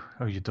 Oh,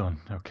 you're done.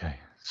 Okay.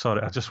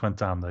 Sorry, I just went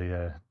down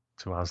to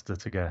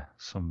Asda to get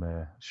some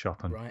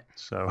shopping. Right.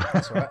 So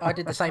that's all right. I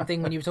did the same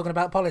thing when you were talking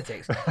about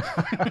politics.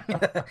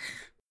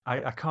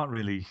 I can't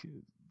really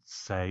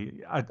say.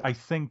 I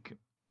think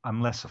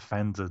I'm less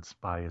offended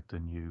by it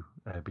than you,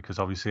 because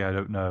obviously I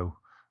don't know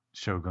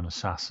Shogun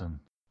Assassin,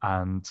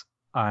 and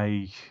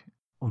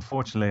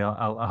unfortunately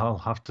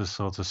I'll have to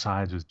sort of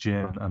side with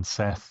Jim and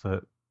Seth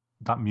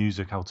that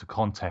music out of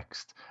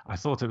context. I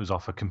thought it was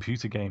off a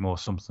computer game or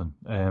something,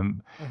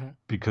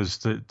 because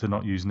they're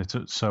not using it.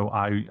 So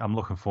I'm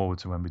looking forward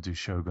to when we do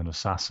Shogun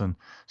Assassin,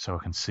 so I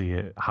can see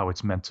how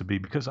it's meant to be,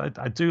 because I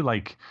do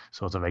like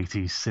sort of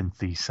 80s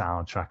synthy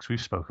soundtracks.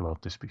 We've spoken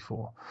about this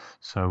before,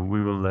 so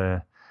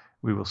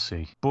we will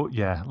see. But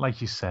yeah,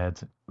 like you said,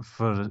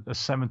 for a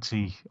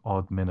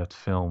 70-odd minute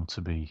film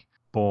to be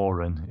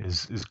boring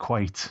is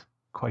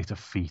quite a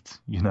feat,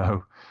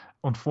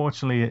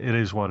 Unfortunately, it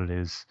is what it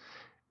is.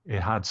 It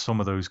had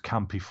some of those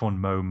campy fun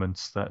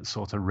moments that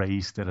sort of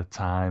raised it at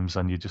times,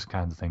 and you just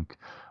kind of think,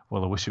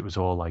 well, I wish it was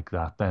all like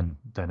that. Then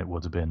it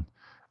would have been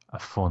a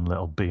fun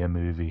little beer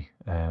movie.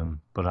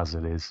 But as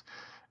it is,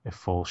 it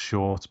falls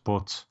short.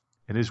 But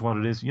it is what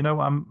it is.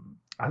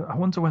 I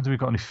wonder whether we've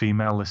got any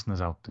female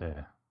listeners out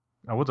there.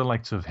 I would have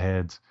liked to have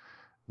heard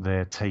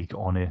their take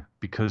on it,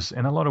 because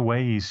in a lot of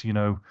ways,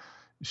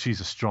 she's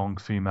a strong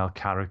female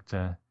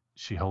character.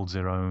 She holds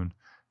her own.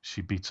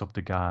 She beats up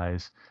the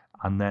guys.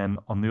 And then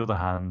on the other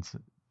hand,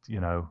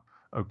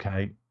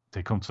 okay,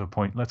 they come to a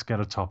point, let's get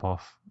a top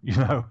off,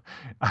 and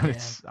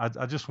it's,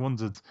 I just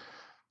wondered,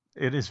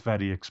 it is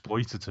very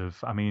exploitative.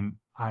 I mean,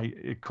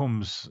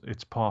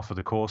 it's par for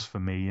the course for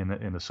me in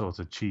a sort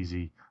of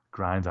cheesy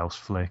grindhouse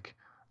flick.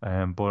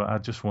 But I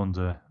just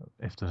wonder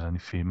if there's any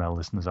female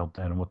listeners out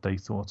there and what they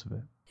thought of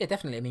it. Yeah,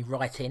 definitely. I mean,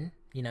 write in.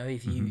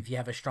 If you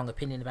have a strong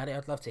opinion about it,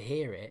 I'd love to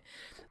hear it.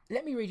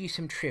 Let me read you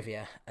some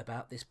trivia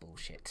about this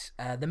bullshit.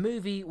 The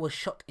movie was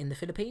shot in the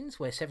Philippines,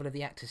 where several of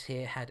the actors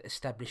here had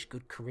established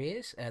good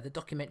careers. The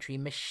documentary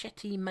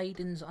Machete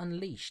Maidens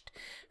Unleashed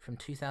from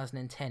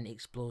 2010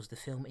 explores the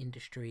film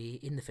industry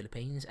in the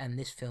Philippines and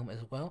this film as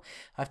well.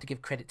 I have to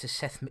give credit to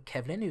Seth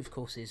MacKevlin, who of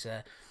course is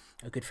a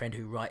good friend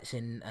who writes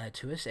in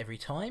to us every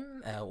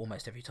time,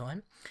 almost every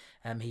time.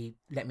 He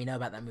let me know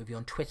about that movie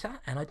on Twitter,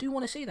 and I do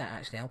want to see that,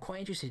 actually. I'm quite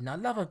interested, and I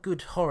love a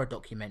good horror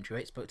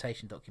documentary,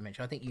 exploitation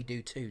documentary. I think you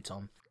do too,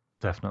 Tom.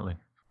 Definitely.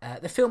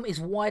 The film is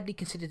widely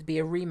considered to be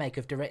a remake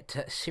of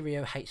director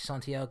Cirio H.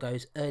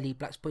 Santiago's early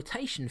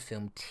Blaxploitation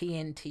film,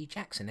 TNT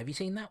Jackson. Have you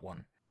seen that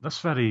one? That's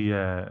very...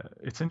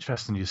 it's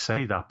interesting you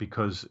say that,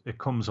 because it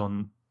comes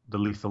on the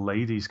Lethal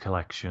Ladies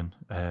collection,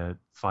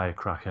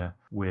 Firecracker,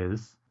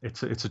 with...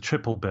 It's a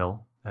triple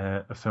bill,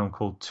 a film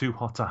called Too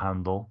Hot to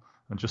Handle,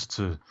 and just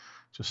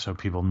so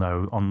people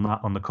know,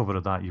 on the cover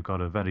of that, you've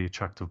got a very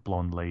attractive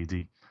blonde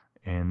lady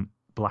in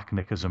black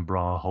knickers and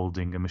bra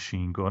holding a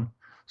machine gun.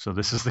 So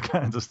this is the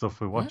kind of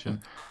stuff we're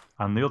watching.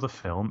 And the other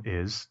film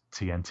is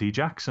TNT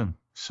Jackson.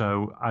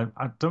 So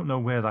I don't know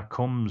where that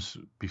comes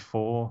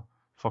before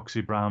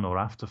Foxy Brown or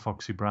after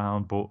Foxy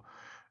Brown, but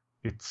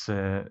it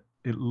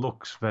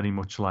looks very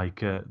much like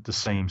the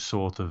same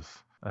sort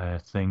of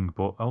thing.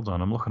 But hold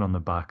on, I'm looking on the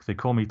back. They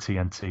call me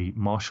TNT,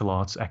 martial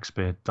arts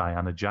expert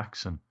Diana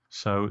Jackson.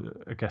 So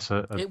I guess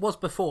it was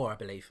before, I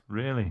believe.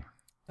 Really?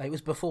 It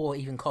was before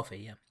even Coffee.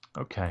 Yeah.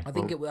 Okay. I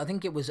think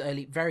it was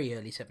very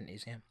early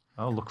 70s. Yeah.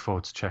 I'll look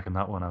forward to checking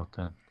that one out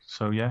then.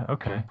 So yeah,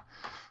 okay.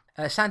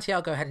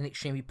 Santiago had an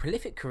extremely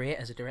prolific career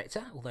as a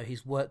director, although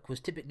his work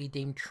was typically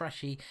deemed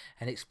trashy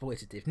and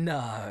exploitative.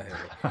 No.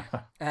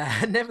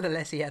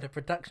 Nevertheless, he had a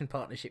production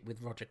partnership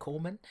with Roger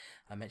Corman,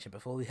 I mentioned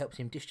before, who helped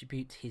him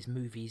distribute his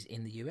movies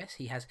in the US.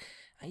 He has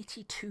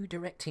 82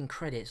 directing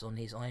credits on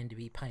his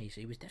IMDb page,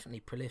 so he was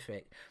definitely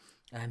prolific.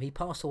 He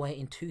passed away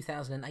in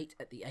 2008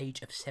 at the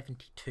age of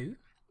 72.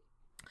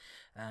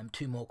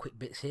 Two more quick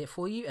bits here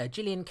for you.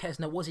 Gillian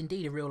Kesner was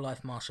indeed a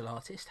real-life martial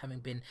artist, having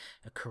been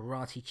a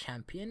karate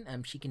champion.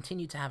 She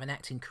continued to have an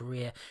acting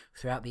career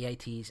throughout the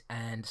 80s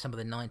and some of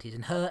the 90s,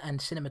 and her and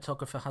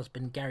cinematographer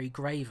husband Gary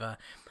Graver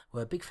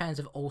were big fans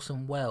of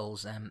Orson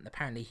Welles.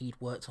 Apparently he'd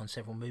worked on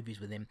several movies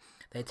with him.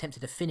 They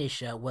attempted to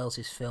finish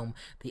Welles's film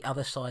The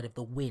Other Side of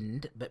the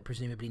Wind, but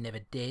presumably never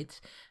did.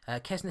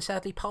 Kesner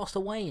sadly passed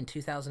away in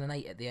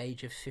 2008 at the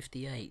age of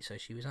 58, so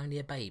she was only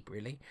a babe,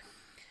 really,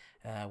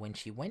 when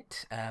she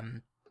went.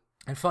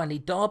 And finally,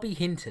 Darby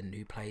Hinton,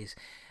 who plays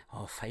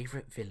our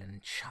favourite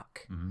villain,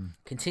 Chuck,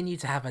 continued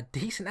to have a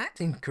decent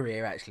acting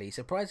career, actually,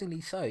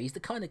 surprisingly so. He's the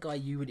kind of guy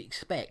you would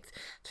expect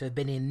to have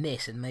been in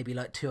this and maybe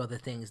like two other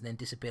things and then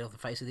disappeared off the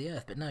face of the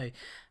earth. But no,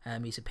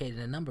 he's appeared in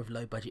a number of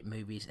low-budget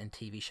movies and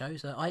TV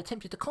shows. I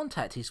attempted to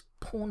contact his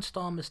porn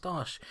star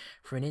moustache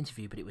for an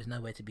interview, but it was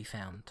nowhere to be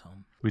found,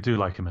 Tom. We do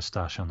like a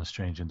moustache on the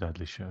Strange and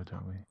Deadly show,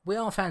 don't we? We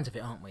are fans of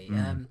it, aren't we?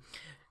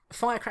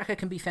 Firecracker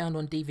can be found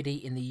on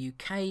DVD in the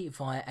UK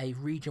via a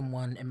Region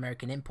 1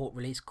 American import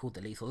release called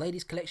the Lethal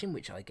Ladies Collection,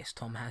 which I guess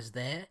Tom has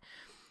there.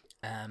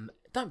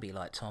 Don't be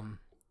like Tom,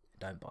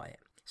 don't buy it.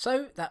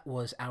 So that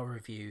was our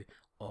review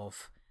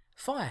of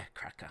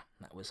Firecracker.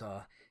 That was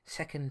our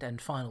second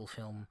and final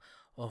film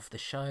of the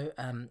show.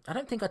 I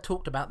don't think I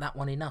talked about that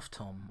one enough,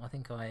 Tom. I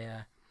think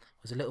I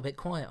was a little bit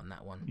quiet on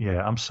that one.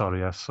 Yeah, I'm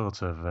sorry. I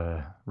sort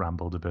of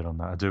rambled a bit on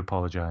that. I do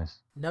apologise.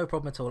 No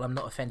problem at all. I'm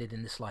not offended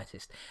in the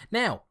slightest.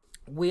 Now,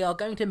 we are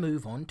going to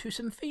move on to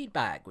some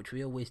feedback, which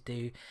we always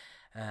do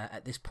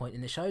at this point in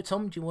the show.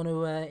 Tom, do you want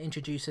to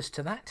introduce us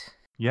to that?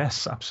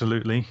 Yes,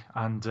 absolutely.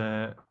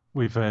 And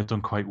we've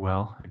done quite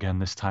well again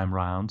this time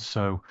round.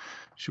 So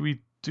should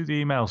we do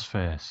the emails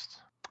first?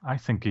 I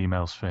think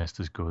emails first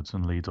is good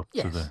and lead up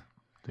to the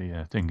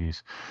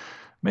thingies.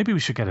 Maybe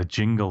we should get a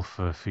jingle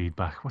for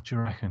feedback. What do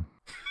you reckon?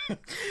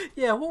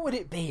 Yeah, what would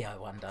it be, I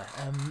wonder?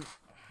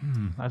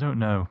 I don't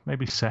know.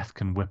 Maybe Seth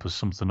can whip us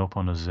something up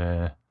on his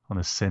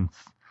synth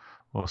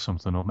or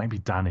something, or maybe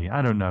Danny.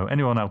 I don't know.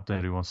 Anyone out there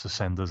who wants to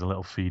send us a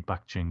little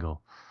feedback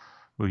jingle,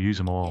 we'll use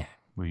them all. Yeah.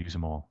 We'll use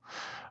them all.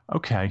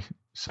 Okay,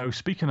 so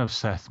speaking of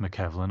Seth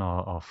MacKevlin,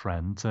 our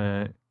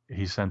friend,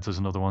 he sent us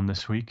another one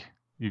this week.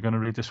 You going to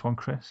read this one,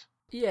 Chris?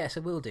 Yes, I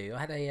will do. I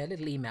had a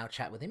little email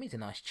chat with him. He's a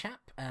nice chap.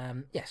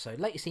 So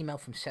latest email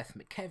from Seth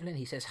MacKevlin.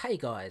 He says, "Hey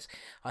guys,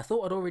 I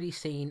thought I'd already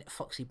seen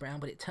Foxy Brown,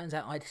 but it turns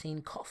out I'd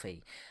seen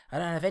Coffee. I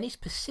don't have any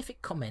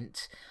specific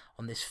comments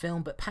on this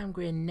film, but Pam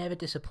Grier never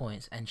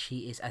disappoints, and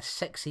she is as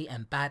sexy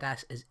and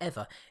badass as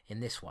ever in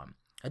this one.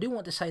 I do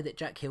want to say that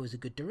Jack Hill is a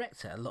good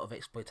director. A lot of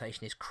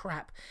exploitation is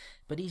crap,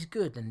 but he's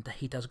good, and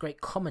he does great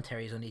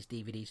commentaries on his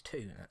DVDs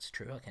too. That's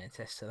true, I can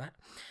attest to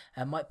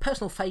that. My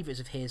personal favourites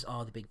of his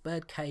are The Big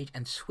Birdcage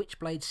and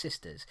Switchblade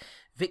Sisters.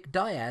 Vic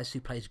Diaz, who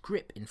plays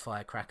Grip in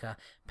Firecracker,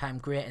 Pam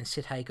Grier and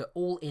Sid Hager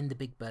all in The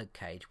Big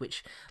Birdcage,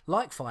 which,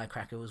 like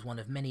Firecracker, was one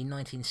of many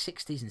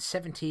 1960s and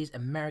 70s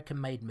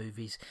American-made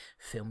movies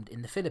filmed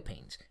in the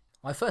Philippines.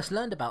 I first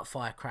learned about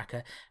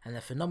Firecracker and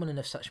the phenomenon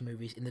of such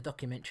movies in the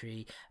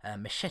documentary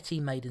Machete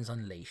Maidens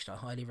Unleashed. I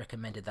highly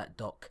recommended that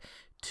doc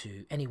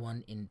to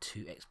anyone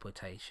into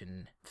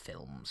exploitation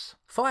films.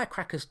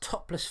 Firecracker's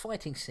topless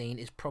fighting scene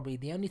is probably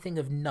the only thing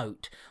of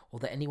note or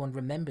that anyone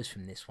remembers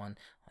from this one.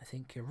 I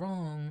think you're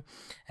wrong.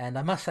 And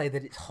I must say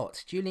that it's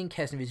hot. Julian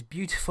Kesner is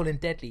beautiful and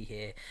deadly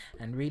here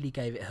and really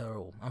gave it her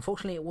all.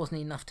 Unfortunately, it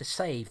wasn't enough to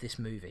save this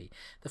movie.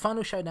 The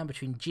final showdown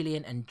between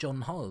Gillian and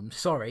John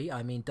Holmes,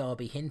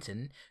 Darby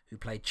Hinton, who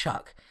played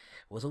Chuck,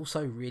 was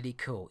also really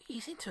cool.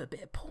 He's into a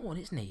bit of porn,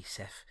 isn't he,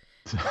 Seth?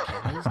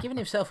 He's given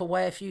himself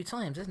away a few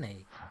times, hasn't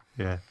he?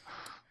 Yeah.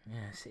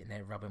 Yeah, sitting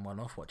there rubbing one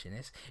off watching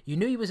this. You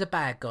knew he was a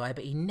bad guy,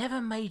 but he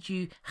never made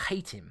you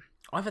hate him.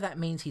 Either that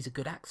means he's a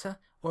good actor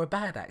or a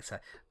bad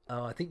actor.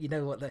 Oh, I think you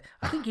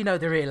know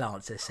the real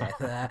answer,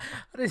 Seth. I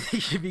don't think you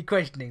should be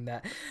questioning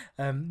that.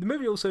 The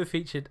movie also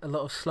featured a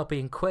lot of sloppy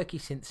and quirky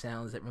synth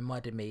sounds that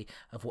reminded me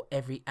of what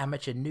every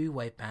amateur new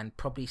wave band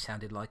probably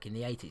sounded like in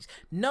the 80s.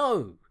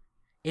 No!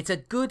 It's a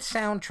good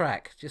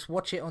soundtrack. Just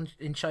watch it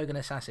in Shogun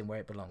Assassin where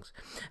it belongs.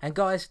 And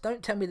guys,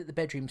 don't tell me that the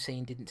bedroom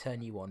scene didn't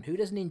turn you on. Who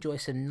doesn't enjoy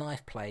some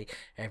knife play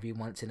every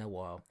once in a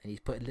while? And he's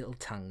put a little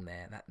tongue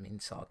there. That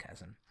means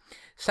sarcasm.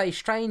 Say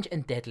strange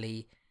and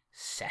deadly,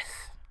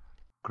 Seth.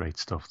 Great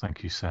stuff.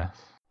 Thank you,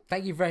 Seth.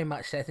 Thank you very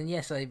much, Seth. And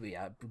yes, I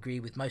agree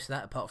with most of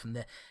that, apart from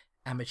the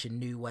amateur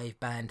new wave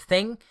band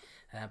thing.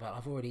 But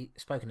I've already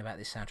spoken about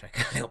this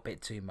soundtrack a little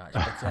bit too much.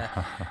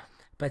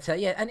 But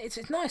yeah, and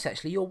it's nice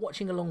actually. You're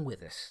watching along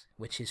with us,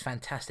 which is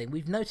fantastic.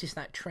 We've noticed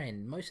that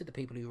trend. Most of the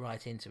people who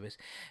write into us,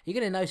 you're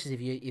going to notice if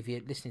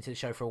you're listening to the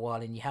show for a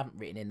while and you haven't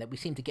written in, that we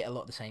seem to get a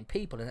lot of the same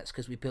people, and that's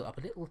because we built up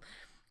a little,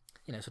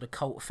 sort of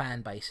cult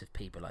fan base of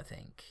people, I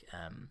think,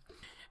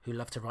 who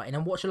love to write in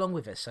and watch along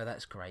with us. So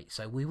that's great.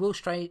 So we will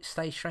stay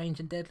strange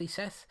and deadly,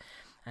 Seth.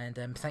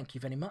 And thank you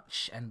very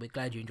much. And we're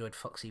glad you enjoyed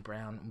Foxy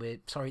Brown.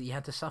 We're sorry that you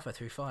had to suffer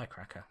through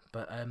Firecracker,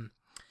 but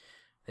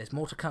there's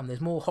more to come.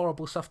 There's more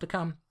horrible stuff to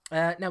come.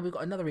 Now we've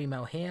got another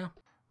email here.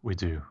 We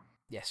do.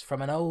 Yes,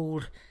 from an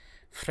old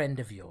friend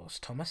of yours,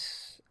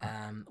 Thomas.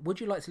 Would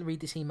you like to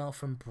read this email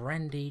from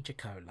Brandy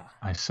Jacola?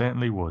 I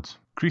certainly would.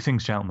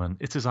 Greetings, gentlemen.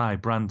 It is I,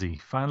 Brandy,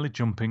 finally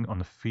jumping on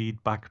the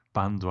feedback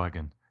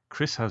bandwagon.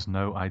 Chris has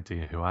no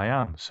idea who I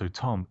am, so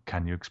Tom,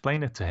 can you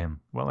explain it to him?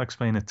 Well, I'll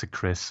explain it to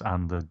Chris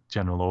and the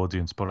general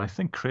audience, but I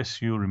think,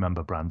 Chris, you'll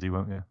remember Brandy,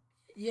 won't you?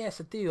 Yes,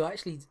 I do. I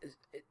actually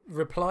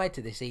replied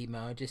to this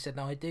email. I just said,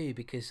 no, I do,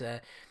 because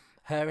her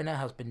and her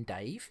husband,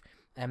 Dave,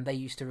 they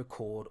used to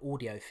record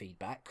audio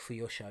feedback for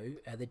your show,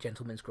 The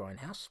Gentleman's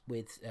Grindhouse,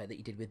 that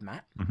you did with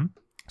Matt. Mm-hmm.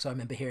 So I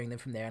remember hearing them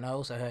from there, and I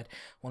also heard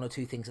one or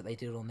two things that they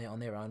did on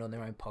their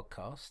own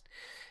podcast,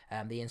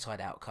 the Inside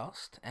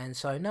Outcast. And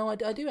so, no, I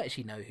do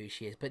actually know who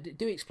she is, but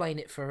do explain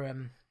it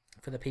for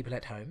the people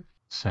at home.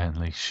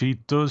 Certainly. She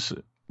does,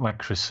 like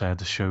Chris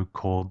said, a show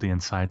called The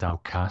Inside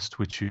Outcast,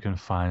 which you can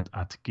find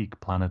at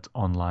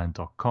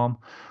geekplanetonline.com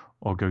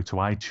or go to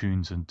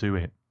iTunes and do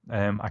it.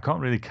 I can't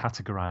really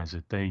categorize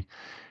it.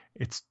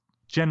 It's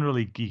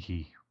generally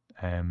geeky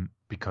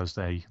because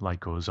they,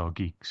 like us, are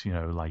geeks,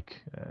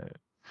 like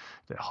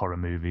the horror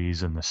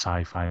movies and the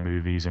sci-fi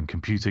movies and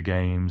computer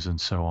games and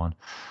so on.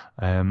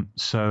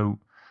 So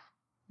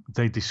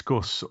they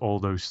discuss all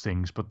those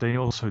things, but they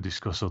also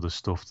discuss other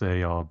stuff.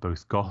 They are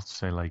both goths.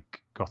 They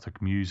like gothic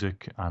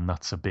music, and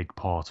that's a big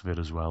part of it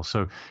as well.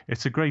 So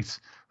it's a great,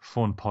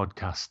 fun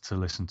podcast to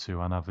listen to,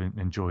 and I've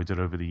enjoyed it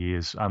over the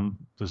years. And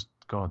there's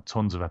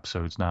tons of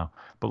episodes now.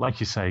 But like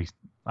you say,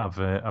 I've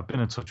been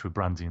in touch with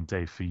Brandy and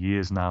Dave for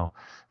years now.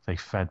 They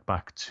fed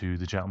back to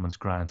the Gentleman's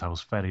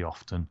Grindhouse very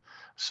often.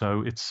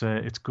 So it's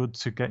good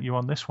to get you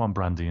on this one,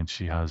 Brandy, and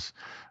she has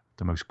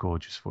the most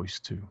gorgeous voice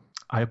too.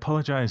 I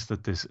apologise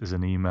that this is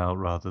an email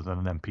rather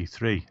than an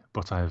MP3,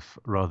 but I've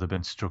rather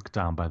been struck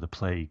down by the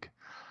plague.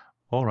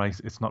 All right,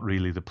 it's not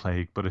really the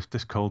plague, but if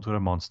this cold were a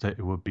monster,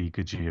 it would be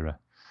Gojira.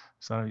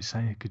 Is that how you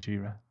say it,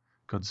 Gojira?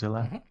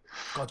 Godzilla?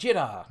 Mm-hmm.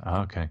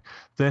 Gojira! Okay.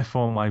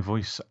 Therefore, my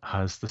voice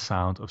has the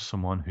sound of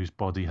someone whose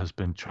body has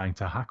been trying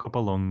to hack up a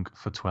lung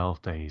for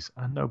 12 days,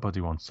 and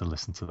nobody wants to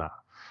listen to that.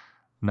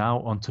 Now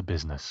on to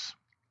business.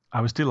 I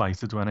was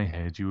delighted when I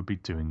heard you would be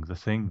doing The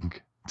Thing.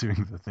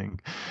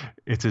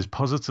 It is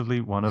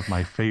positively one of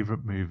my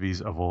favourite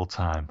movies of all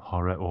time,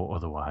 horror or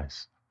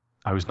otherwise.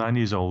 I was 9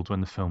 years old when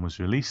the film was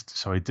released,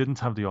 so I didn't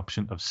have the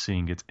option of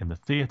seeing it in the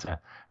theatre,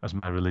 as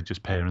my religious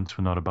parents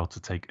were not about to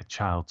take a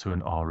child to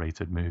an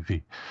R-rated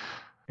movie.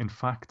 In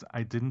fact,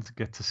 I didn't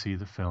get to see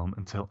the film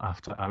until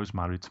after I was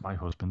married to my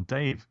husband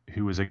Dave,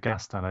 who was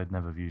aghast that I'd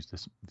never viewed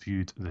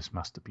this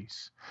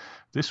masterpiece.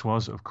 This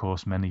was, of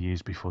course, many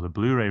years before the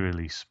Blu-ray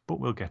release, but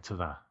we'll get to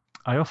that.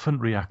 I often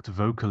react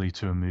vocally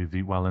to a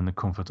movie while in the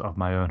comfort of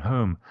my own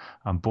home,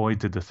 and boy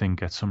did The Thing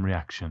get some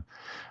reaction.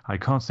 I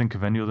can't think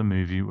of any other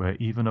movie where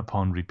even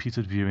upon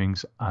repeated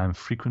viewings I am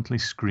frequently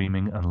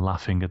screaming and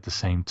laughing at the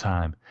same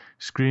time.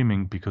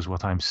 Screaming because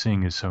what I'm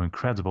seeing is so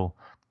incredible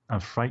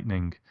and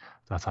frightening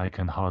that I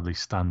can hardly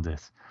stand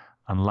it,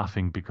 and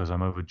laughing because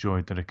I'm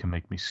overjoyed that it can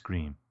make me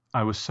scream.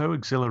 I was so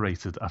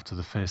exhilarated after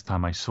the first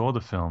time I saw the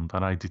film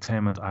that I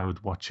determined I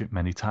would watch it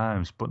many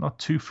times, but not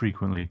too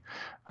frequently,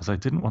 as I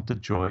didn't want the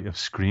joy of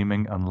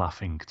screaming and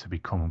laughing to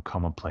become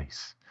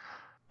commonplace.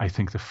 I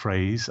think the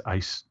phrase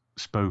I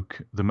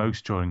spoke the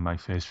most during my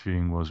first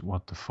viewing was,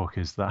 "What the fuck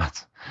is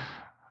that?"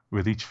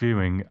 With each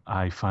viewing,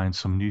 I find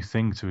some new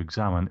thing to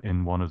examine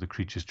in one of the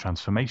creature's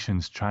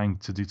transformations, trying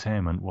to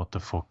determine what the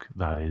fuck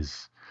that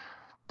is.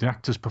 The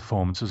actors'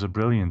 performances are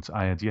brilliant.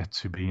 I had yet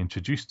to be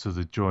introduced to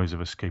the joys of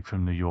Escape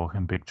from New York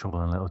and Big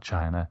Trouble in Little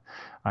China.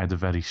 I had a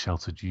very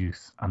sheltered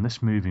youth, and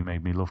this movie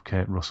made me love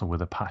Kurt Russell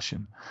with a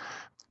passion.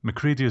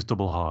 McCready is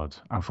double hard,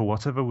 and for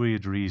whatever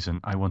weird reason,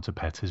 I want to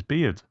pet his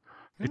beard.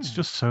 It's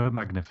just so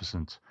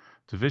magnificent.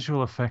 The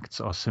visual effects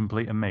are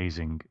simply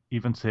amazing,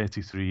 even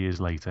 33 years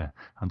later,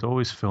 and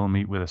always fill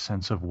me with a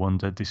sense of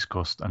wonder,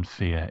 disgust, and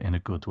fear in a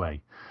good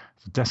way.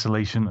 The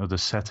desolation of the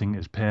setting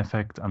is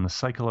perfect, and the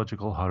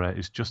psychological horror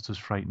is just as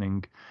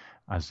frightening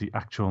as the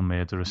actual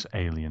murderous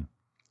alien.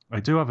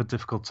 I do have a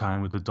difficult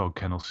time with the dog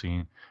kennel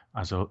scene,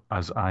 as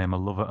I am a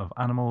lover of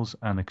animals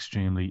and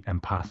extremely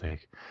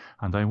empathic,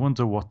 and I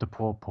wonder what the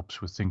poor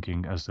pups were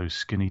thinking as those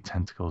skinny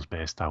tentacles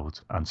burst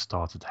out and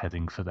started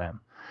heading for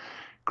them.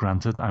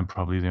 Granted, I'm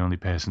probably the only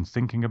person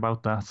thinking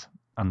about that,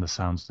 and the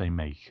sounds they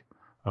make.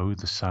 Oh,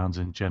 the sounds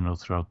in general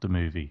throughout the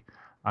movie.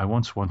 I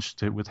once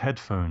watched it with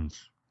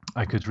headphones.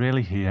 I could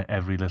really hear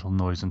every little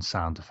noise and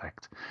sound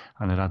effect,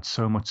 and it adds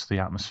so much to the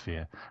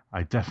atmosphere.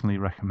 I definitely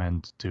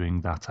recommend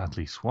doing that at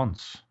least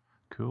once.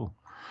 Cool.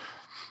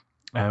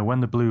 When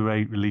the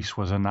Blu-ray release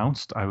was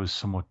announced, I was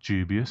somewhat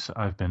dubious.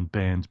 I've been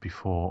burned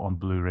before on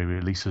Blu-ray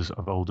releases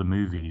of older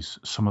movies,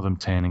 some of them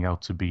turning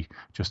out to be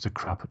just a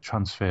crap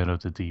transfer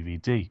of the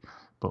DVD.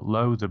 But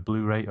lo, the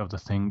Blu-ray of the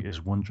thing is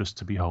wondrous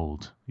to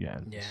behold. Yeah,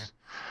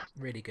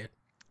 really good.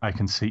 I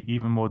can see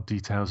even more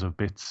details of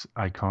bits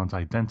I can't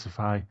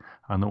identify,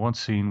 and the one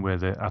scene where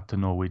they're at the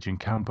Norwegian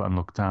camp and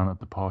look down at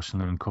the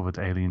partially uncovered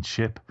alien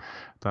ship,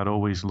 that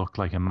always looked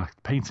like a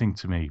matte painting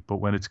to me, but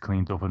when it's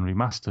cleaned up and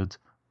remastered,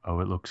 oh,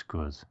 it looks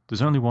good.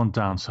 There's only one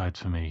downside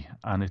for me,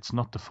 and it's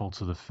not the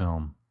fault of the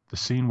film. The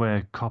scene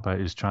where Copper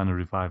is trying to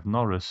revive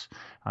Norris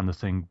and the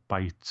thing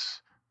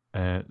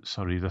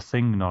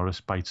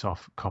Norris bites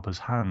off Copper's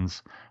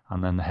hands,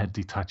 and then the head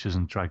detaches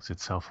and drags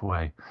itself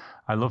away.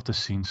 I love the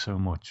scene so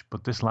much,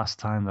 but this last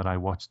time that I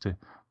watched it,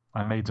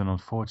 I made an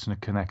unfortunate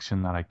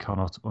connection that I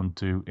cannot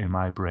undo in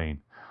my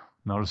brain.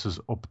 Norris's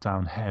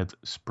up-down head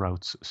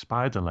sprouts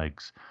spider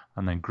legs,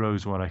 and then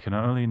grows what I can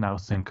only now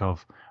think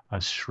of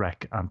as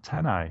Shrek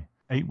antennae.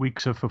 8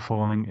 weeks of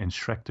performing in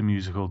Shrek the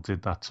Musical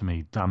did that to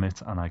me, damn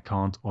it, and I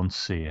can't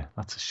unsee it.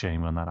 That's a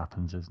shame when that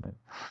happens, isn't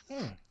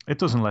it? It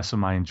doesn't lessen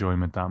my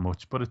enjoyment that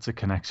much, but it's a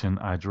connection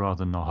I'd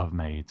rather not have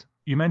made.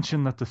 You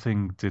mentioned that the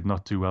thing did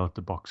not do well at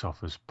the box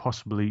office,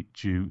 possibly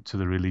due to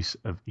the release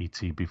of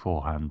E.T.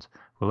 beforehand.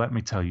 Well, let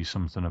me tell you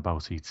something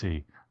about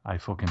E.T. I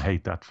fucking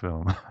hate that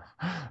film.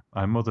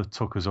 My mother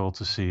took us all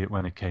to see it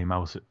when it came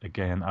out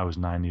again. I was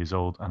 9 years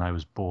old and I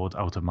was bored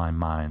out of my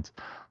mind.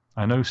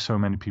 I know so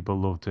many people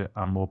loved it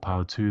and more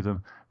power to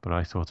them, but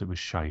I thought it was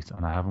shite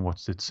and I haven't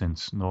watched it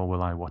since, nor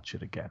will I watch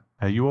it again.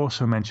 You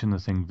also mentioned the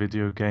Thing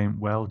video game.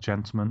 Well,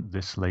 gentlemen,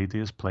 this lady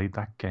has played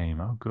that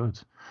game. Oh, good.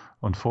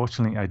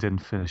 Unfortunately, I didn't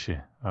finish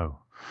it. Oh.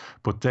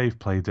 But Dave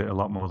played it a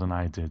lot more than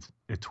I did.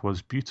 It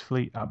was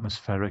beautifully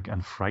atmospheric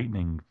and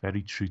frightening,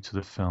 very true to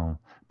the film,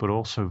 but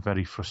also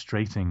very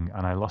frustrating,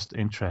 and I lost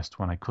interest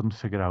when I couldn't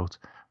figure out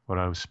what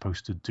I was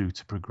supposed to do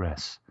to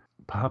progress.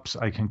 Perhaps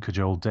I can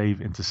cajole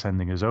Dave into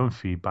sending his own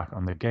feedback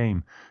on the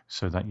game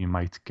so that you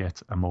might get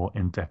a more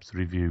in-depth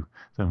review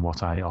than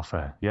what I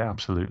offer. Yeah,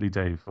 absolutely,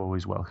 Dave.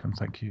 Always welcome.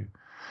 Thank you.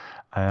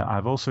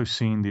 I've also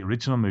seen the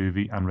original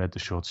movie and read the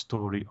short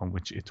story on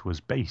which it was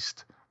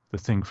based. The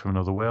Thing from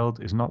Another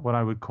World is not what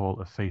I would call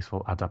a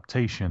faithful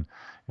adaptation.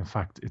 In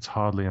fact, it's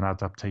hardly an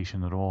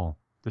adaptation at all.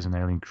 There's an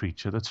alien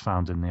creature that's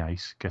found in the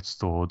ice, gets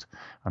thawed,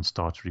 and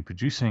starts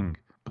reproducing.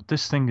 But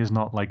this thing is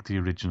not like the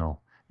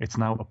original. It's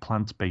now a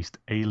plant-based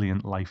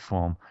alien life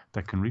form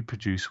that can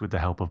reproduce with the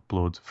help of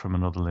blood from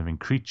another living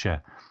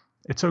creature.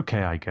 It's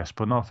okay, I guess,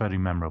 but not very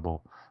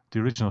memorable. The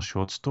original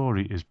short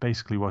story is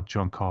basically what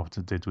John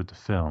Carpenter did with the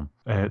film.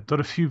 There are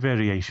a few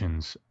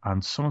variations,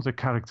 and some of the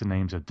character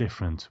names are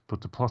different,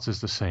 but the plot is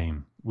the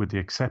same, with the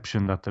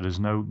exception that there is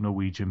no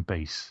Norwegian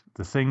base.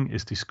 The Thing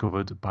is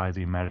discovered by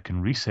the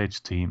American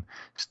research team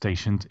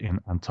stationed in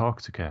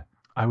Antarctica.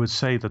 I would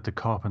say that the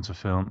Carpenter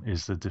film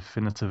is the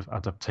definitive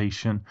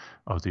adaptation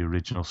of the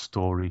original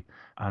story,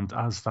 and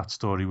as that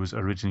story was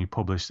originally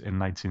published in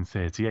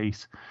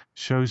 1938,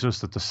 shows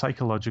us that the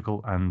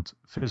psychological and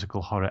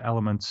physical horror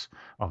elements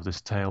of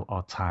this tale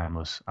are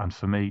timeless, and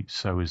for me,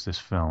 so is this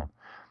film.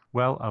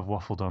 Well, I've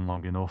waffled on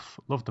long enough.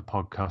 Love the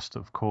podcast,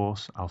 of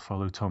course. I'll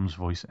follow Tom's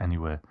voice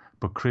anywhere.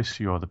 But Chris,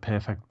 you are the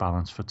perfect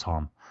balance for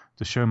Tom.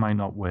 The show might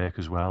not work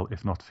as well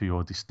if not for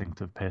your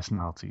distinctive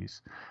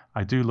personalities.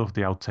 I do love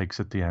the outtakes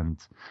at the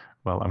end.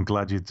 Well, I'm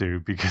glad you do,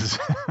 because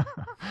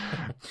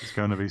there's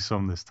going to be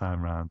some this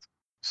time round.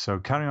 So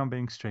carry on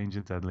being strange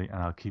and deadly,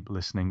 and I'll keep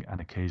listening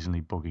and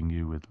occasionally bugging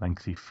you with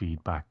lengthy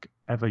feedback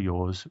ever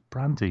yours,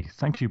 Brandy.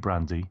 Thank you,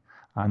 Brandy.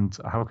 And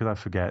how could I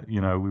forget? We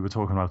were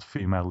talking about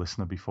female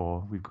listener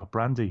before. We've got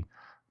Brandy.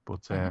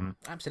 But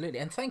absolutely,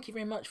 and thank you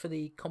very much for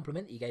the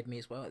compliment that you gave me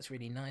as well. It's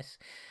really nice.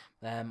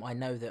 I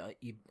know that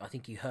I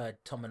think you heard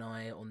Tom and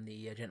I on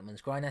the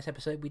Gentleman's Grindhouse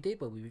episode we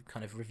did, where we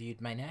kind of reviewed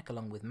Maniac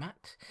along with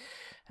Matt.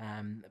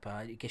 But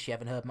I guess you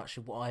haven't heard much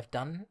of what I've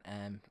done,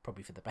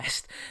 probably for the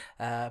best.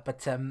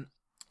 But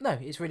no,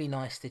 it's really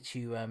nice that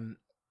you.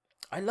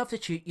 I love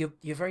that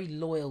you're very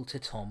loyal to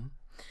Tom.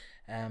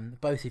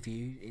 Both of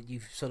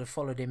you've sort of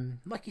followed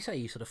him, like you say,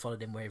 you sort of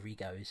followed him wherever he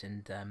goes,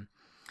 and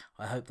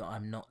I hope that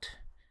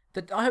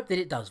I hope that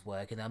it does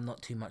work, and I'm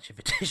not too much of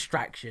a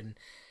distraction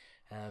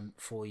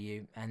for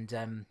you. And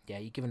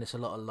you've given us a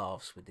lot of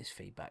laughs with this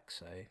feedback,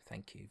 so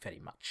thank you very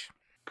much.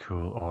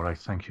 Cool. All right,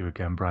 thank you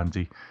again,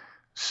 Brandy.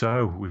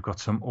 So we've got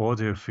some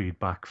audio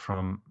feedback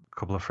from a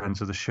couple of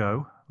friends of the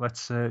show.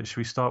 Should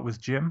we start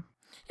with Jim?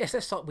 Yes,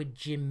 let's start with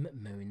Jim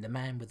Moon, the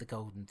man with the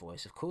golden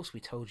voice. Of course, we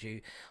told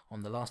you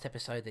on the last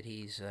episode that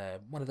he's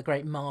one of the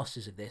great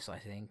masters of this, I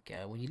think.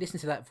 When you listen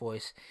to that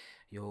voice,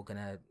 you're going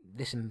to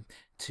listen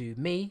to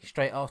me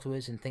straight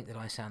afterwards and think that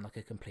I sound like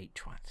a complete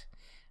twat.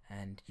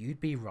 And you'd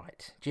be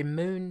right. Jim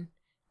Moon,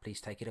 please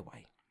take it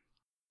away.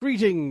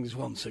 Greetings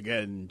once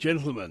again,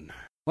 gentlemen.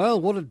 Well,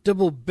 what a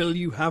double bill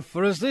you have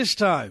for us this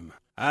time.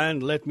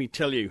 And let me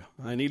tell you,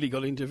 I nearly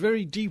got into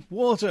very deep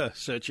water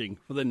searching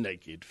for the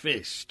Naked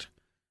Fist.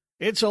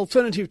 Its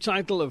alternative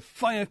title of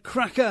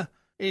Firecracker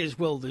is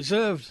well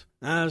deserved,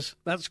 as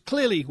that's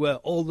clearly where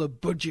all the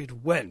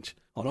budget went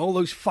on all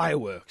those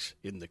fireworks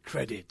in the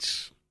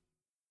credits.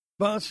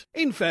 But,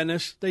 in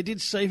fairness, they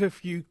did save a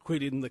few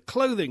quid in the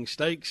clothing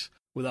stakes,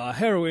 with our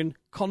heroine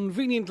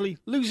conveniently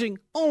losing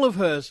all of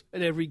hers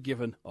at every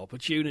given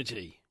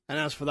opportunity. And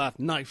as for that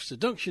knife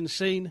seduction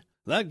scene,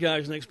 that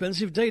guy's an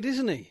expensive date,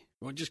 isn't he?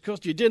 It won't just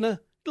cost you dinner,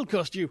 it'll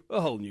cost you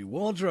a whole new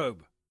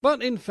wardrobe.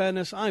 But in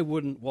fairness, I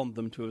wouldn't want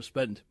them to have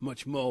spent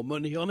much more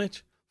money on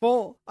it,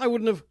 for I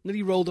wouldn't have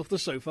nearly rolled off the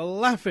sofa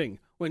laughing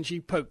when she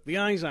poked the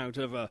eyes out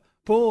of a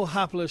poor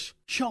hapless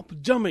shop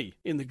dummy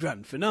in the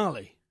grand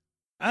finale.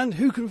 And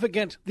who can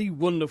forget the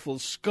wonderful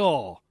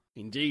score?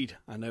 Indeed,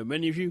 I know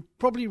many of you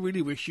probably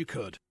really wish you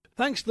could,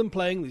 thanks to them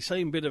playing the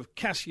same bit of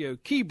Casio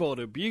keyboard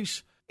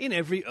abuse in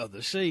every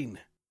other scene.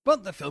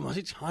 But the film has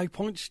its high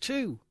points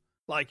too,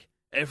 like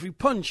every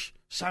punch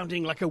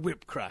sounding like a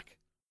whip crack.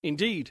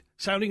 Indeed,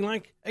 sounding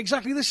like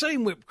exactly the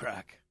same whip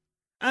crack.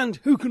 And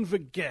who can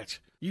forget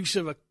use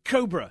of a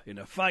cobra in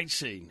a fight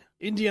scene?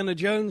 Indiana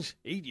Jones,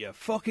 eat your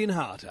fucking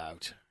heart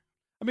out.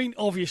 I mean,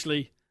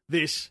 obviously,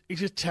 this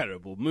is a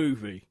terrible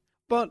movie,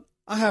 but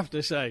I have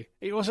to say,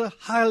 it was a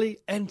highly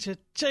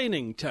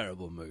entertaining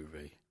terrible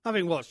movie.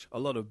 Having watched a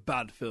lot of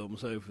bad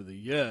films over the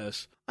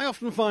years, I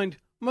often find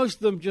most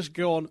of them just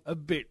go on a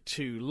bit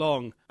too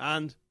long,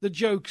 and the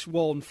jokes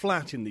worn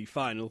flat in the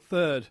final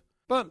third.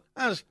 But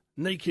as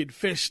Naked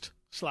Fist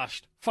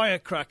 /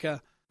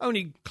 Firecracker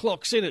only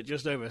clocks in at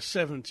just over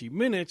 70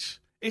 minutes,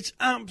 it's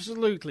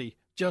absolutely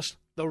just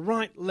the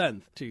right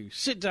length to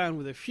sit down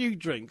with a few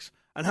drinks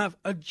and have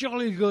a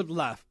jolly good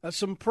laugh at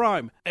some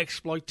prime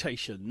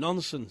exploitation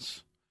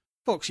nonsense.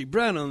 Foxy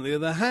Brown, on the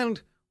other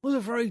hand, was a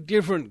very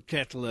different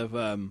kettle of,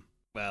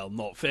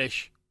 not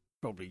fish,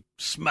 probably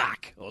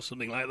smack or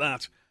something like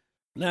that.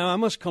 Now, I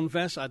must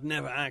confess I'd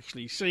never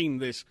actually seen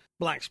this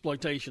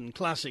Blaxploitation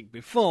classic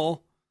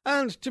before,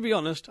 and to be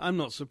honest, I'm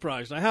not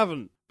surprised I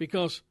haven't,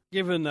 because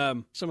given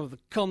some of the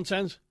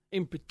content,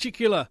 in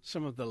particular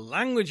some of the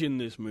language in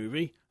this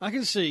movie, I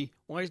can see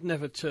why it's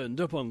never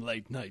turned up on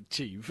late-night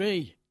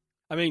TV.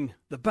 I mean,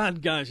 the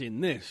bad guys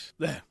in this,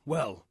 they're,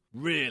 well,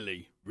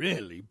 really,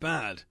 really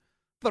bad,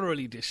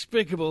 thoroughly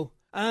despicable,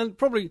 and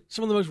probably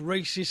some of the most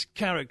racist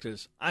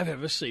characters I've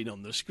ever seen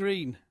on the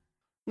screen.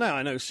 Now,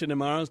 I know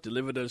cinema has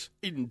delivered us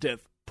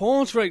in-depth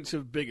portraits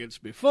of bigots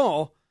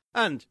before,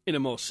 and in a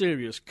more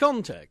serious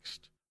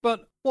context,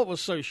 but what was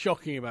so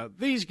shocking about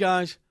these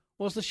guys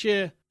was the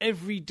sheer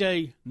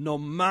everyday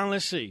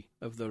normalcy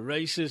of the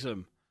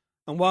racism.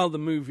 And while the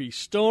movie's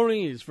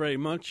story is very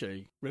much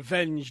a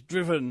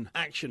revenge-driven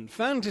action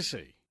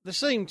fantasy, at the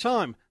same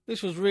time,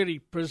 this was really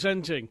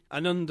presenting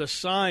an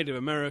underside of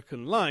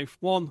American life,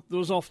 one that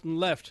was often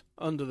left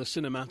under the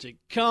cinematic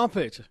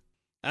carpet.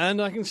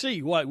 And I can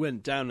see why it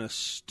went down a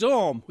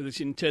storm with its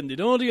intended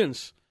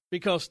audience,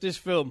 because this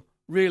film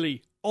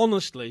really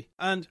honestly,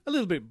 and a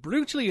little bit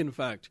brutally in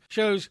fact,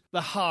 shows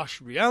the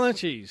harsh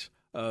realities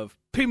of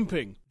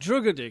pimping,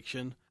 drug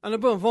addiction, and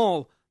above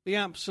all, the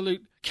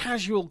absolute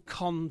casual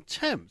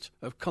contempt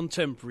of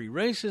contemporary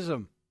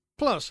racism.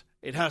 Plus,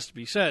 it has to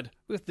be said,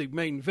 with the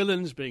main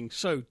villains being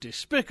so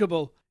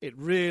despicable, it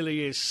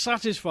really is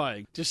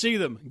satisfying to see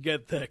them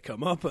get their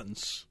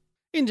comeuppance.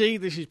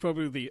 Indeed, this is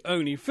probably the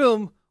only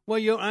film where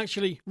you're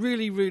actually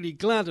really, really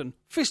glad and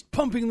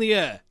fist-pumping the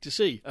air to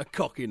see a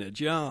cock in a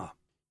jar.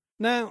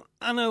 Now,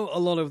 I know a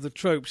lot of the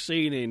tropes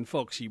seen in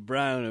Foxy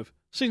Brown have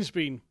since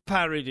been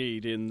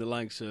parodied in the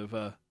likes of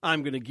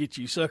I'm Gonna Get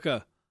You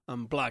Sucker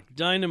and Black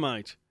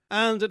Dynamite,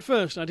 and at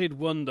first I did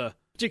wonder,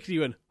 particularly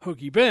when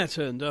Huggy Bear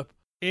turned up,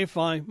 if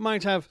I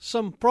might have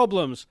some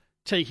problems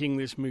taking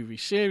this movie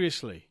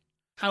seriously.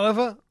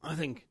 However, I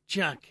think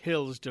Jack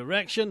Hill's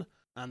direction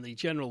and the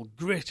general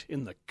grit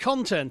in the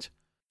content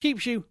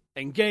keeps you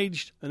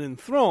engaged and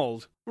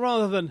enthralled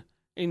rather than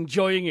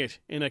enjoying it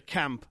in a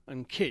camp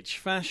and kitsch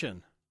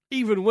fashion,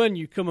 even when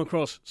you come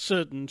across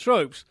certain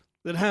tropes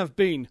that have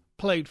been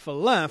played for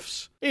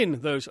laughs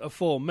in those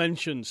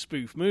aforementioned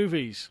spoof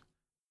movies.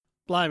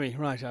 Blimey,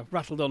 right, I've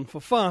rattled on for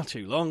far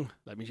too long.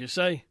 Let me just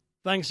say,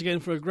 thanks again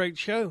for a great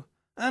show,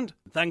 and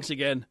thanks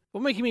again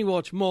for making me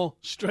watch more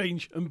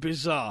strange and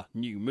bizarre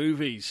new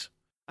movies.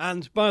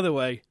 And, by the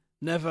way,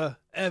 never,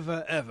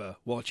 ever, ever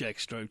watch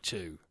Extra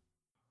 2.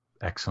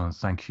 Excellent,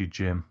 thank you,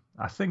 Jim.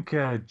 I think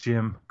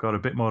Jim got a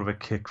bit more of a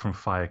kick from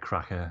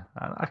Firecracker.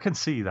 I can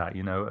see that,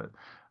 you know.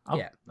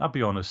 I'll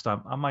be honest,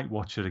 I might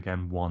watch it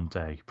again one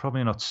day.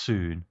 Probably not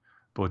soon,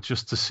 but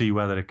just to see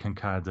whether it can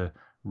kind of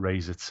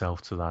raise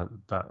itself to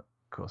that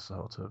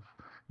sort of,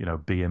 you know,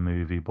 be a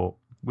movie. But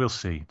we'll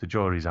see. The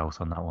jury's out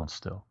on that one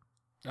still.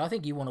 I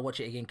think you want to watch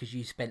it again because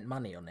you spent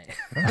money on it.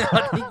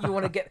 I think you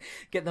want to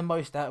get the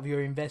most out of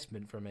your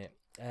investment from it.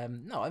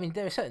 No, I mean,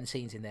 there are certain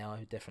scenes in there I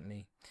would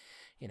definitely,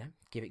 you know,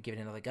 give it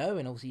another go.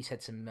 And also you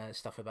said some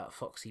stuff about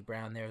Foxy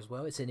Brown there as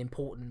well. It's an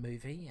important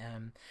movie,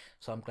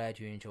 so I'm glad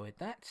you enjoyed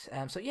that.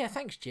 So yeah,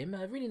 thanks, Jim.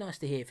 Really nice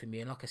to hear from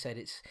you. And like I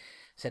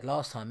said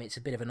last time, it's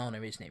a bit of an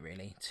honour, isn't it,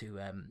 really,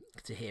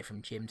 to hear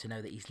from Jim, to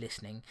know that he's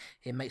listening.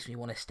 It makes me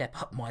want to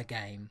step up my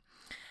game,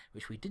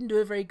 which we didn't do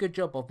a very good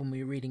job of when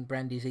we were reading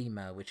Brandy's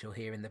email, which you'll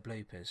hear in the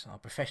bloopers. Our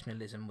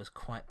professionalism was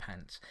quite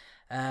pants.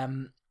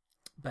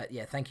 But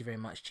yeah, thank you very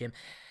much, Jim.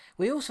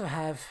 We also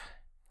have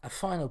a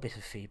final bit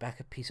of feedback,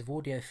 a piece of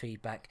audio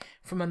feedback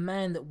from a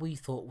man that we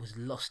thought was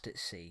lost at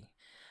sea,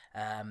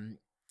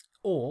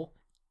 or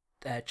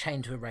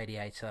chained to a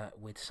radiator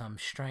with some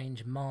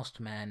strange masked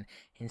man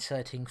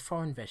inserting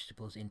foreign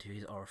vegetables into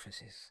his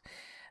orifices.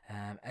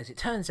 As it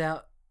turns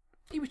out,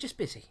 he was just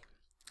busy.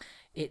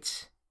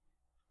 It's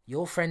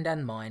your friend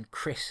and mine,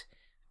 Chris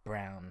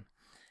Brown,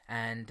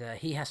 and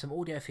he has some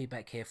audio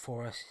feedback here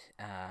for us,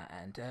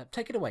 and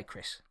take it away,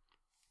 Chris.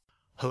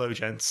 Hello,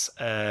 gents.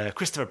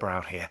 Christopher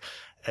Brown here.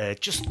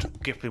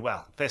 Just give me,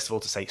 well, first of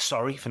all, to say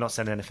sorry for not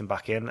sending anything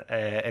back in,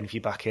 any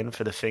feedback in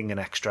for the thing and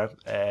Extra.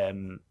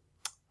 I'm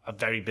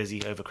very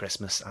busy over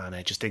Christmas and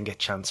I just didn't get a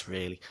chance,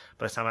 really.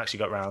 By the time I actually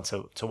got round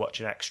to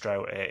watching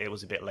Extra, it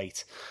was a bit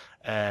late.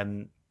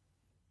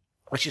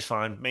 Which is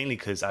fine, mainly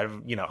because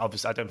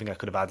obviously I don't think I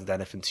could have added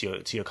anything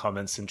to your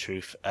comments. In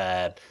truth,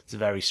 it's a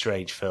very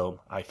strange film.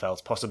 I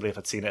felt possibly if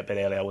I'd seen it a bit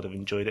earlier, I would have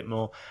enjoyed it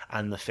more.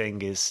 And The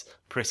Thing is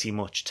pretty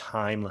much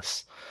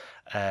timeless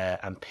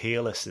and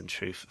peerless, in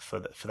truth, for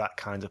that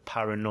kind of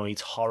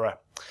paranoid horror.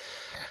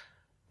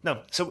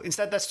 No, so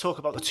instead, let's talk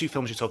about the two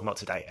films you're talking about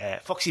today.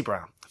 Foxy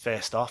Brown,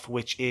 first off,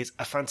 which is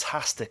a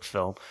fantastic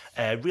film,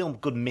 a real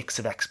good mix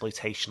of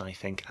exploitation, I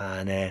think,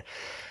 and.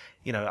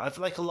 I've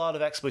like a lot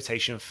of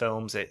exploitation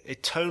films.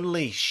 It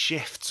tonally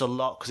shifts a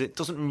lot because it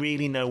doesn't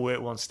really know where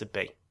it wants to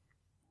be.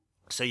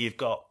 So you've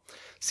got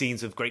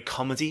scenes of great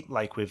comedy,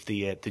 like with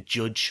the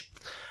judge,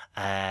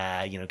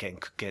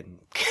 getting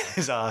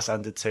his arse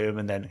handed to him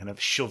and then kind of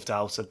shoved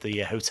out of the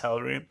hotel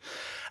room.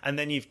 And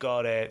then you've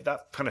got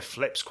that kind of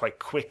flips quite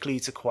quickly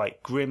to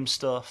quite grim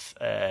stuff,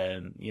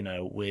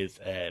 with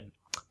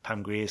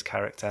Pam Grier's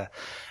character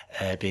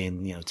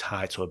being,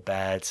 tied to a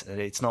bed.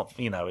 It's not,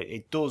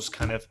 it does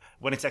kind of,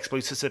 when it's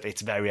exploitative,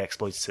 it's very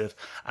exploitative,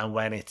 and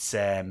when it's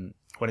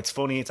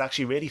funny, it's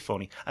actually really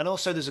funny. And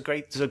also, there's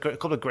a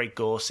couple of great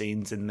gore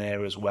scenes in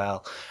there as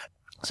well.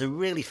 So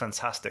really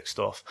fantastic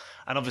stuff.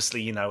 And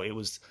obviously, it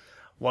was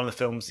one of the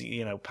films.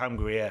 Pam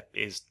Grier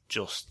is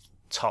just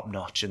top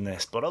notch in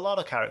this, but a lot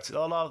of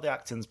the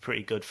acting's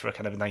pretty good for a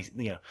kind of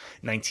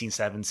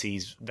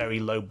 1970s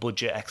very low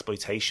budget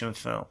exploitation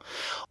film.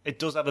 It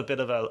does have a bit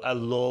of a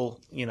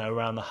lull,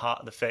 around the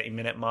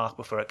 30-minute mark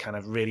before it kind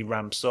of really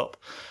ramps up.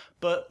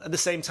 But at the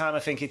same time, I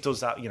think it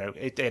does that.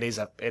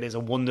 It is a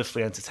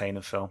wonderfully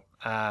entertaining film,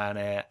 and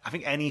I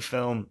think any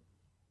film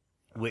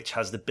which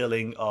has the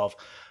billing of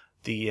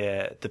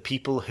the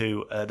people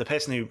who the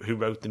person who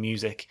wrote the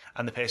music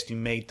and the person who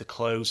made the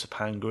clothes for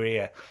Pam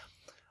Grier.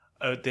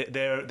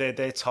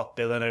 They're top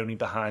billing only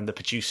behind the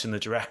producer and the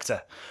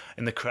director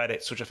in the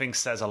credits, which I think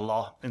says a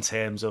lot in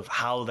terms of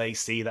how they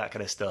see that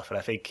kind of stuff. And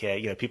I think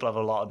people have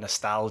a lot of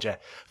nostalgia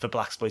for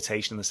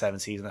Blaxploitation in the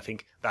 70s, and I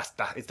think that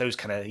those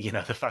kind of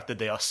the fact that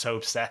they are so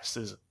obsessed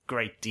is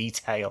great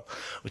detail,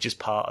 which is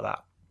part of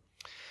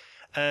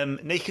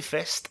that. Naked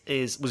Fist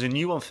was a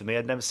new one for me.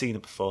 I'd never seen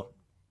it before.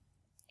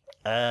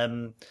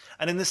 And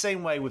in the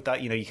same way with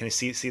that, you can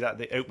see that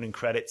the opening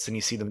credits, and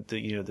you see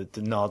the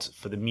nod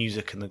for the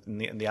music and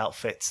the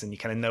outfits, and you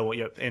kind of know what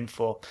you're in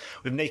for.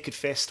 With Naked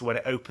Fist, when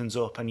it opens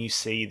up and you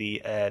see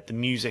the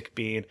music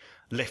being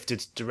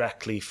lifted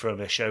directly from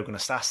a Shogun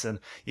Assassin,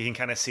 you can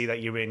kind of see that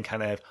you're in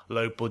kind of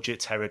low budget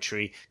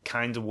territory,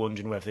 kind of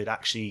wondering whether they'd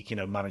actually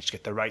managed to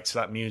get the rights to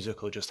that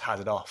music or just had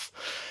it off,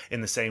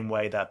 in the same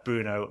way that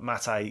Bruno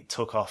Mattei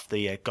took off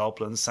the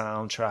Goblin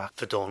soundtrack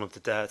for Dawn of the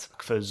Dead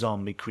for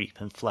Zombie Creep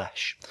and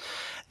Flesh.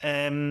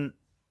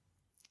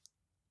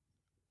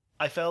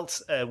 I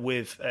felt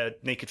with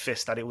Naked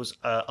Fist that it was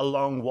a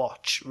long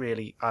watch,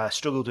 really. I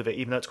struggled with it,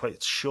 even though it's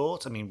quite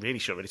short. I mean, really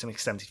short, really. It's only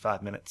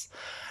 75 minutes.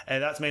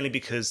 And that's mainly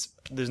because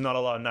there's not a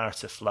lot of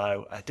narrative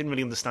flow. I didn't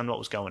really understand what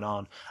was going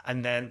on.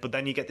 But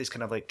then you get this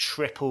kind of like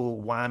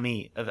triple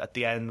whammy at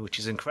the end, which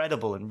is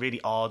incredible and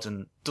really odd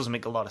and doesn't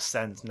make a lot of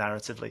sense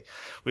narratively,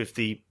 with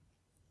the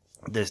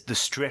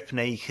strip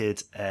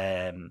naked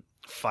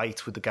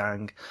fight with the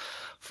gang,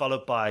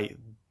 followed by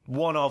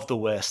one of the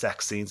worst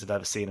sex scenes I've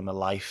ever seen in my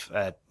life.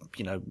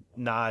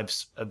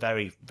 Knives are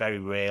very, very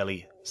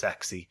rarely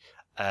sexy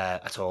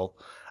at all.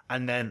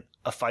 And then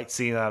a fight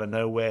scene out of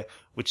nowhere,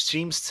 which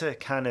seems to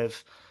kind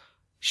of...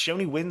 She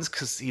only wins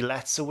because he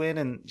lets her win,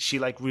 and she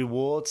like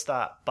rewards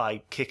that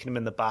by kicking him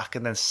in the back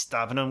and then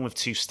stabbing him with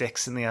 2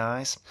 sticks in the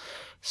eyes.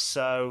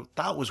 So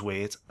that was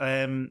weird.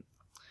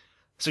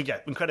 So yeah,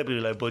 incredibly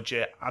low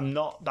budget. I'm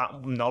not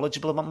that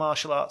knowledgeable about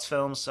martial arts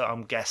films, so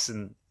I'm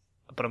guessing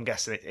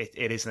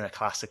it isn't a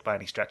classic by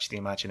any stretch of the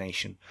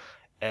imagination.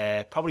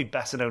 Probably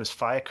better known as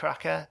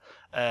Firecracker,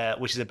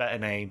 which is a better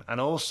name, and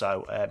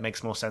also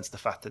makes more sense the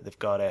fact that they've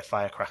got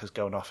firecrackers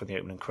going off in the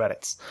opening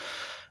credits.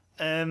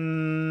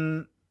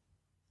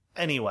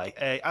 Anyway,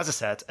 as I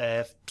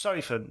said,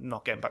 sorry for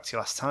not getting back to you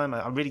last time.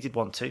 I really did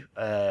want to.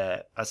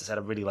 As I said,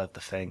 I really loved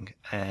The Thing.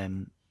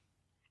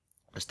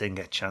 Just didn't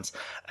get a chance.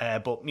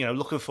 But,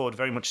 looking forward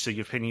very much to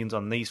your opinions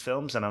on these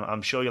films, and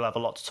I'm sure you'll have a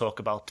lot to talk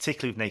about,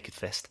 particularly with Naked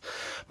Fist.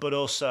 But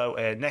also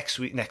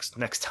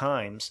next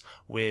times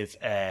with,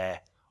 I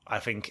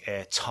think,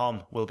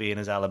 Tom will be in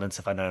his element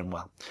if I know him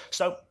well.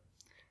 So,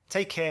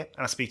 take care,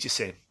 and I'll speak to you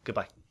soon.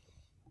 Goodbye.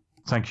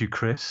 Thank you,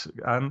 Chris.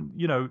 And,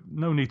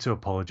 no need to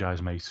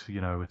apologise, mate.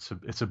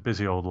 It's a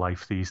busy old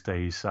life these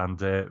days.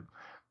 And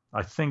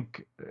I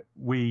think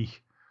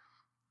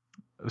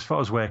as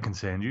far as we're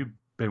concerned, you've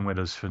been with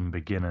us from the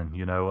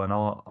beginning, and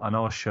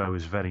our show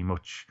is very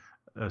much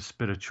a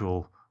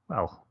spiritual,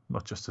 well,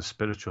 not just a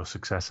spiritual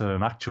successor,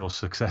 an actual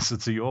successor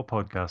to your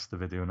podcast, the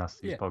Video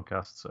Nasties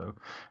podcast. So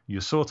you're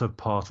sort of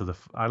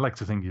I like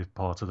to think you're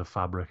part of the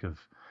fabric of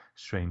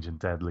Strange and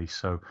Deadly.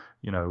 So,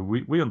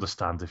 we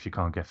understand if you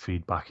can't get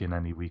feedback in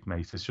any week,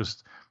 mate. It's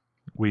just,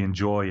 we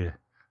enjoy it.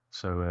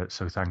 So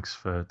thanks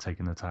for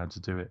taking the time to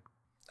do it.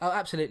 Oh,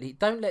 absolutely.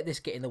 Don't let this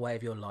get in the way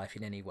of your life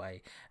in any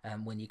way.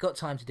 When you've got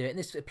time to do it, and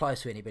this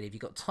applies to anybody, if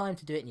you've got time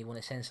to do it and you want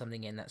to send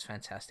something in, that's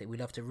fantastic. We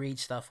love to read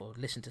stuff or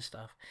listen to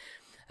stuff.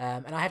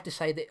 And I have to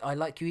say that I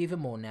like you even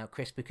more now,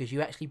 Chris, because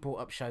you actually brought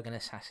up Shogun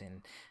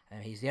Assassin.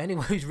 He's the only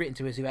one who's written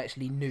to us who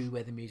actually knew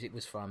where the music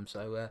was from.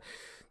 So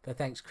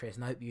thanks, Chris,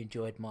 and I hope you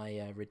enjoyed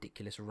my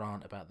ridiculous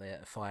rant about the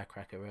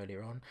Firecracker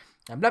earlier on.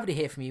 Lovely to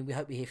hear from you. We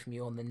hope we hear from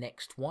you on the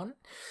next one.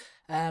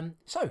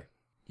 So,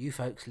 you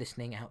folks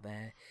listening out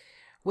there,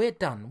 we're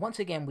done. Once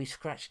again, we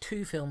scratched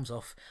 2 films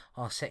off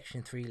our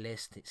Section 3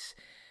 list.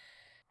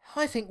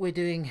 I think we're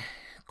doing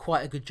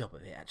quite a good job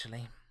of it,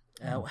 actually.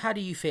 How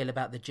do you feel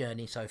about the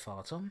journey so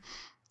far, Tom?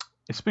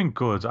 It's been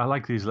good. I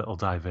like these little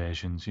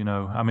diversions,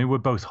 I mean, we're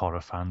both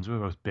horror fans. We're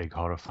both big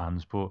horror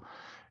fans. But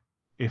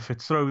if it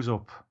throws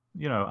up,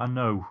 I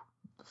know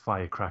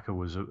Firecracker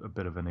was a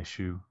bit of an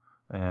issue,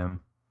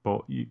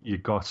 but you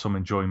got some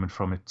enjoyment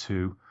from it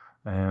too.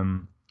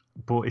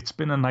 But it's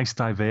been a nice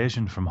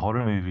diversion from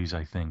horror movies,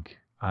 I think.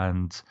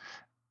 And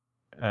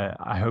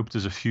I hope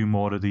there's a few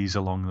more of these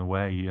along the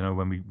way,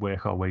 when we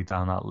work our way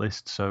down that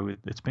list. So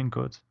it's been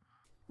good.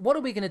 What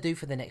are we going to do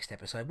for the next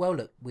episode? Well,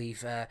 look,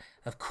 we've,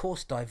 of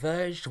course,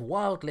 diverged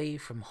wildly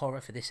from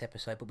horror for this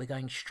episode, but we're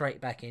going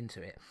straight back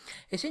into it.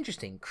 It's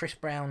interesting. Chris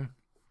Brown,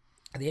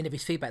 at the end of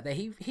his feedback there,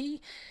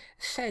 he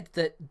said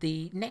that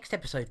the next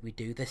episode we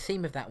do, the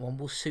theme of that one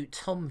will suit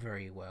Tom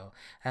very well.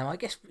 I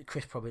guess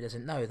Chris probably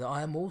doesn't know that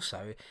I am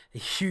also a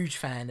huge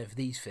fan of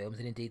these films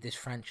and indeed this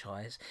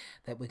franchise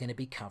that we're going to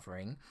be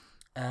covering.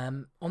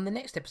 On the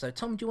next episode,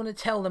 Tom, do you want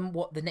to tell them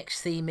what the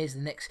next theme is,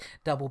 the next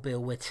double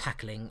bill we're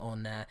tackling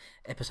on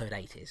episode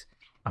 8 is?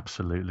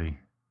 Absolutely.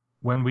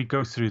 When we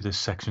go through this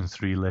Section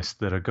 3 list,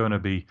 there are going to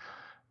be...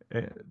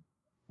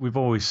 we've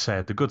always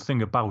said the good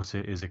thing about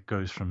it is it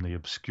goes from the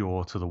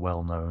obscure to the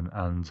well-known,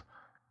 and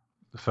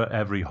for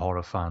every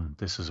horror fan,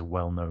 this is a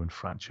well-known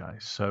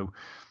franchise. So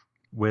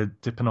we're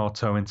dipping our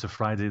toe into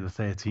Friday the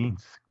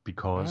 13th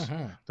because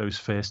those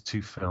first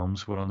 2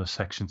 films were on the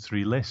Section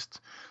 3 list.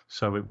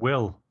 So it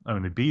will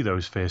only be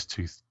those first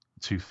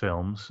two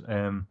films.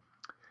 And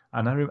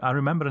I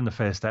remember in the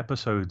first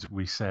episode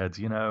we said,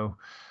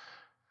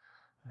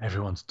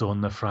 everyone's done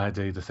the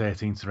Friday the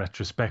 13th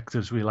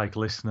retrospectives. We like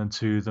listening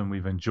to them.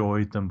 We've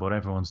enjoyed them, but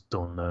everyone's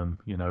done them,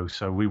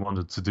 so we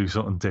wanted to do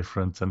something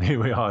different. And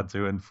here we are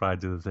doing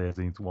Friday the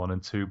 13th 1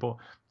 and 2. But,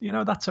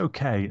 that's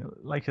okay.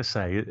 Like I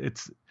say,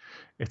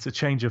 it's a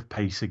change of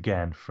pace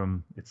again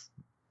it's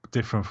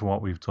different from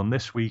what we've done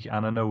this week.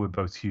 And I know we're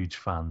both huge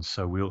fans.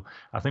 So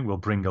I think we'll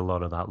bring a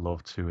lot of that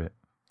love to it.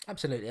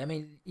 Absolutely. I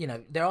mean,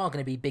 there are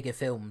going to be bigger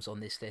films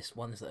on this list,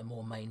 ones that are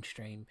more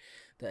mainstream,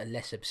 that are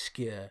less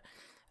obscure.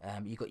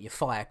 You've got your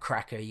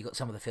Firecracker, you've got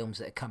some of the films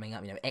that are coming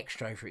up,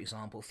 Extra, for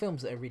example,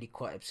 films that are really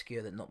quite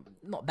obscure that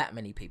not that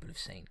many people have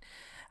seen.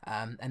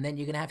 And then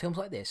you're going to have films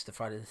like this, the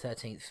Friday the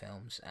 13th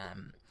films.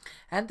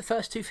 And the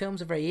first two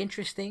films are very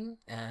interesting,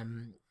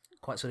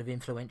 quite sort of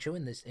influential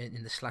in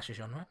the slasher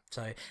genre.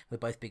 So we're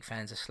both big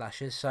fans of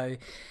slashers. So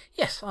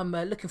yes, I'm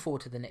looking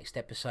forward to the next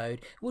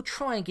episode. We'll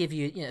try and give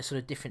you, sort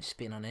of different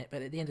spin on it.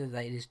 But at the end of the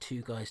day, it is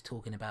two guys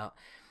talking about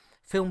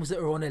films that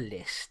are on a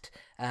list.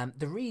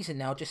 The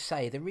reason I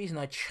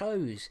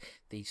chose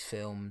these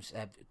films,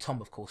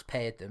 Tom of course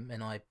paired them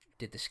and I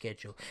did the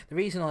schedule. The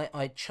reason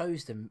I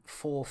chose them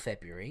for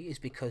February is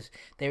because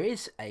there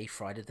is a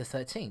Friday the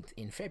 13th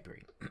in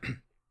February.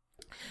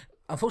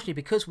 Unfortunately,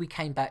 because we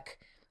came back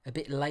a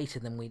bit later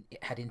than we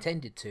had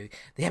intended to,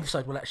 the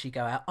episode will actually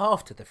go out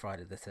after the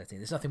Friday the 13th.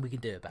 There's nothing we can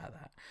do about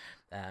that.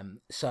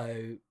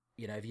 So,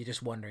 if you're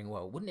just wondering,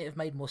 well, wouldn't it have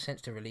made more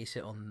sense to release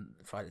it on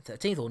Friday the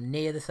 13th or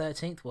near the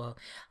 13th? Well,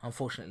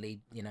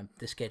 unfortunately,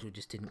 the schedule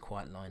just didn't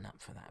quite line up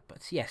for that.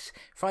 But yes,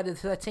 Friday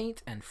the 13th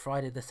and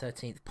Friday the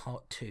 13th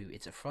Part 2.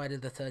 It's a Friday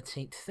the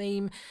 13th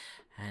theme,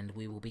 and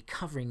we will be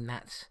covering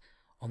that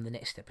on the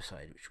next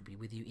episode, which will be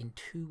with you in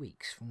 2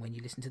 weeks from when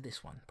you listen to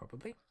this one,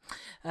 probably.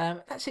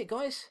 That's it,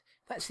 guys.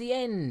 That's the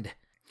end.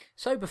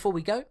 So before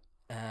we go,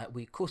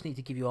 we of course need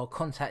to give you our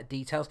contact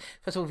details.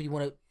 First of all, if you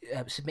want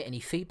to submit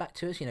any feedback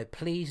to us,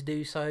 please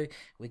do so.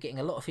 We're getting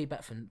a lot of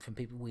feedback from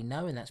people we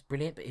know, and that's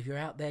brilliant. But if you're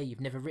out there,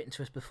 you've never written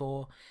to us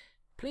before,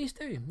 please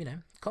do,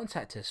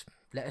 contact us.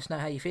 Let us know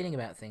how you're feeling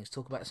about things.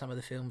 Talk about some of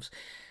the films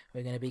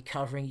we're going to be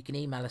covering. You can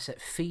email us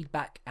at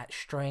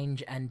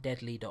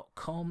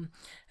feedback@strangeanddeadly.com.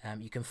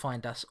 You can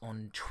find us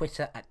on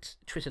Twitter at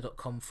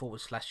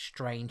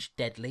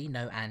twitter.com/strangedeadly,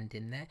 no and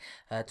in there.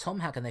 Tom,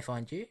 how can they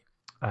find you?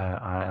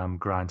 I am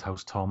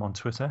Grindhouse Tom on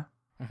Twitter.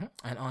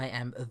 And I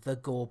am The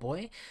Gore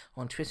Boy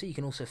on Twitter. You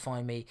can also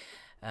find me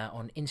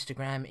on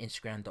Instagram,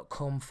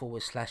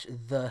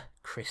 instagram.com/the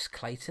Chris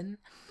Clayton.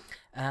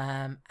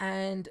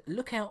 And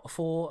look out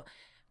for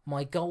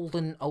my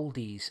Golden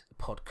Oldies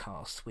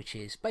podcast, which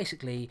is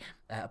basically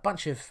a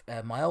bunch of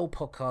my old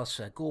podcasts,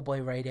 Gore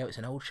Boy Radio. It's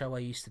an old show I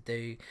used to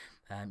do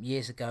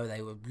years ago.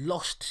 They were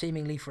lost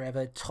seemingly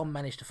forever. Tom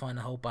managed to find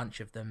a whole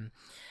bunch of them.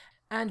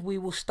 And we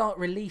will start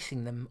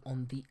releasing them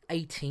on the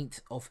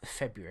 18th of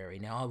February.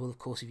 Now, I will, of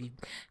course, if you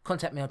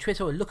contact me on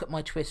Twitter or look at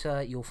my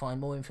Twitter, you'll find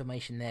more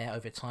information there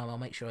over time. I'll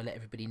make sure I let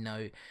everybody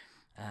know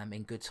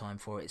in good time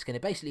for it. It's going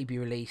to basically be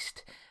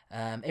released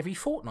every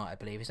fortnight, I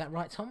believe. Is that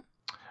right, Tom?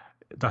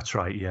 That's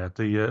right, yeah.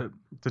 The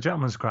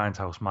Gentleman's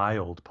Grindhouse, my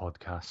old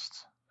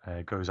podcast,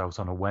 goes out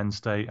on a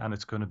Wednesday, and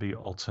it's going to be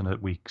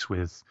alternate weeks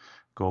with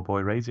Gore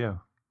Boy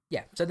Radio.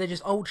 Yeah, so they're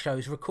just old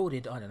shows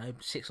recorded,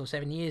 6 or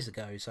 7 years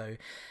ago, so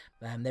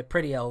they're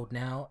pretty old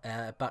now.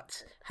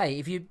 But hey,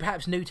 if you're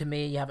perhaps new to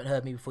me, you haven't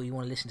heard me before, you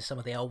want to listen to some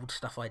of the old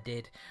stuff I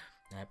did,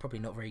 probably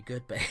not very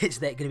good, but it's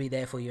going to be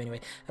there for you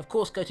anyway. Of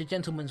course, go to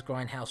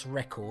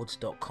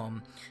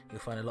gentlemansgrindhouserecords.com. You'll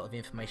find a lot of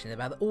information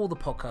about all the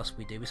podcasts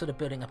we do. We're sort of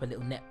building up a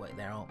little network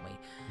there, aren't we?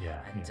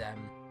 Yeah. And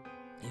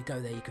you go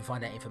there, you can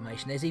find out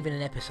information. There's even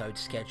an episode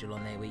schedule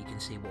on there where you can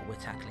see what we're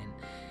tackling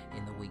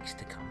in the weeks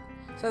to come.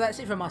 So that's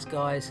it from us,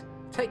 guys.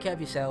 Take care of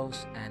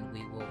yourselves, and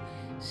we will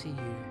see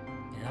you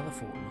in another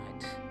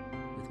fortnight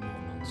with more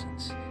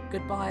nonsense.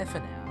 Goodbye for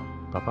now.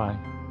 Bye-bye.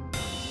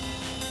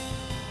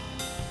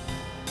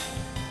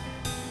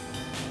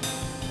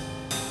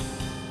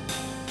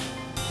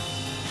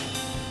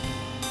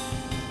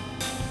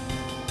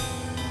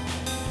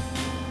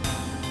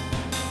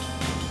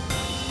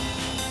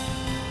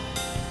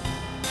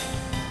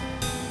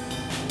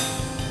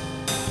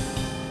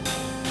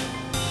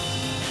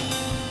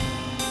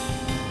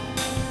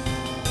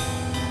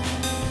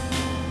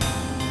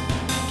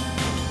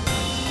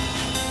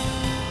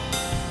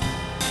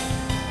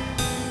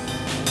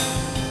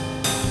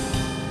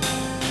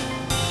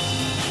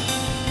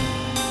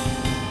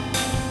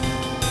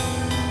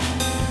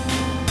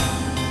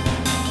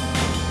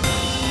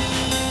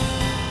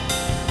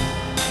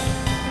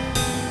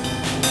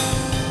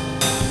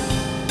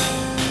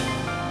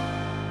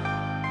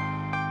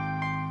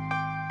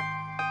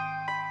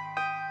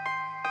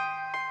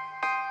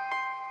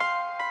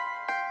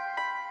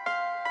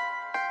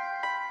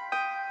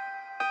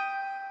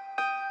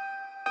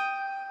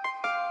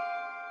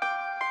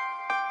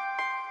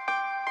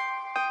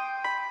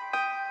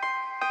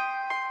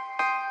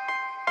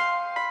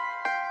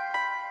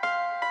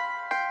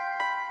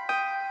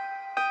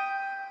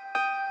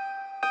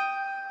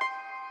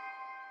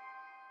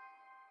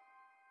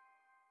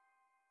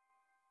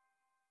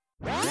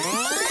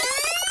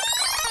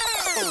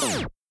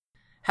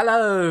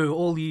 Hello,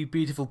 all you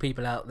beautiful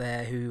people out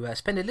there who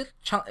spend a little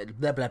chunk...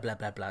 Blah, blah, blah,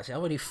 blah, blah. See, I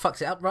already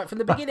fucked it up right from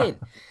the beginning.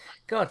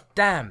 God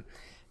damn.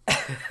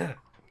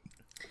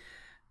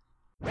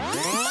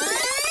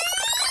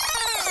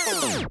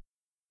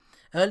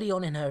 Early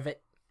on in her...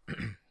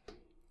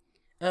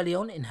 Early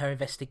on in her...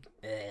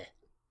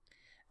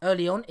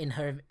 Early on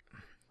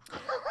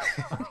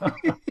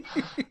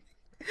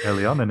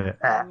in it.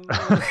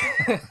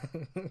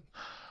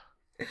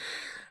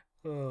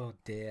 Oh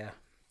dear.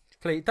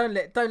 Please don't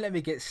let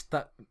me get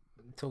stuck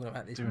talking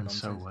about this Doing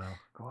nonsense. so well.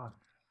 Go on.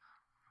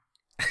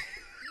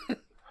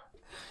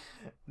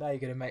 Now you're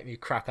going to make me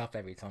crack up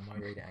every time I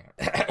read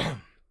it.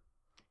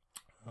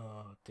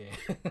 Oh, dear.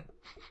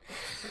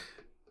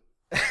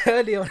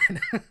 Early on.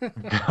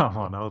 Come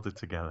on, hold it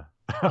together.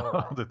 Right.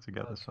 Hold it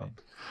together, Okay. son.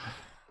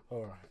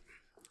 All right.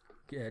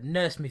 Yeah,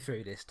 nurse me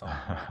through this time.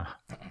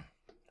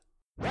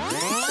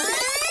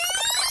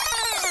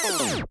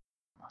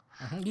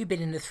 You've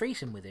been in a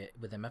threesome with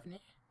them, haven't you?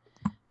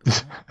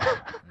 Before, in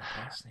the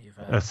past. You've,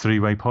 A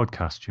three-way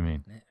podcast, you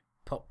mean?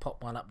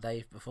 pop one up,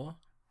 Dave, before.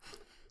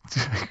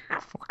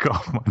 Fuck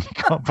off, man. You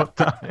can't put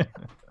that in.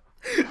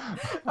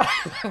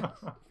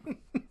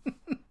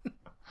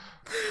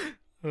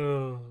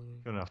 Oh.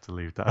 You're going to have to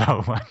leave that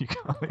out, man. You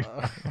can't leave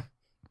that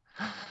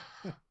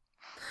in.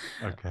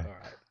 Okay.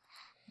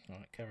 All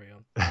right, carry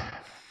on.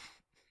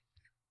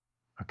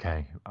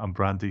 Okay, and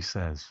Brandy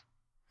says...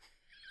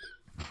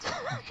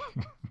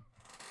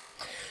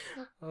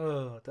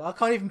 Oh, I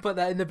can't even put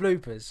that in the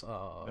bloopers.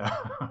 Oh,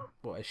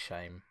 what a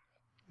shame.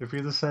 If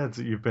you'd have said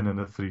that you've been in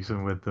a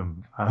threesome with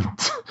them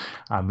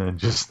and then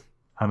just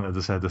I'd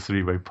have said a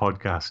three-way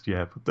podcast,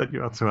 yeah, but then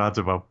you had to add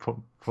about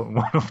putting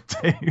one up,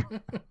 Dave.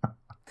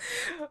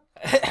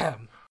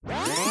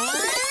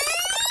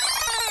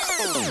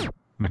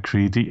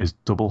 McCready is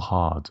double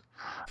hard.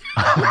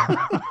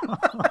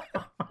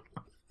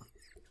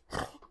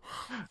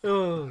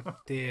 Oh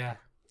dear.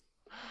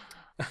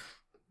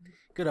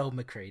 Good old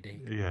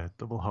McCready. Yeah,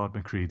 double hard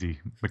McCready.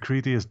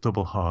 McCready is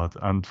double hard,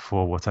 and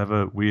for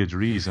whatever weird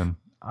reason,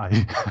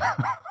 I...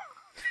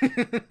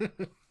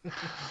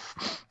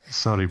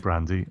 Sorry,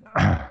 Brandy.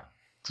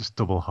 Just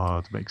double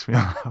hard makes me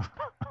laugh.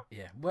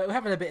 Yeah, we're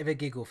having a bit of a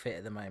giggle fit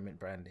at the moment,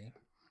 Brandy.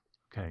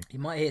 Okay. You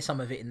might hear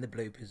some of it in the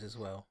bloopers as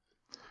well.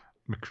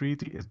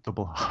 McCready is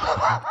double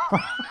hard.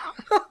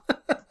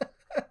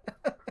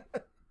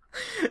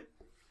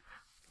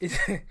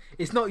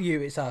 It's not you,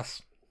 it's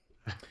us.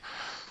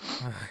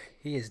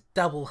 He is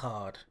double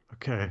hard.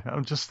 Okay,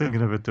 I'm just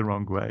thinking of it the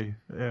wrong way.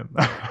 Yeah.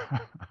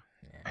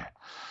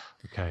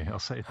 Okay, I'll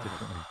say it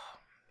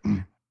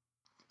differently.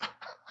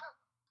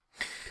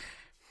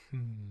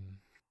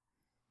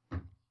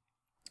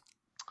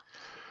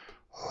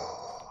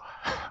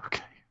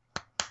 Okay.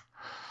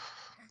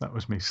 That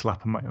was me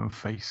slapping my own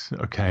face.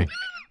 Okay.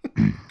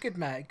 Good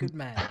man, good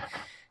man.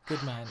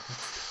 Good man.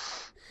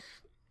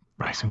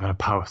 Right, I'm going to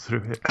power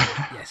through it.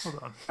 Yes.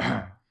 Hold on.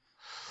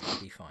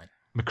 You'll be fine.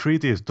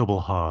 McCready is double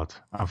hard.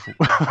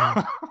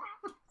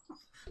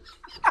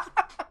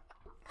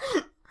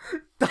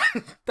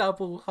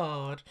 Double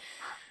hard.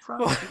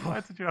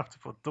 Why did you have to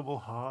put double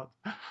hard?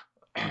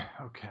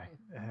 Okay.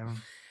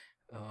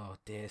 Oh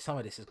dear, some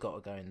of this has got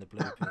to go in the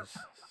bloopers.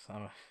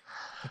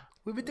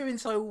 We've been doing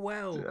so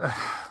well.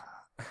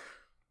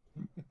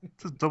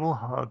 Does double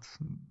hard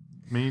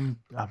mean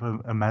have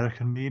an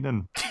American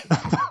meaning?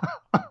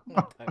 I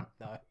don't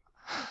know.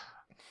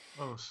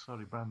 Oh,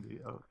 sorry, Brandy.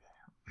 Okay.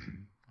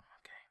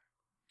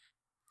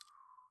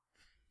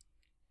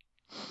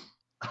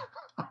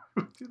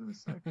 Do the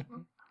second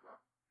one.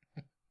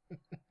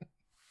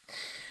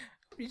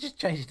 You just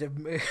changed it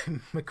to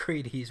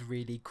McCready is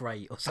really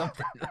great or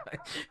something like.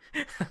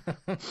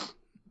 Okay.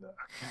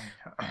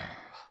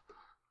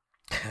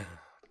 Oh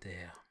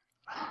dear.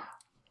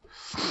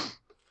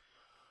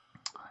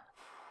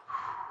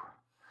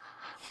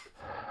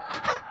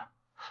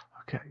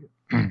 Okay.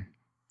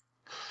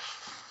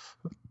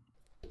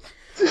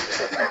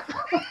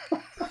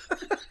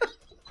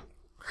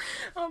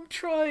 I'm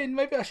trying.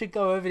 Maybe I should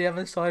go over the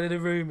other side of the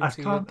room. I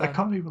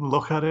can't even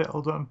look at it.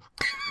 Hold on.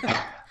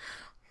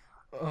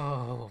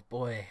 Oh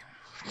boy.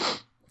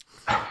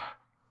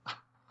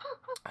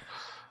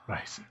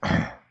 Right.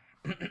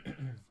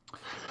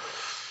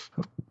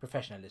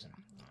 Professionalism.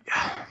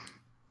 Yeah.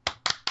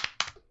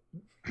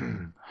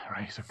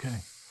 Right. Okay.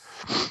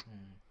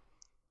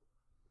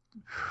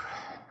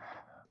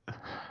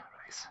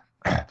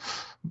 Right.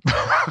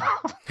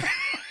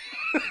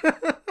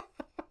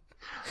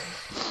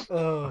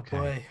 Oh Okay.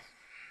 boy.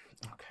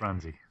 Okay.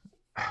 Brandy.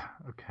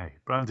 Okay.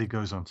 Brandy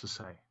goes on to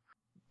say.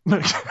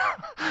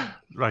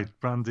 Right,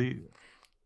 Brandy.